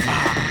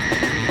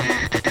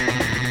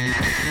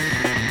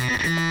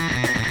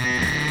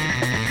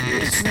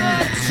 It's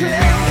not true.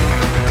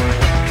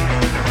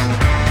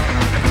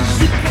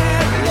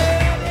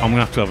 I'm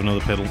gonna have to have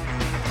another pedal.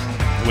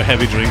 We're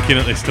heavy drinking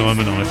at this time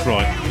of night.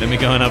 Right, let me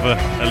go and have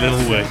a little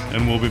wee,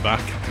 and we'll be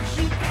back.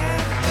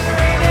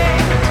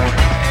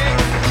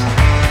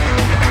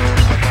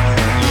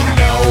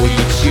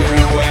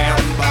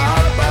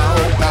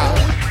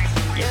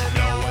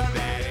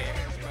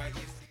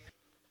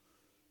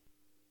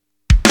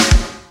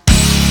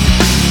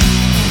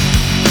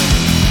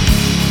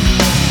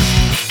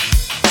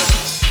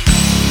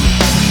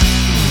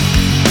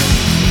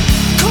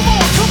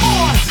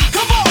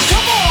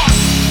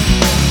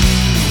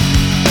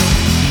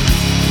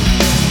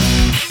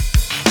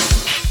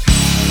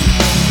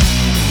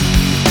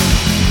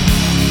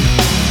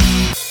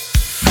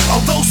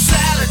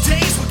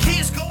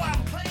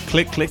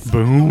 Click, click,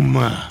 boom.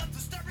 What?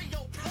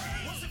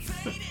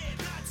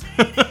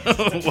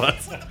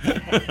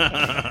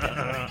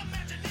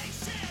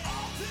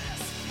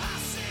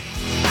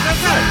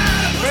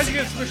 Where'd you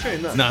get the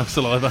machine? No,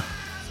 saliva.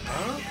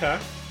 Oh, okay.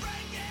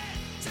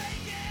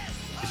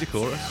 Is it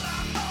chorus?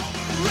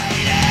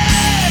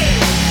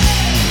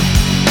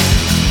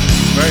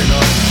 Very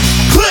nice.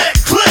 Click,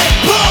 click,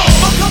 boom!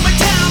 I'm coming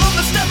down on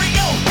the stereo.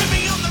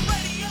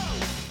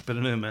 bit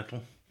of new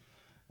metal.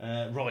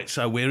 Right,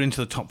 so we're into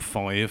the top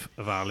 5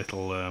 of our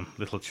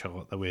little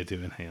chart that we're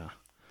doing here.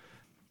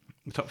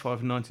 The top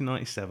 5 in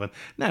 1997.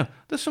 Now,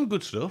 there's some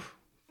good stuff.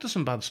 There's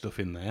some bad stuff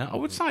in there. I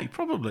would say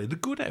probably the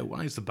good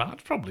outweighs the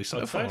bad, probably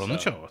so far on the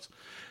chart.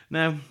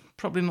 Now,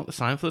 probably not the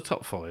same for the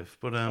top 5,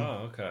 but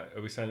oh, okay.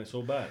 Are we saying it's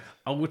all bad?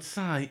 I would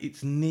say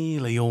it's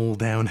nearly all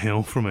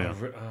downhill from here.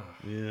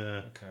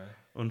 Yeah. Okay.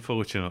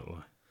 Unfortunately.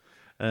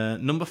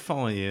 Number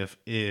 5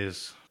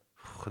 is...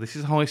 this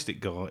is the highest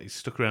it got. It's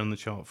stuck around the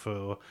chart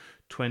for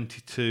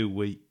 22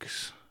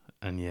 weeks.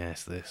 And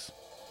yes, this.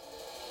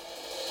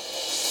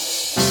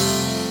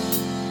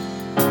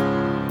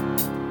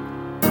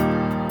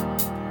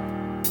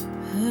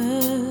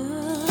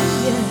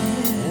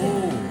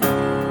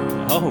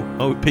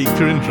 Oh, it piqued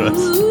your interest. I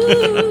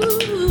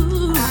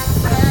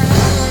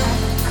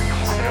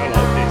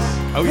like this.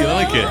 Oh, you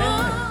like it?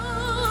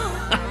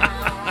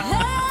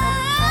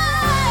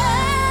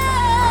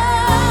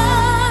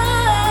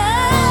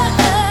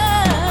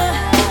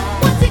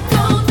 What's it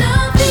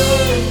gonna be?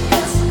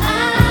 'Cause I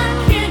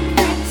can't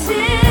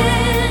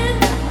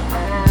pretend.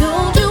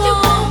 Don't you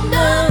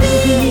wanna be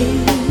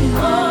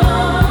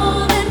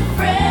more than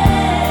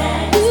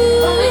friends?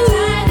 Hold me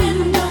tight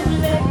and don't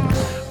let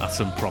go. That's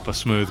some proper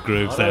smooth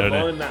grooves I there, don't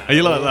isn't mind it? that. Are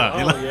you like that? Oh,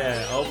 You like-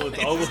 yeah. I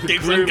would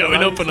keeps groove on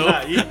going along up and to up.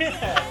 that,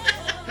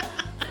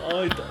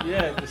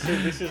 Yeah.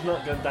 This is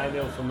not going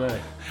downhill for me.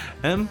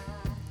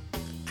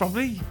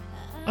 Probably,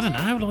 I don't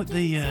know, like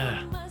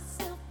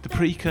the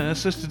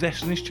precursors to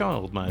Destiny's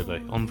Child,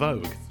 maybe, on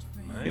Vogue.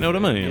 You know what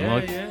I mean? Yeah,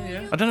 like,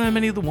 yeah. I don't know how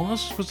many there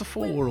was. Was there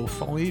 4 or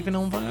 5 in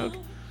On Vogue?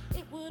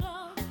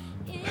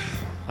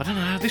 I don't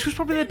know. This was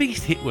probably their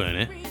biggest hit, weren't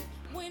it?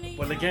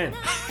 Well, again,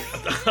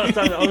 I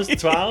don't know. I was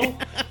 12.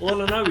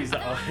 All I know is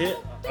that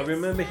I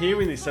remember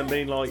hearing this and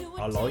being like,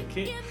 I like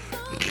it.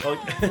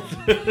 Like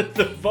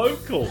the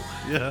vocal.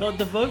 Yeah. Like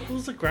the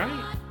vocals are great.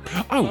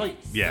 Oh, Like,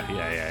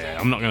 yeah.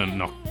 I'm not going to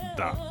knock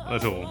that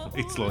at all.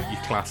 It's like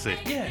your classic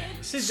yeah.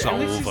 This is soul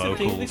the thing.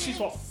 vocals. This is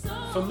what,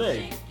 for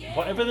me,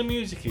 whatever the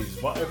music is,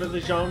 whatever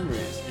the genre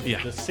is, if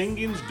Yeah. the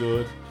singing's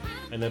good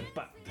and the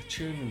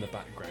tune in the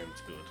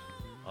background's good,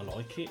 I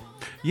like it.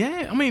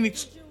 Yeah, I mean,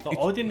 it's Like,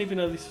 I didn't even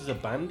know this was a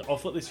band. I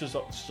thought this was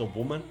just a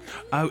woman.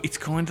 Oh, it's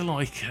kind of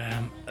like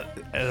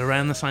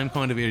around the same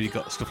kind of era. You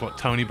got stuff like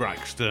Toni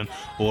Braxton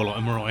or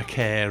like Mariah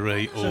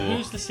Carey. Or So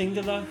who's the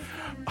singer though?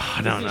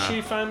 I don't know. Isn't she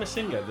a famous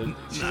singer?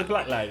 She's a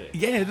black lady.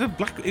 Yeah,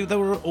 they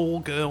were an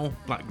all-girl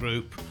black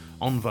group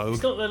on Vogue.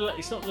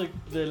 It's not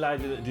the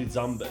lady that did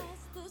Zombie.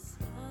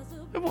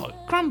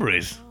 What?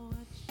 Cranberries?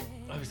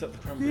 Oh, is that the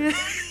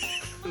Cranberries?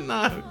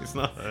 No, it's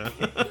not her.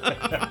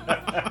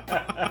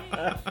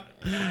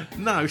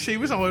 No, she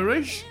was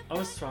Irish. I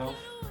was 12.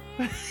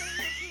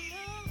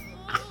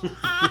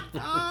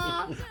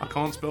 I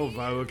can't spell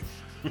Vogue.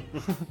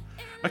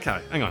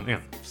 Okay, hang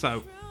on.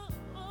 So,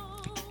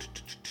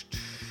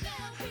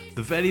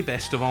 the very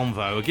best of On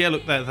Vogue. Yeah,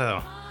 look, there they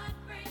are.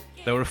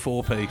 They were a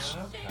 4-piece.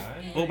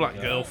 Okay. All black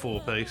girl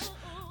 4-piece.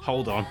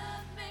 Hold on.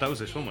 That was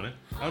this one, wasn't it?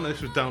 Oh no,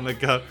 this was Don't Let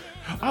Go.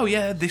 Oh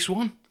yeah, this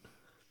one.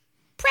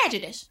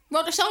 Prejudice.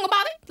 Wrote a song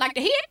about it. Like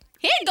to hear it?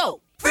 Here it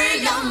go.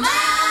 Free your mind.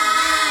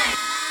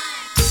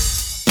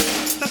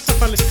 That's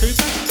not Alice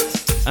Cooper.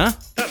 Huh?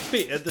 That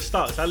bit at the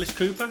start is Alice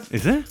Cooper.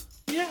 Is it?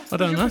 Yeah. I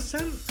don't know.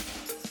 100%.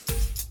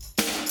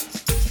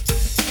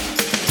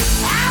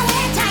 I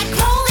wear tight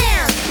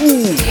clothing.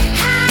 Ooh.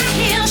 High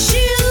heel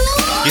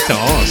shoes.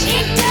 Guitars.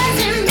 It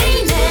doesn't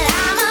mean that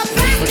I'm a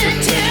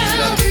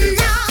prostitute.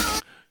 No.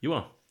 You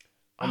are?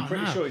 I'm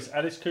pretty sure it's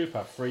Alice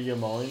Cooper. Free your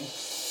mind.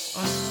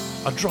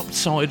 I dropped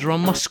cider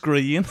on my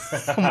screen,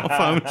 on my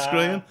phone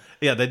screen.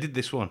 Yeah, they did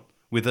this one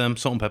with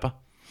salt and pepper.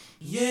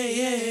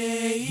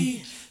 Yeah.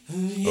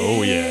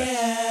 Oh yeah.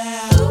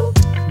 Oh,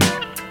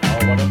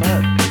 what a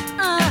man.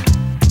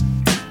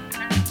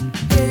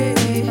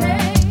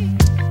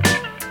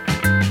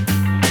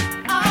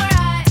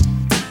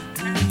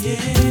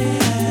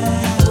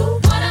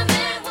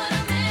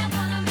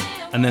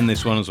 And then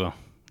this one as well,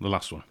 the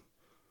last one.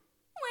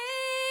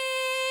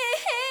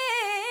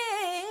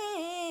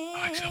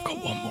 Actually, I've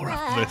got one more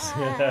after this.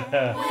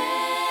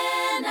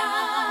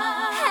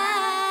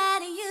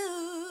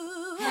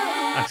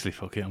 Actually,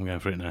 fuck it, I'm going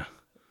for it now.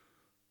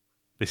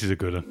 This is a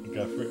good one.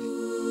 Go for it.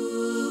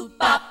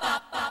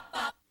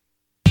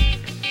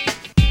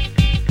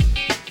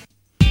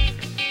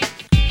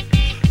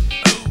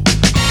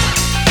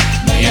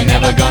 No, you're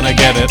never gonna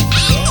get it.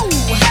 No,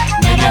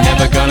 you're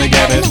never gonna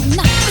get it.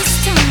 Not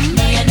this time.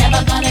 No, you're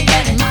never gonna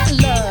get it. My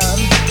love.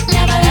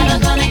 Never ever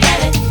gonna get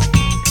it.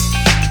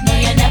 No,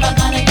 you're never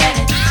gonna get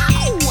it.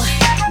 Ow.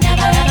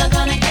 Never ever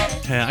gonna get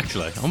it. Yeah,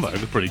 actually, I'm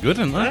pretty good,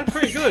 aren't They're they?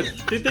 pretty good.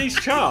 Did these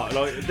chart?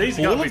 Like these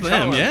All got of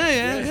them,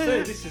 yeah.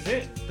 This is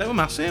it. They were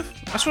massive.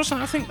 That's what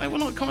I think they were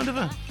like kind of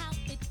a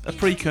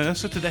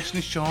precursor to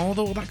Destiny's Child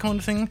or that kind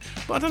of thing.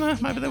 But I don't know,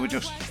 maybe they were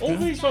just... All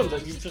these ones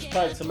that you've just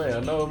played to me, I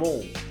know them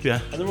all.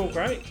 Yeah. And they're all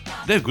great.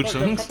 They're good Like,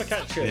 songs. They're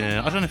proper catchy.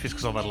 Yeah, I don't know if it's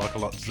because I've had like a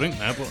lot to drink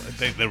now, but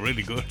they're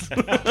really good.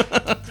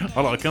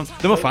 I like them.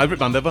 They're my favourite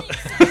band ever.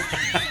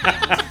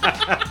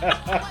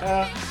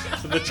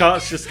 So the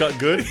charts just got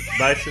good,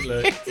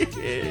 basically.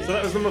 So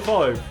that was number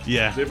 5.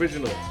 Yeah. The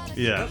original.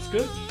 Yeah. That's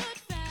good.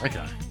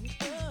 Okay.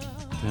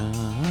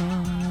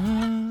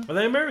 Are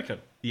they American?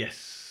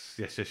 Yes,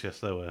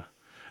 they were.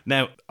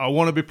 Now, I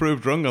want to be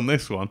proved wrong on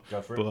this one,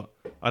 Go for it. but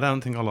I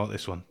don't think I like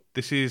this one.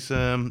 This is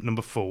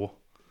number 4.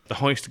 The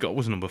highest it got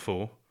was number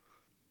 4.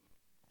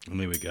 And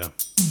here we go.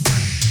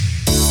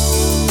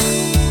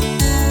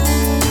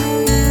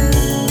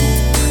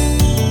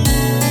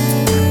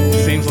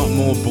 Seems like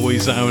more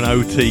Boyzone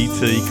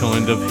OTT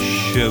kind of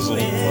shizzle.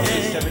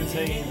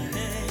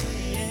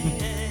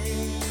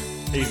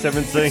 He's 17. He's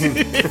 17.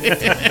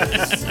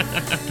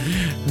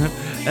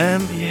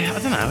 Yeah, I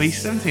don't know.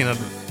 He's 17. Had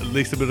at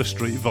least a bit of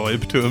street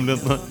vibe to him,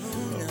 doesn't there?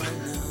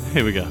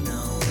 Here we go.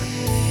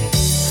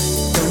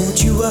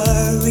 Don't you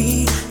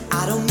worry,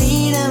 I don't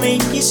mean to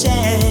make you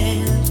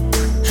sad.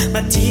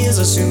 My tears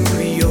will soon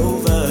be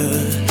over.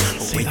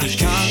 See, that's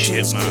just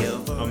shit,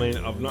 man. I mean,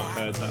 I've not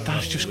heard that.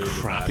 That's just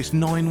crap. It's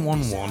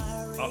 911.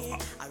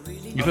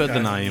 You've heard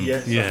the name?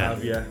 Yes, yeah. I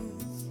have, yeah.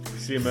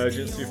 It's the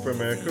emergency for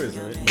America,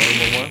 isn't it?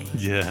 911.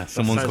 Yeah,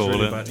 someone That sounds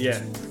called really it. bad.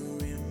 Yeah.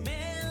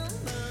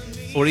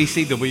 Or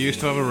ECW used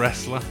to have a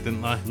wrestler,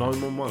 didn't they?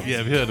 911. Yeah,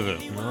 have you heard of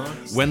it? No.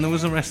 When there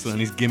was a wrestler and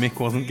his gimmick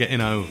wasn't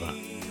getting over,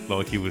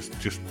 like he weren't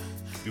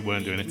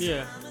doing it.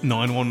 Yeah.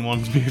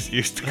 911's music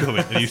used to come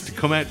in. And he used to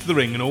come out to the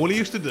ring, and all he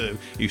used to do,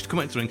 he used to come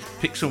out to the ring,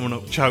 pick someone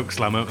up, choke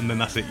slam him, and then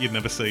that's it. You'd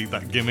never see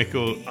that gimmick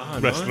or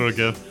wrestler nice.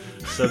 again.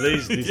 So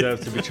these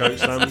deserve to be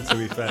chokeslammed, to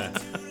be fair.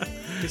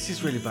 This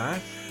is really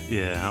bad.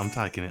 Yeah, I'm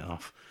taking it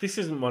off. This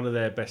isn't one of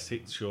their best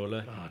hits,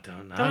 surely. Oh, I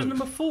don't know. That was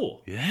number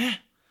 4. Yeah.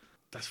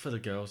 That's for the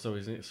girls, though,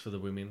 isn't it? It's for the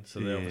women, so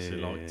they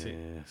obviously liked it.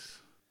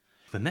 Yes.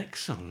 The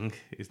next song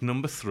is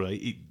number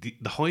 3.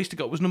 The highest it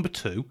got was number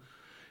 2.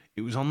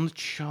 It was on the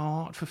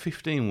chart for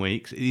 15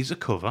 weeks. It is a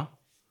cover.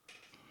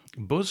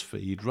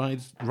 BuzzFeed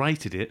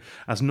rated it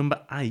as number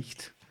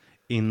 8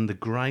 in the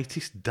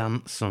greatest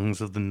dance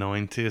songs of the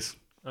 90s.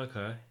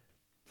 Okay.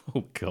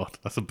 Oh, God,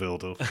 that's a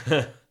build-up.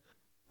 Where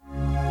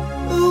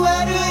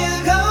do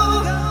you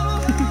go,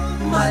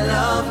 my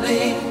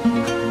lovely?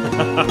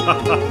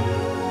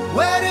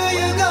 Where do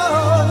you go?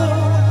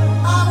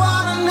 I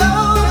wanna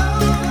know,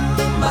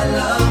 my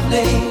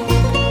lovely.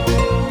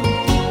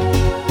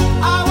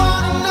 I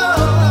wanna know,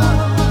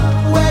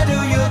 where do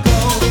you go?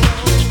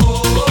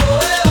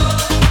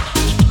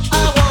 I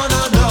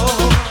wanna know,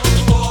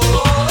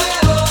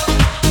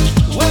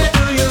 where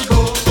do you go?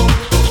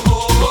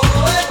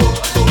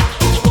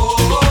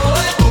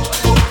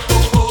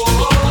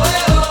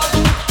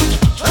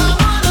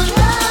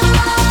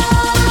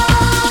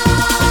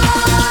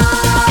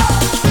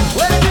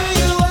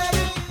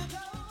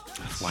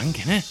 Wank,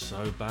 innit?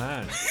 So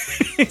bad.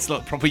 It's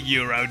like proper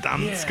Euro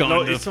dance kind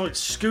like, of. It's like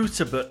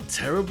Scooter, but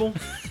terrible.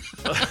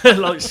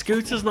 Like,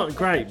 Scooter's not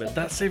great, but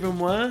that's even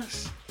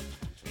worse.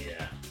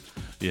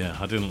 Yeah,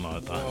 I didn't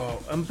like that.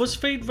 Oh, and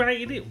BuzzFeed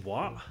rated it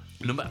what?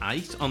 Number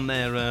 8 on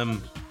their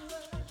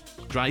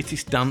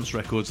greatest dance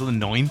records of the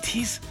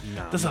 90s.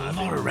 No, There's a I lot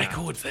think of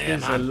records there,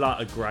 There's man. a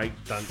lot of great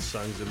dance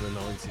songs in the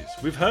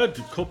 90s. We've heard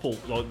a couple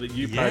like that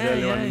you played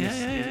earlier on in this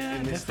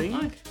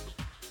definitely. thing.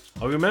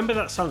 I remember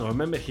that song. I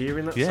remember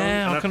hearing that song.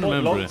 Yeah, And I can quite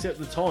remember liked it. it at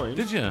the time.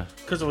 Did you?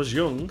 Because I was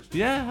young.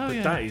 Yeah,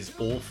 But that is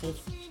awful.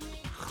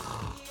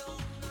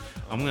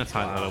 I'm going to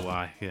take that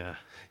away, yeah.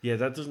 Yeah,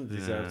 that doesn't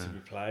deserve Yeah. to be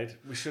played.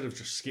 We should have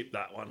just skipped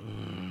that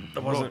one.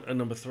 That wasn't a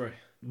number 3.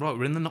 Right,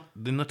 we're in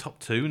the top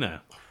 2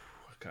 now.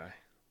 Okay.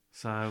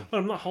 So,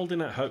 Well, I'm not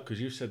holding out hope because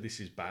you said this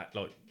is bad.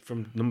 Like,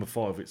 from number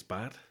 5, it's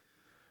bad.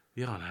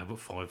 yeah, I know, but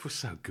 5 was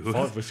so good.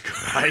 5 was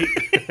great.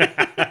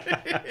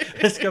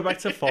 Let's go back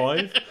to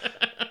 5.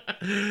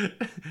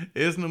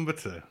 Here's number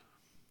 2.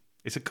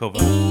 It's a cover.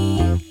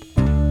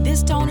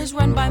 This town is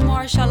run by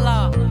martial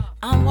law.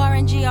 I'm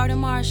Warren G or the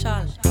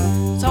Marshal.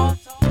 So,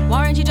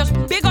 Warren G, just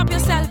big up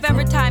yourself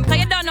every time, cause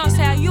you don't know,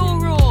 say, you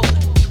rule.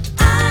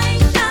 I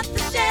shot the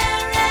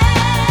sheriff,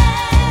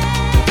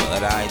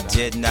 but I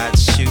did not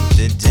shoot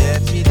the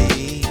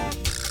deputy.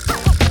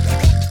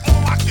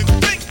 I can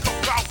think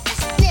about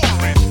what's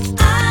boring.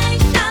 I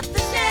shot the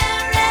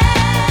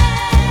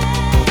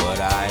sheriff, but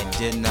I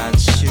did not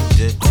shoot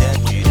the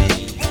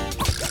deputy.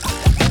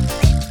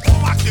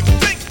 I can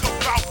think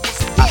about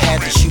what's boring. I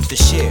had to shoot the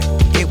sheriff.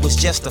 It was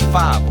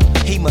justifiable.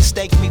 He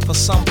mistook me for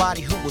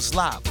somebody who was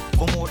liable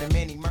for more than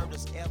many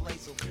murders.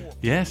 LA's a war.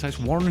 Yeah, so it's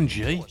Warren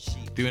G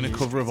doing a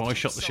cover of I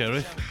Shot the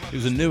Sheriff. It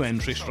was a new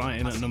entry straight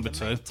in at number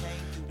 2.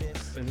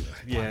 And,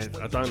 yeah,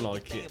 I don't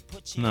like it.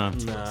 No.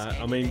 Nah,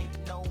 I mean,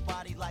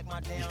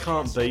 you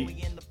can't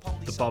beat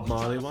the Bob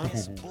Marley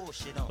ones.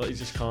 Like, you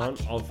just can't.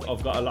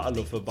 I've got a lot of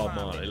love for Bob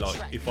Marley.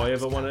 Like, if I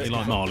ever want to... You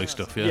like Marley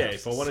stuff, yeah? Yeah,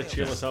 if I want to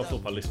cheer myself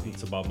up, I listen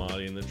to Bob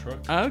Marley in the truck.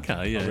 Oh,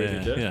 okay, yeah, I really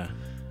yeah, do. yeah.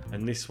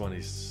 And this one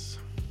is...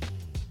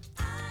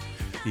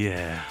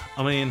 Yeah,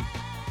 I mean,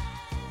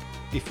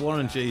 if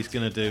Warren G's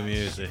going to do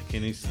music, he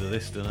needs to do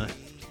this, doesn't he?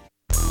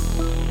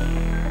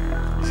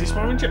 Is this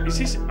Warren G? Is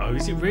this... Oh,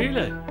 is it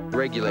really?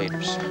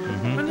 Regulators.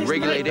 Mm-hmm.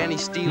 Regulate any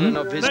stealing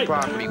of his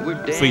property. We're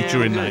damn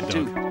Featuring good Nate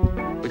too.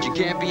 But you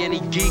can't be any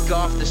geek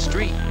off the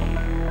street.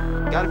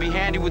 Gotta be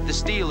handy with the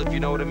steel, if you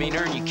know what I mean.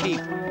 Earn your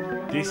keep.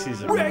 This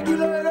is a Oh yeah.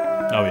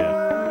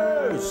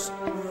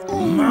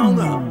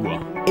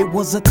 It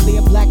was a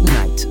clear black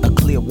night, a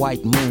clear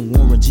white moon.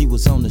 Warren G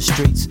was on the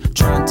streets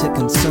trying to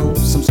consume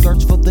some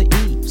skirts for the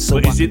E. So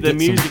But is I it the could get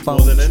some music more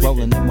phones than anything?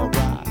 rolling in my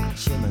ride,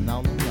 chilling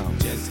all alone.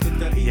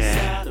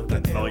 Yeah.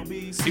 Like,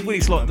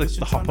 it's like the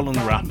hop along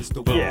rap,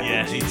 but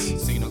yeah, it's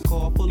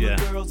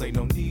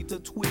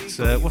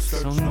what's the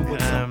song?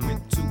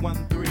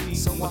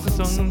 What's the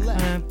song?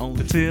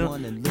 To feel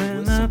when I'm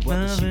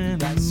loving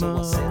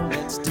more.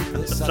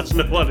 That's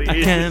not what it I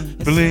is. can't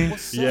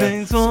believe Yeah.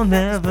 things will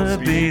never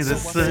be the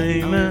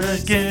same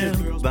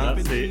again.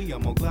 That's it.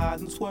 I'm on glide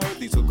and swerve.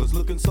 These hookers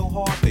looking so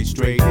hard, they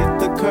straight hit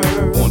the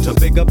curve. Want to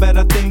bigger,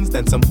 better things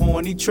than some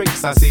horny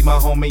tricks. I see my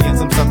homie and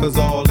some suckers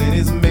all in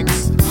his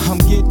mix. I'm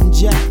getting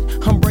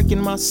jacked, I'm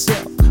breaking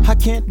myself. I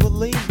can't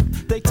believe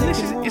they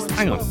taking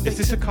Hang on, is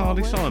this a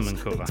Carly Simon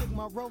cover?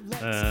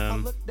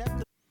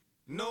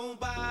 No,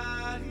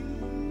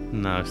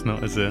 it's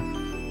not, is it?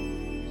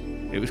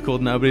 It was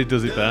called Nobody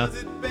Does It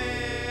Better.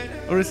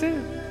 Or is it?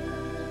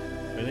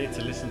 We need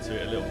to listen to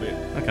it a little bit.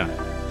 Okay.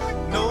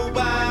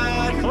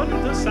 Nobody It kind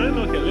of does sound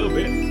like it a little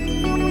bit.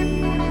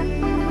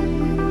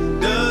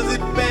 does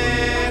it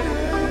better.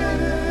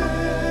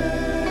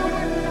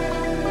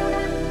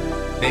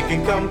 They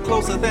can come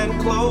closer than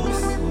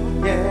close,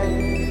 yeah.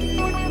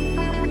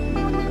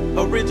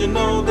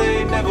 Original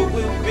they never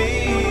will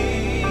be.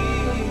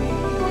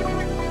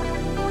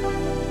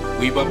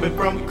 We bumpin'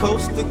 from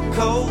coast to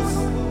coast,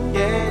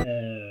 yeah.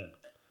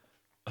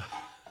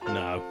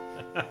 No.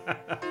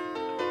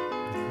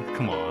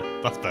 Come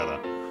on, that's better.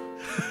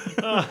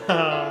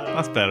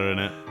 That's better, isn't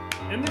it?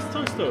 In this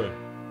Toy Story.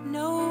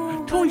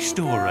 Toy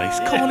Story, it's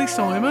Carly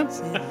Simon.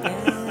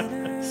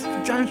 It's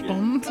James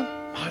Bond.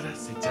 Oh,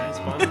 that's it, James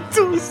Bond.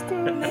 Toy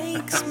Story.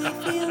 Makes me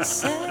feel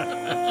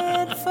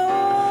sad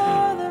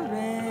for the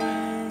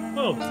rest.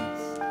 Well,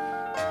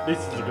 this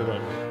is a good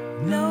one.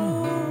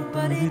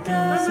 Nobody Don't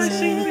does they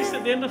sing it this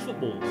at the end of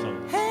football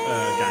games?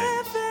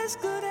 as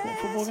good What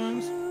football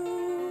games? as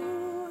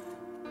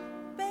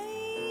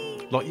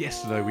Like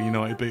yesterday when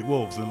United beat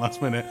Wolves in the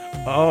last minute.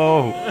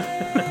 Oh.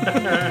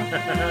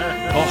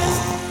 Oh.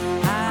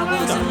 I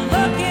wasn't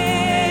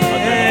looking,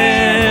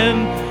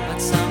 but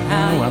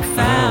somehow Oh, I you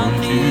found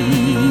me.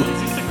 Is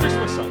this a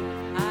Christmas song?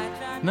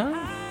 No.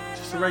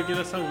 Just a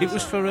regular song? It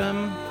was for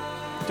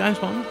James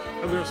Bond.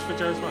 Oh, it was for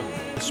James Bond.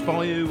 The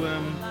spy who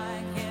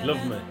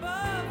Love Me.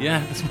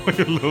 yeah, the spy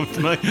who loved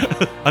me.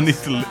 I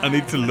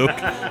need to look.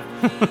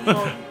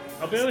 Well,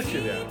 I'll be honest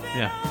with you.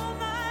 Yeah.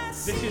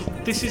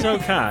 This is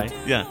okay.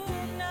 Yeah.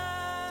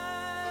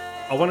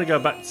 I want to go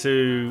back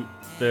to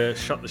the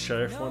Shot the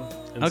Sheriff one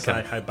and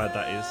Okay. say how bad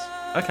that is.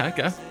 Okay,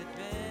 go.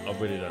 I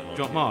really don't like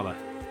Do you want Marley?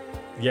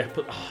 Yeah,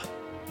 put the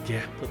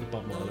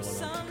Bob Marley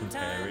one on to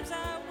compare it.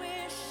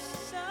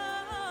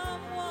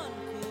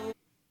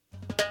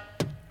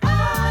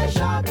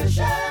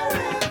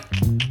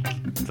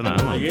 Don't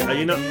know. Are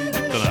you not?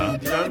 Don't know.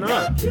 You don't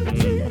know?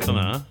 Don't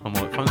know. I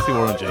might fancy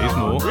Warren G's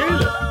more.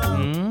 Really?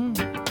 Mm.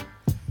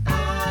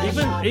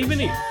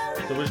 Even if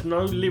there was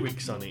no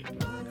lyrics on it,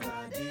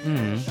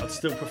 I'd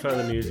still prefer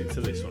the music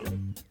to this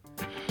one.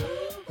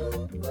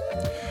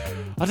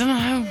 I don't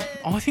know.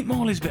 I think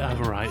Marley's a bit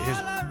overrated.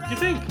 Do you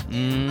think? Do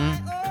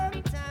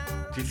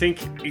you think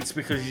it's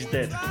because he's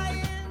dead?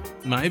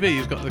 Maybe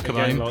he's got the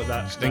Again, Cobain like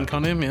that stink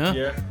on him, yeah?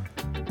 Yeah.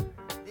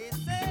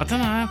 I don't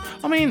know.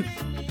 I mean,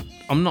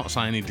 I'm not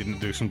saying he didn't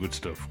do some good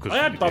stuff. 'Cause I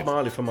had he Bob did.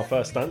 Marley for my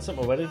first dance at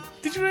my wedding.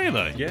 Did you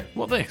really? Yeah.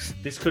 What this?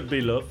 This Could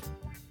Be Love.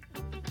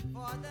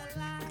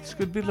 This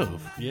could be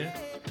love. Yeah.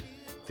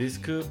 This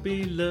could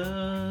be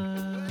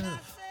love.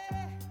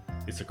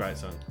 It's a great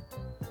song.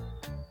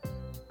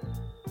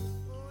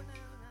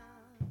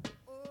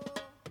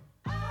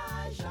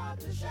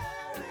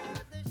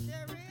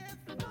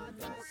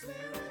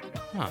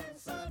 Huh.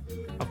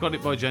 I've got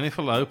it by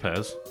Jennifer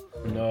Lopez.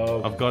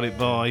 No. I've got it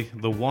by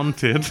The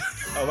Wanted.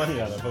 Oh,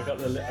 hang on. Have I got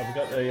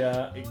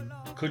the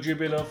Could You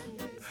Be Love?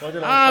 What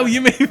did Oh,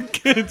 you mean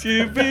Could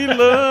You Be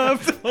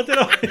Loved? What did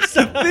I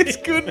say? This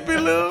could be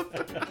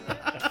loved.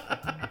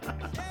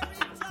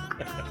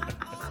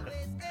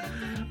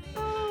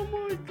 Oh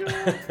my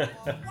god.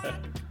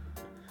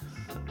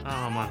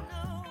 Oh man.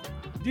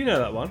 Do you know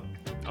that one?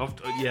 I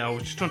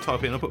was just trying to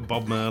type it in. I put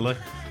Bob Marley.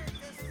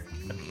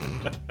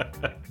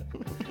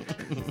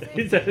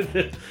 Is that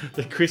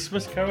the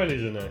Christmas Carol,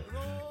 isn't it?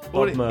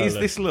 What Bob Marley. is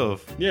this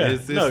love? Yeah.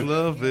 Is this No.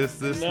 love? Is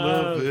this No.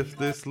 love? Is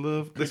this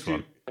love? This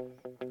one.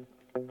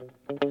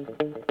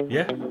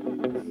 Yeah.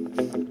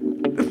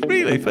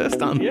 Really? First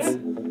dance? Yeah. I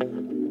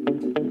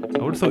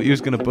would have thought you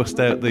was going to bust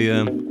out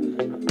the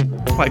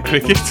play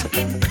cricket.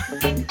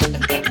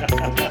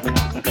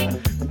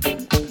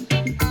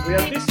 We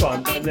have this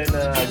one, and then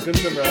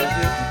Guns N'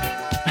 Roses.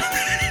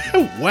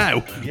 Oh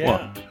wow!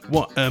 Yeah.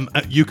 What?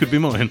 You Could Be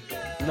Mine.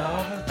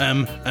 No.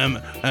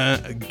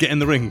 Get in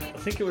the ring. I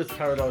think it was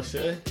Paradise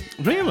City.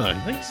 Really? I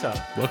think so.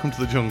 Welcome to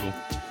the jungle.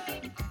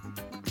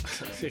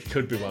 It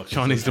could be Welcome.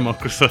 Chinese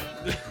democracy.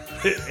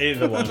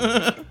 Either one.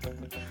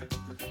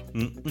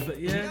 But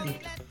yeah,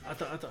 I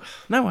don't.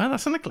 No, well,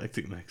 that's an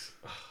eclectic mix.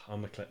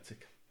 I'm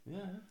eclectic. Yeah.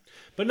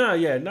 But no,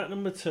 yeah, nut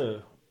number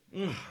 2.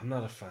 I'm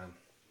not a fan.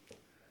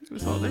 It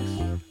was like this.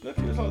 Look,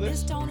 it was like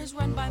this. This town is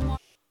run by more.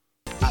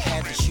 I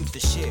had to shoot the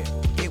shit.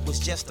 It was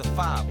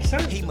justifiable.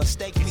 He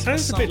mistaken me for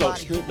sounds a bit like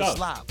somebody who Snoop was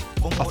Dogg.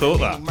 live. I thought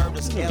that.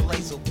 Murders,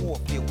 LA's a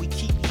warfare. We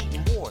keep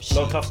eating war shit.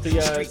 Like off the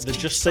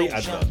Just Eat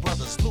advert.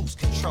 Brothers lose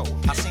control.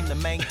 I seem to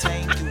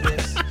maintain through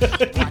this.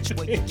 Watch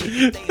where you get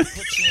your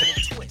picture in a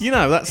twist. You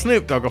know, that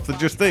Snoop Dogg off the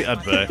Just Eat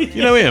advert.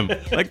 You know him?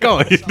 That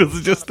guy who does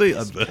the Just Eat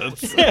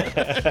adverts.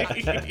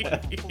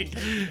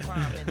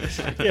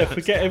 Yeah,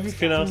 forget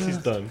everything else he's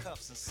done.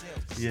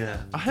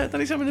 Yeah. I heard that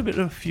he's having a bit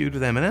of a feud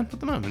with Eminem at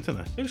the moment,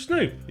 isn't he? Who's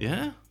Snoop?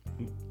 Yeah.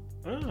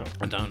 Oh.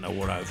 I don't know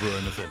what over or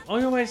anything.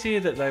 I always hear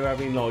that they're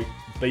having like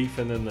beef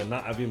and then they're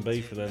not having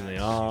beef and then they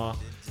are.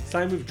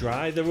 Same with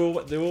Dre.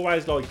 They're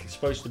always like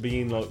supposed to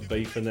be in like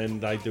beef and then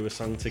they do a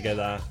song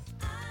together.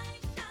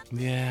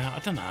 Yeah, I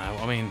don't know.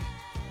 I mean,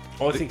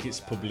 I think it's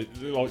public.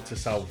 They like to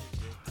sell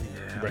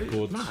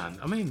records. Man,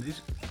 I mean, is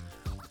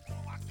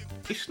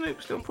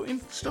Snoop still putting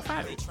stuff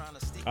out?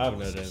 I haven't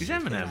heard anything Is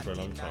Eminem for a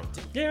long time.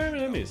 Yeah,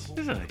 Eminem is.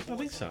 Isn't he? I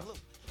think so.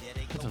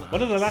 I don't know.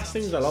 One of the last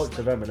things I liked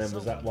of Eminem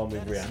was that one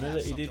with Rihanna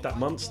that he did, that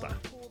Monster.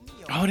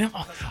 Oh,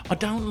 I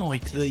don't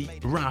like the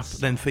rap,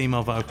 then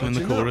female vocal in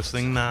the chorus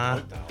thing.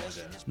 Nah.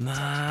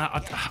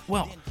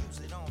 Well,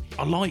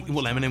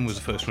 Eminem was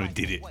the first one who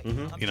did it.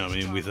 Mm-hmm. You know what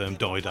I mean? With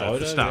Dido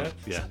for Stab.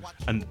 Yeah.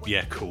 And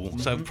yeah, cool.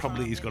 So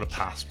probably he's got a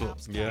pass, but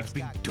it's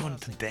been done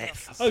to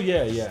death. Oh,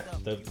 yeah.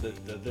 They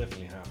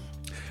definitely have.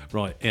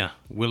 Right, yeah.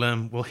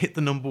 We'll hit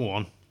the number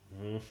 1.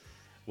 Mm.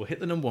 We'll hit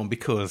the number 1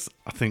 because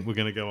I think we're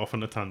going to go off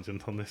on a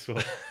tangent on this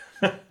one.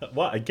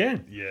 What,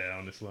 again? Yeah,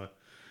 honestly.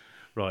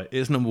 Right,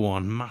 here's number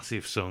 1.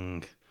 Massive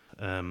song.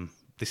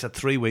 This had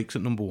 3 weeks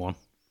at number 1.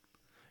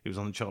 It was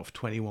on the chart for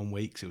 21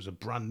 weeks. It was a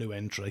brand new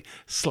entry.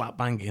 Slap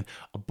banging.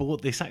 I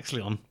bought this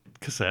actually on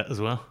cassette as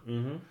well.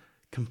 Mm-hmm.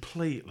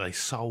 Completely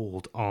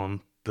sold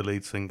on the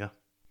lead singer.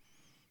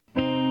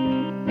 Is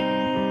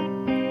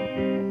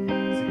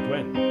it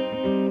Gwen?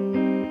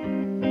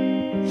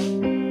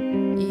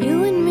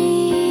 You and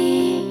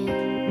me,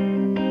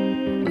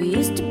 we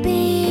used to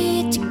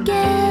be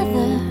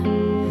together,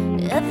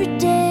 every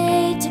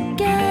day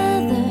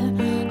together,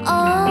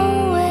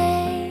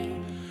 always.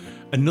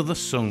 Another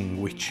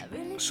song which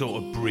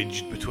sort of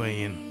bridged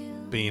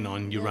between being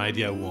on your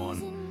Radio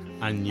 1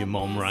 and your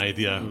mom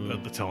radio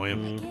at the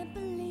time.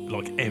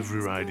 Like every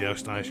radio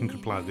station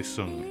could play this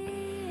song.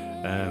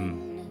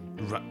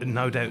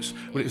 No Doubts,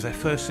 well, it was their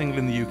first single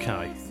in the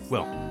UK.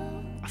 Well,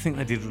 I think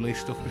they did release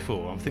stuff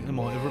before. I think they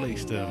might have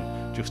released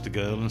Just a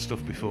Girl and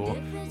stuff before,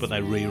 but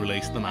they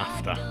re-released them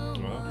after.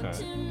 Oh, okay.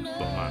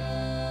 But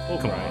man,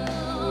 come on.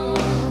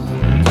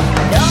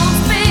 Don't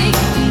speak,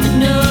 I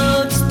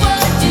know just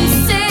what you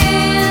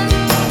said.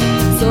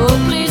 So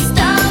please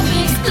stop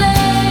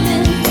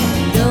explaining.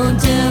 Don't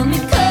tell me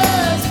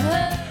 'cause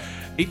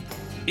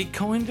It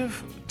kind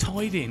of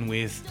tied in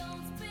with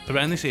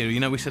around this era. You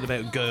know, we said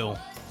about girl,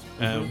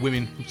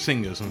 women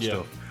singers and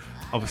stuff.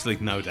 Obviously,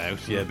 No Doubt,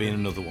 being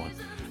another one.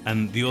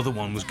 And the other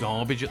one was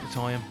Garbage at the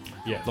time.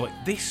 Yeah. Like,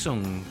 this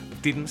song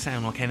didn't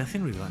sound like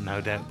anything really like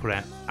No Doubt put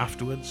out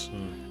afterwards.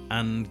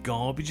 And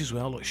Garbage as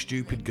well, like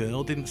Stupid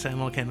Girl, didn't sound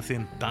like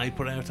anything they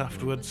put out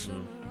afterwards.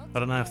 I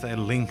don't know if they're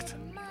linked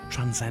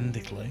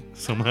transcendically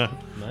somehow.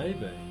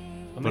 Maybe.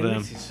 I mean,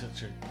 this is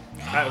such a...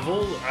 Out of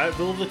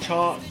all the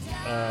chart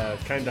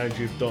countdowns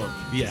you've done,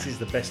 this is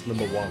the best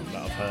number 1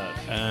 that I've heard.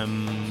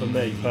 For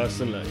me,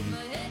 personally.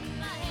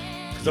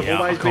 I've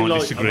always I can't been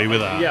disagree with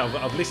that. Yeah,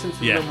 I've listened to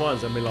the number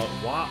 1s and been like,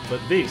 what? But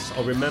this,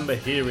 I remember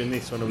hearing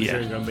this when I was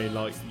younger and being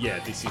like,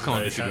 this is I can't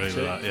very disagree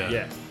catchy. with that,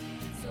 yeah.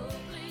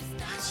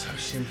 It's so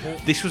simple.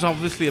 This was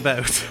obviously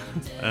about...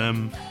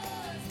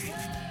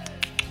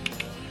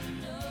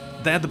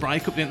 they had the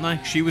breakup, didn't they?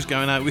 She was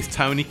going out with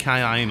Tony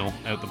K. Anal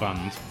out the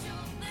band.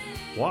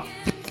 What?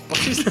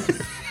 What's his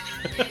name?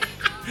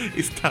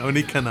 It's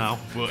Tony Canal,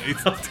 but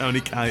it's Tony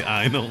K.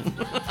 Anal.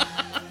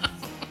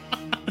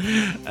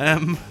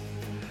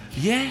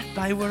 Yeah,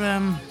 they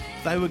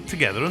were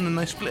together and then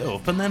they split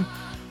up and then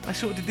they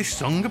sort of did this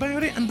song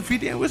about it and the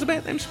video was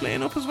about them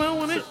splitting up as well,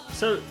 wasn't it?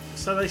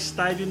 So they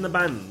stayed in the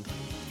band?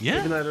 Yeah.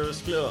 Even though they were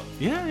split up?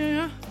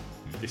 Yeah.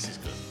 This is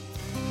good.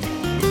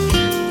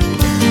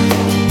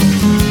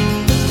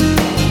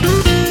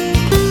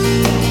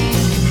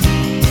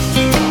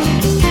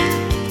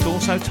 It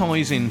also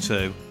ties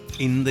into,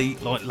 in the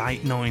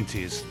late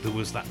 90s, there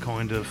was that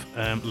kind of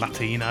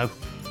Latino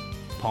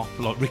pop,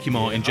 like Ricky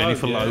Martin,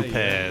 Jennifer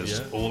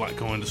Lopez, all that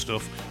kind of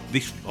stuff.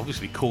 This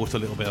obviously caught a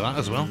little bit of that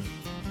as well.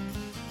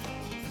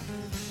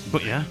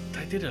 But yeah,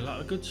 they did a lot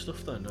of good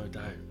stuff though, no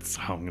doubt.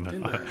 So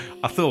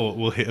I thought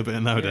we'll hit a bit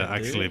of No Doubt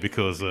actually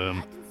because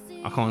I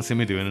can't see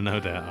me doing a No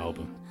Doubt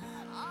album.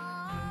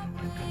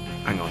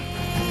 Hang on.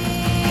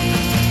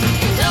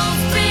 don't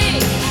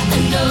speak, I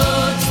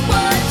know just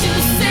what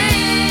you're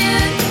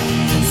saying.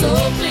 So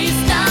please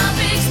stop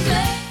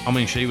explaining. I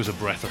mean, she was a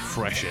breath of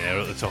fresh air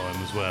at the time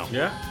as well.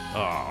 Yeah?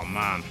 Oh,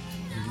 man.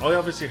 I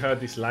obviously heard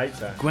this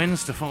later. Gwen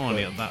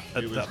Stefani at that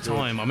It was good.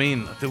 time, I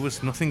mean, there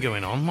was nothing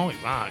going on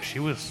like that. She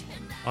was,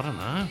 I don't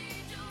know.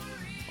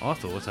 I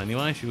thought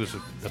anyway, she was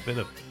a bit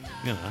of,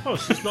 you know. Oh,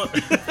 she's not.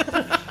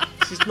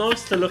 She's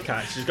nice to look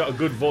at. She's got a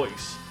good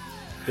voice.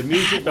 The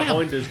music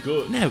behind her's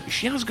good. No,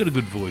 she has got a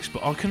good voice,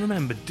 but I can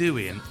remember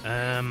doing,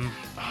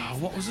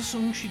 what was the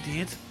song she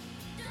did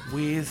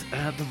with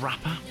the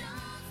rapper?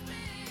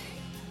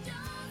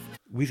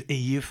 With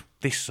Eve,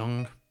 this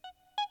song.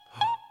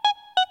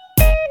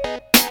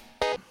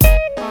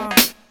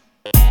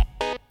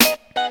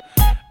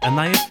 And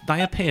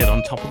they appeared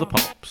on Top of the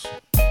Pops,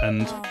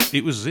 and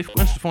it was as if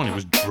Gwen Stefani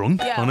was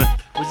drunk on it.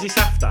 Was this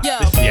after? Yo,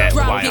 Yeah,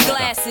 drop way your after.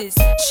 glasses,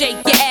 shake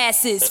your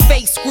asses,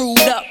 face screwed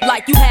up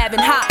like you having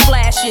hot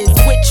flashes.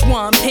 Which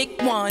one?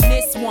 Pick one.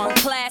 This one,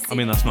 classic. I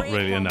mean, that's not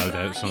really a No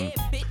Doubt song.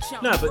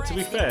 No, but to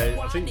be fair,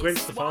 I think Gwen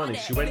Stefani,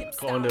 she went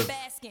kind of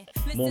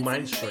more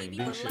mainstream,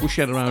 didn't she? Well,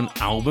 she had her own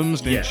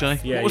albums, didn't she?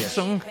 Yeah, What was yeah. the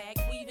song?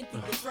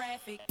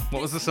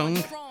 What was the song?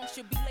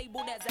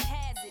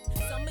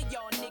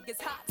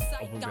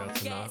 I wouldn't be able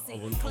to know. I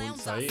wouldn't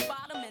say it.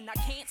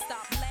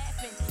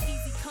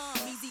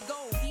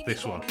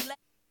 This one.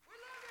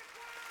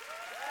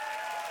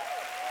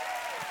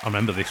 I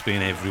remember this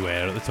being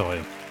everywhere at the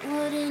time.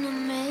 What an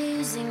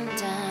amazing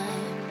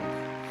time.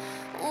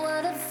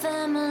 What a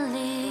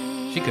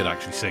family. She could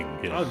actually sing,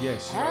 you know. Oh,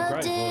 yes, she's got a How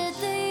great did voice.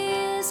 the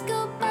years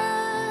go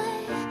by?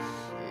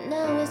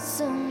 Now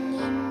it's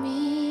only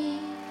me.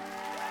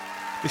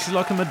 This is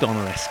like a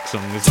Madonna-esque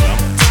song as well.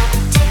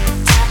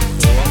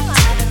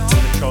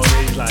 The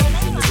Chinese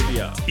ladies in the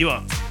video. You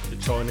are? The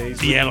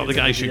Chinese. Yeah, women like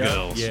the in Geisha video.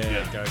 girls. Yeah,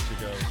 Yeah. Geisha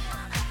girls.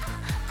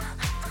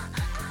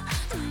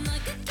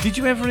 Did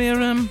you ever hear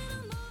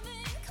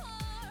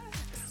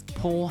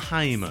Paul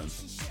Heyman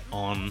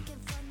on...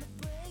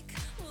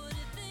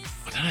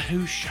 I don't know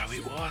whose show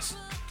it was.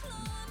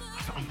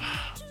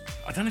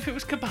 I don't know if it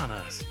was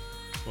Cabanas.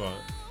 Right.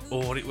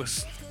 Or it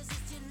was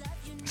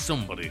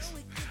somebody's.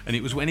 And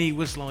it was when he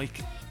was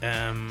like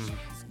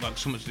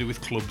something to do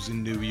with clubs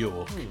in New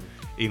York.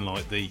 In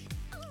like the...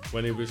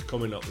 When he was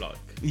coming up, like...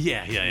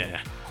 Yeah.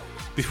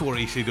 Before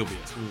ECW.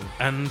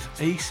 And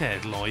he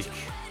said, like,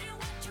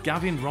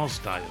 Gavin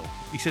Rosdale,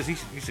 he says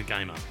he's a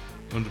gay man.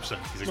 100%.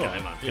 He's a gay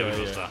man. Yeah,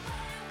 Gavin yeah. Rosdale.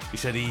 He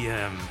said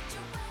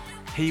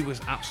he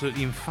was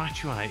absolutely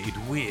infatuated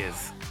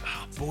with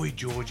Boy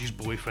George's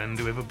boyfriend,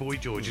 whoever Boy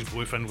George's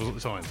boyfriend was at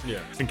the time. Yeah.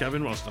 And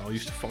Gavin Rosdale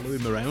used to follow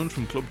him around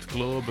from club to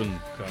club and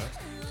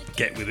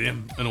get with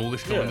him and all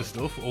this kind Yeah. of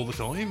stuff all the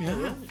time.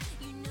 Yeah.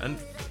 And,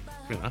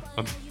 you know,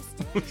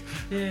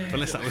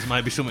 unless that was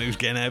maybe somebody who was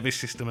getting out of his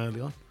system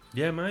early on.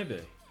 Yeah, maybe.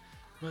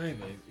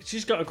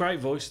 She's got a great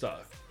voice, though.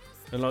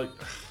 And, like...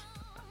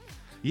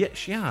 Yeah,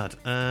 she had.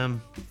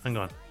 Hang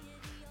on.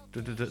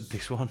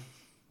 This one.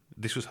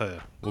 This was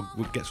her. We'll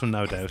get some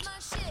No Doubt.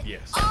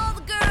 Yes. All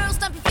the girls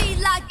stomp your feet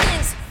like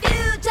this.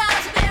 Few times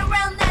I've been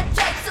around that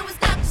track, so it's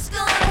not just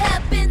gonna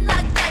happen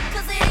like that.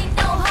 'Cause it ain't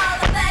no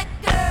holler back,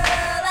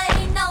 girl.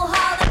 Ain't no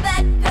holler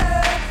back,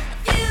 girl.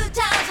 A few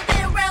times I've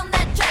been around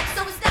that track,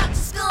 so it's not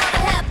just gonna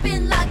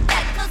happen like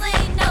that. 'Cause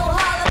ain't no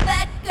holler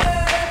back,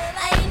 girl.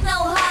 Ain't no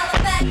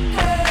holler back,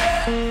 girl.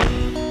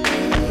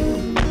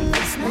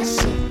 It's my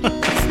shit.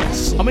 It's my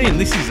shit. I mean,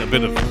 this is a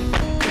bit of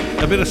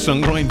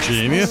songwriting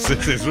genius.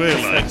 This is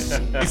really.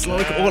 It's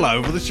like all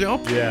over the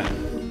shop. Yeah.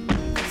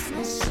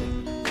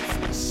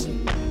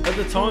 At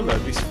the time, though,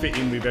 this fit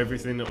in with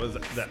everything that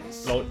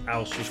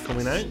else was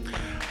coming out.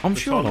 I'm The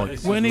sure, time that like,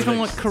 this weren't was even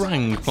like released.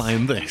 Kerrang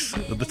playing this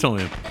at the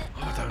time?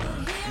 I don't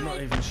know. I'm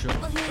not even sure. I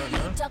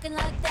don't know.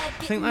 I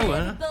think they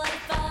were.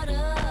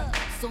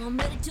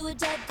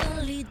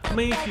 I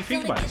mean, if you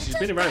think about it, she's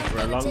been around for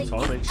a long time,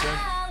 hasn't she?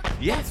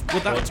 Yeah.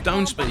 Well, that's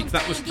Don't Speak.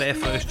 That was their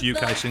first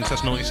UK since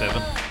that's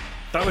 97.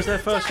 That was their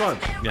first one?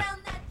 Yeah.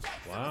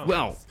 Wow.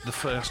 Well, the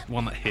first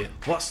one that hit.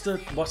 What's the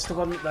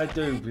one that they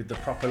do with the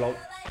proper, like,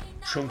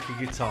 chunky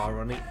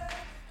guitar on it?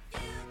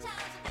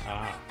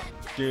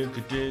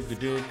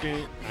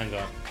 Hang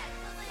on.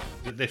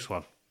 This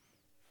one.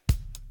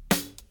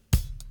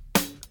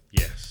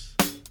 Yes.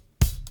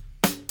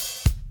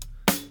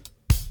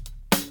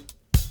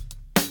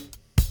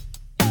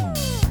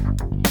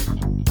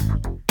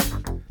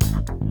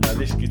 Now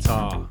this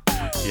guitar.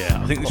 Yeah,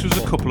 I think this was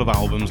a couple of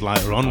albums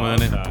later on,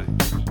 weren't it?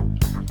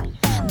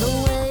 The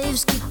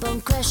waves keep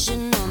on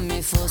crashing on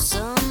me for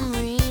some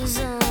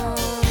reason.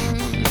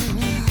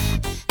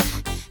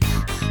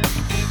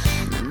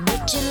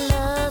 But your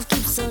love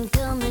keeps on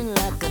coming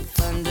like a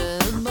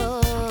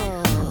thunderbolt.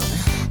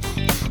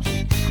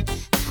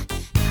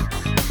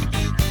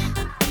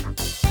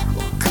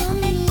 Well,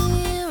 come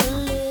here a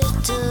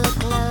little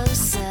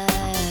closer.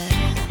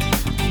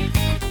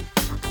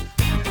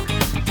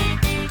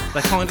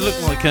 They kind of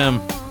look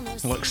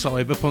like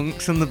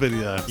cyberpunks in the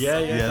video. Yeah.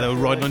 Yeah, they were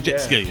riding on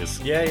jet skis.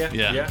 Yeah.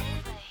 Yeah.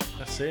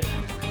 That's it. You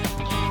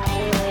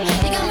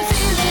got me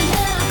feeling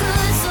hella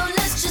good, so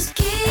let's just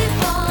keep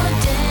on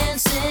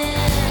dancing.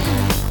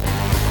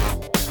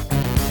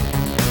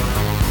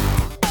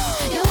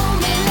 You hold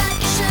me like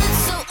you should,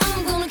 so I'm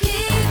gonna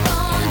keep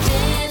on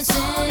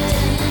dancing.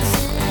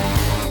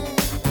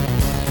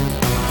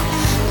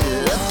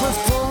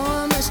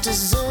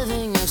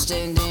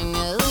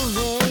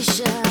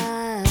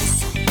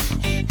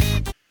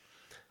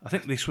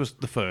 this was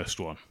the first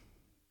one,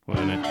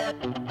 wasn't it?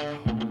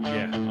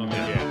 Yeah.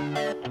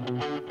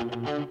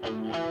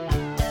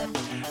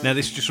 Now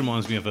this just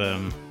reminds me of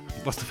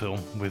what's the film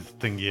with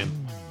Thingy in?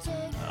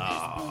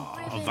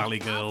 Valley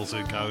Girls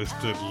who goes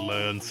to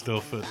learn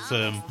stuff at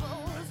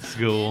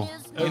school.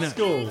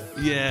 School?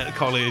 Yeah,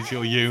 college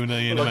or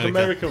uni in like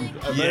America.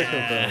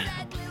 American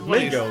film.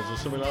 Mean Girls or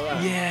something like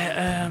that.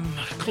 Yeah,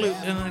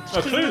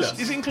 Clueless.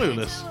 Is it in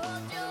Clueless?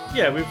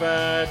 Yeah, with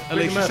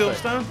Alicia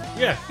Silverstone?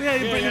 Yeah.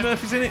 Brittany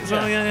Murphy's in it,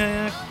 so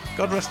yeah.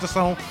 God rest her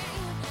soul.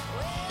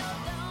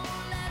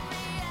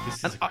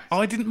 And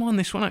I didn't mind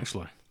this one,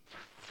 actually.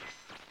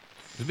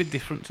 It was a bit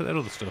different to their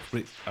other stuff,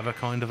 but it had a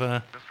kind of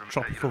a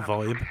tropical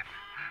vibe.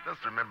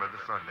 Just remember the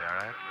Sunday, all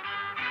right?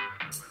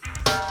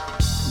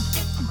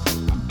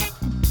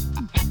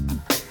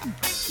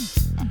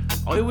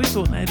 I always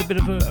thought they had a bit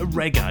of a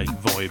reggae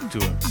vibe to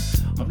it.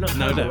 I've not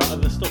heard a lot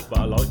of the stuff, but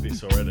I like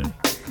this already.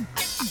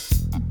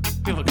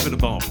 Feel like a bit of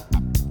Bob.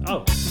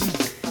 Oh.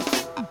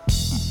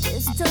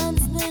 There's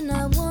times when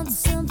I want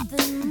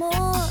something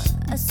more,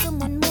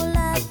 someone more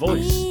like Her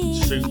voice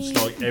suits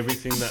like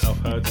everything that I've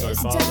heard so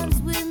far.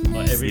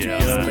 Like everything, you know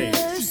what I mean?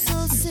 It's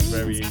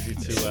very easy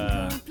to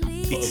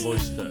put a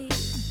voice to.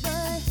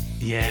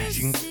 Yeah,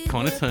 she can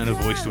kind of turn her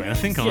voice to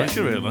anything, can't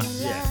she, really?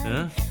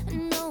 Yeah.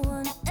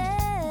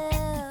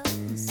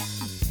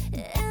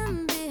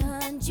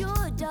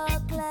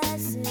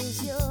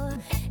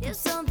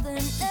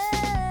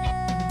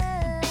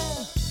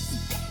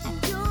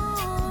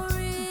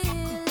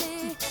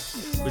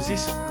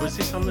 Was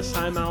this on the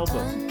same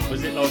album?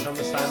 Was it like on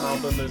the same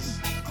album as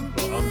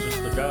like, I'm Just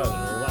a Girl and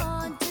all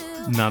that?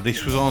 No,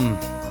 this was on.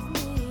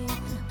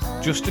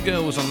 Just a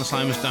Girl was on the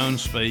same as Don't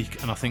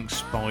Speak, and I think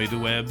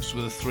Spiderwebs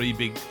were the 3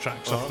 big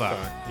tracks off that.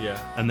 Yeah.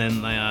 And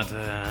then they had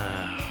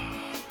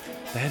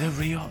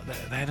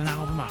an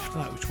album after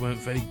that which weren't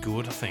very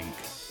good, I think.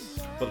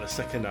 But the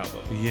second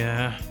album.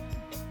 Yeah.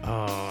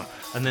 Oh,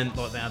 and then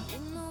like they had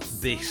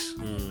this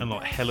and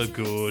like Hella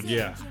Good.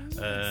 Yeah.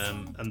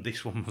 And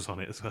this one was on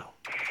it as well.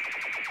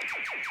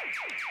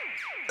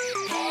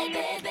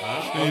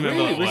 Oh, You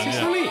remember really? that Was one? this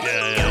Yeah. on it?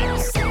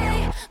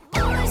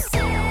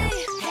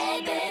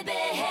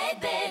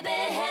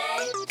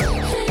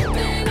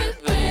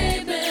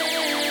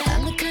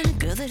 I'm the kind of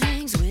girl that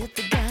hangs with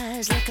the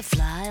guys like a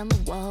fly on the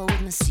wall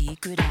with my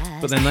secret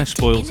eyes. But then they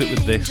spoilt it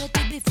with this.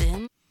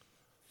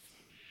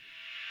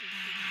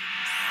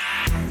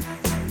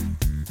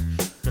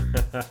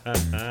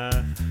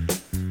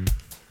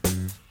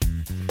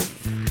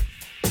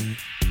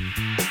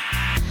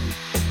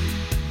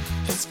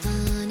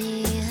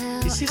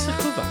 Is this a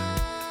cover?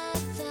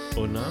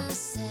 Or no?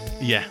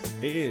 Yeah.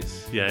 It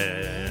is.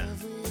 Yeah.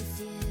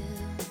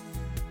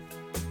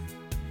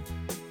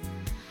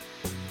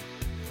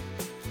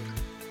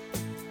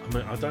 I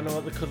mean, I don't know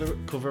what the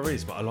cover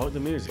is, but I like the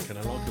music and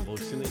I like the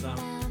voice in it though. I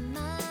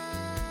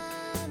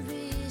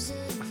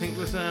think it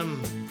was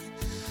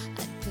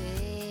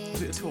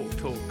it a talk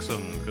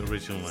song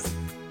originally?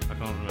 I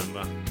can't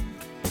remember.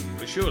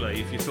 But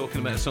surely, if you're talking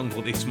about a song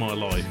called It's My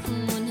Life,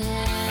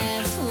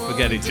 and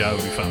forget it, Joey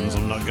fans,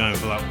 I'm not going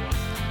for that one.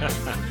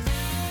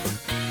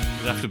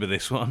 It'd have to be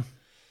this one.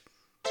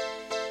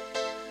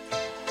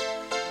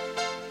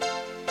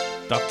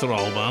 Dr.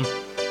 Alban.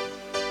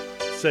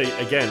 See,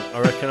 again, I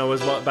reckon I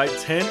was what, about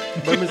 10?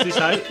 When was this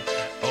out?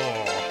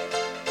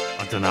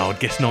 I don't know, I'd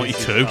guess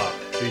 92.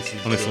 This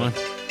is honestly.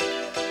 good.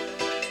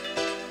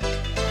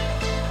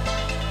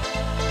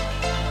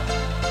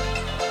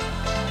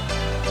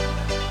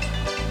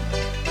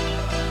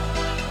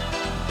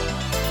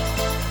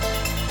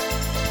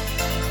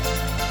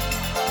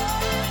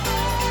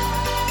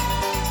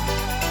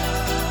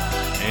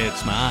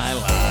 It's my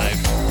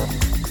life.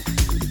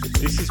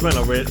 This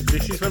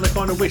is when I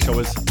kind of wish I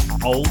was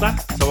older,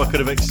 so I could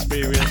have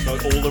experienced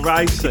like all the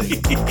racing,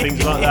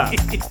 things like that.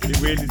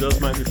 It really does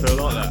make me feel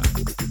like that.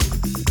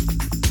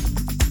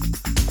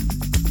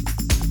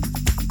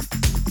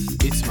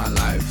 It's my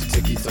life,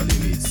 take it or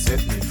leave it, set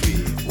me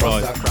free. What's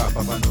Right. that crap if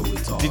I know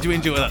it all? Did you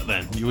enjoy that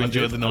then? You I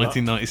enjoyed did, the a lot.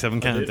 1997 I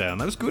did. countdown?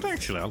 That was good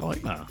actually, I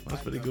like that.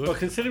 That's pretty good. Well,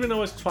 considering I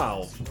was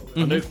 12,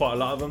 I knew quite a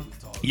lot of them.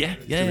 Yeah,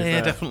 to be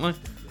fair. definitely.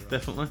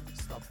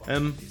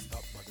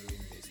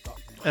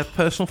 A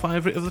personal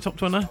favourite of the top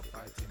 20? I'd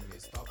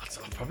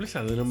probably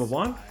say the number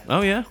 1.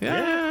 Oh yeah.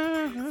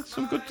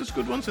 There's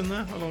good ones in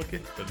there. I like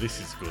it. But this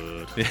is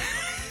good. This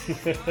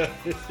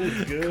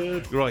is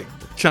good. Right,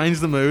 change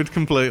the mood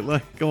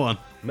completely. Go on.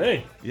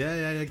 Me?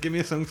 Yeah. Give me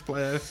a song to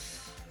play out.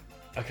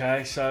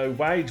 Okay, so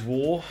Wage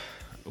War.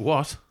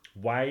 What?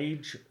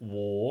 Wage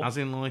War. As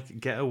in like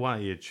get a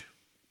wage.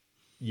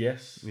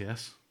 Yes.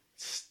 Yes.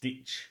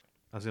 Stitch.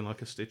 As in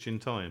like a stitch in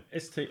time.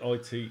 STITCH.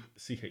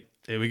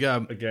 Here we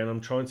go. Again,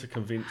 I'm trying to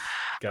convince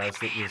guys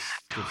that there's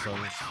good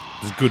songs.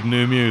 There's good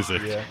new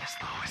music. Yeah.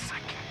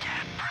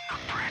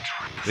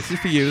 This is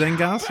for you then,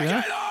 Gaz,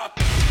 yeah?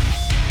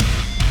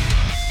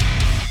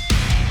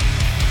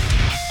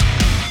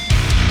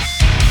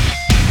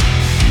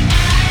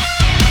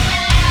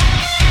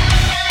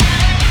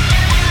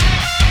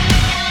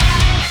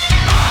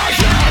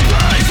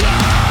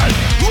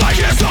 Like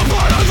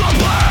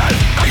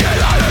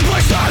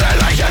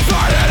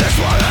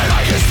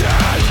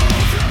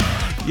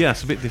Yeah,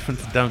 it's a bit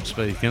different to Don't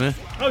Speak, isn't it?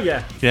 Oh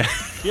yeah. Yeah.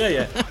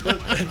 Yeah.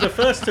 The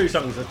first two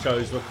songs I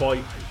chose were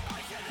quite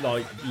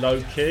like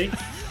low key.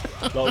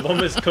 Like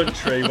one was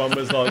country, one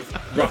was like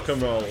rock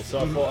and roll. So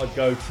I thought I'd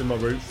go to my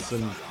roots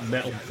and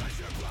metal.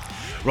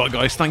 Right,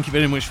 guys, thank you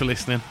very much for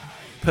listening.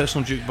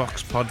 Personal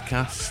Jukebox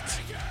Podcast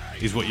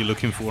is what you're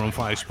looking for on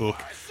Facebook.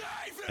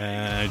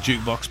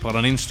 Jukebox Pod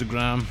on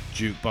Instagram,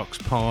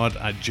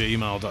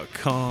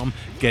 jukeboxpod@gmail.com.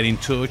 Get in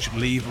touch,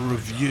 leave a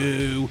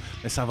review.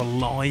 Let's have a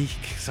like,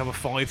 let's have a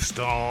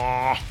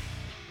 5-star.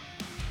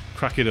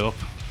 Crack it up,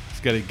 let's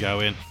get it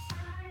going.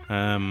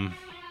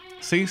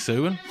 See you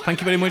soon. Thank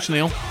you very much,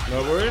 Neil.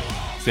 No worries.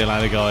 See you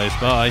later, guys.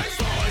 Bye.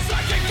 Guess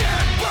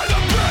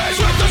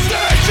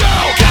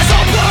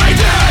I'm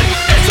blinded,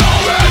 it's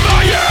all in my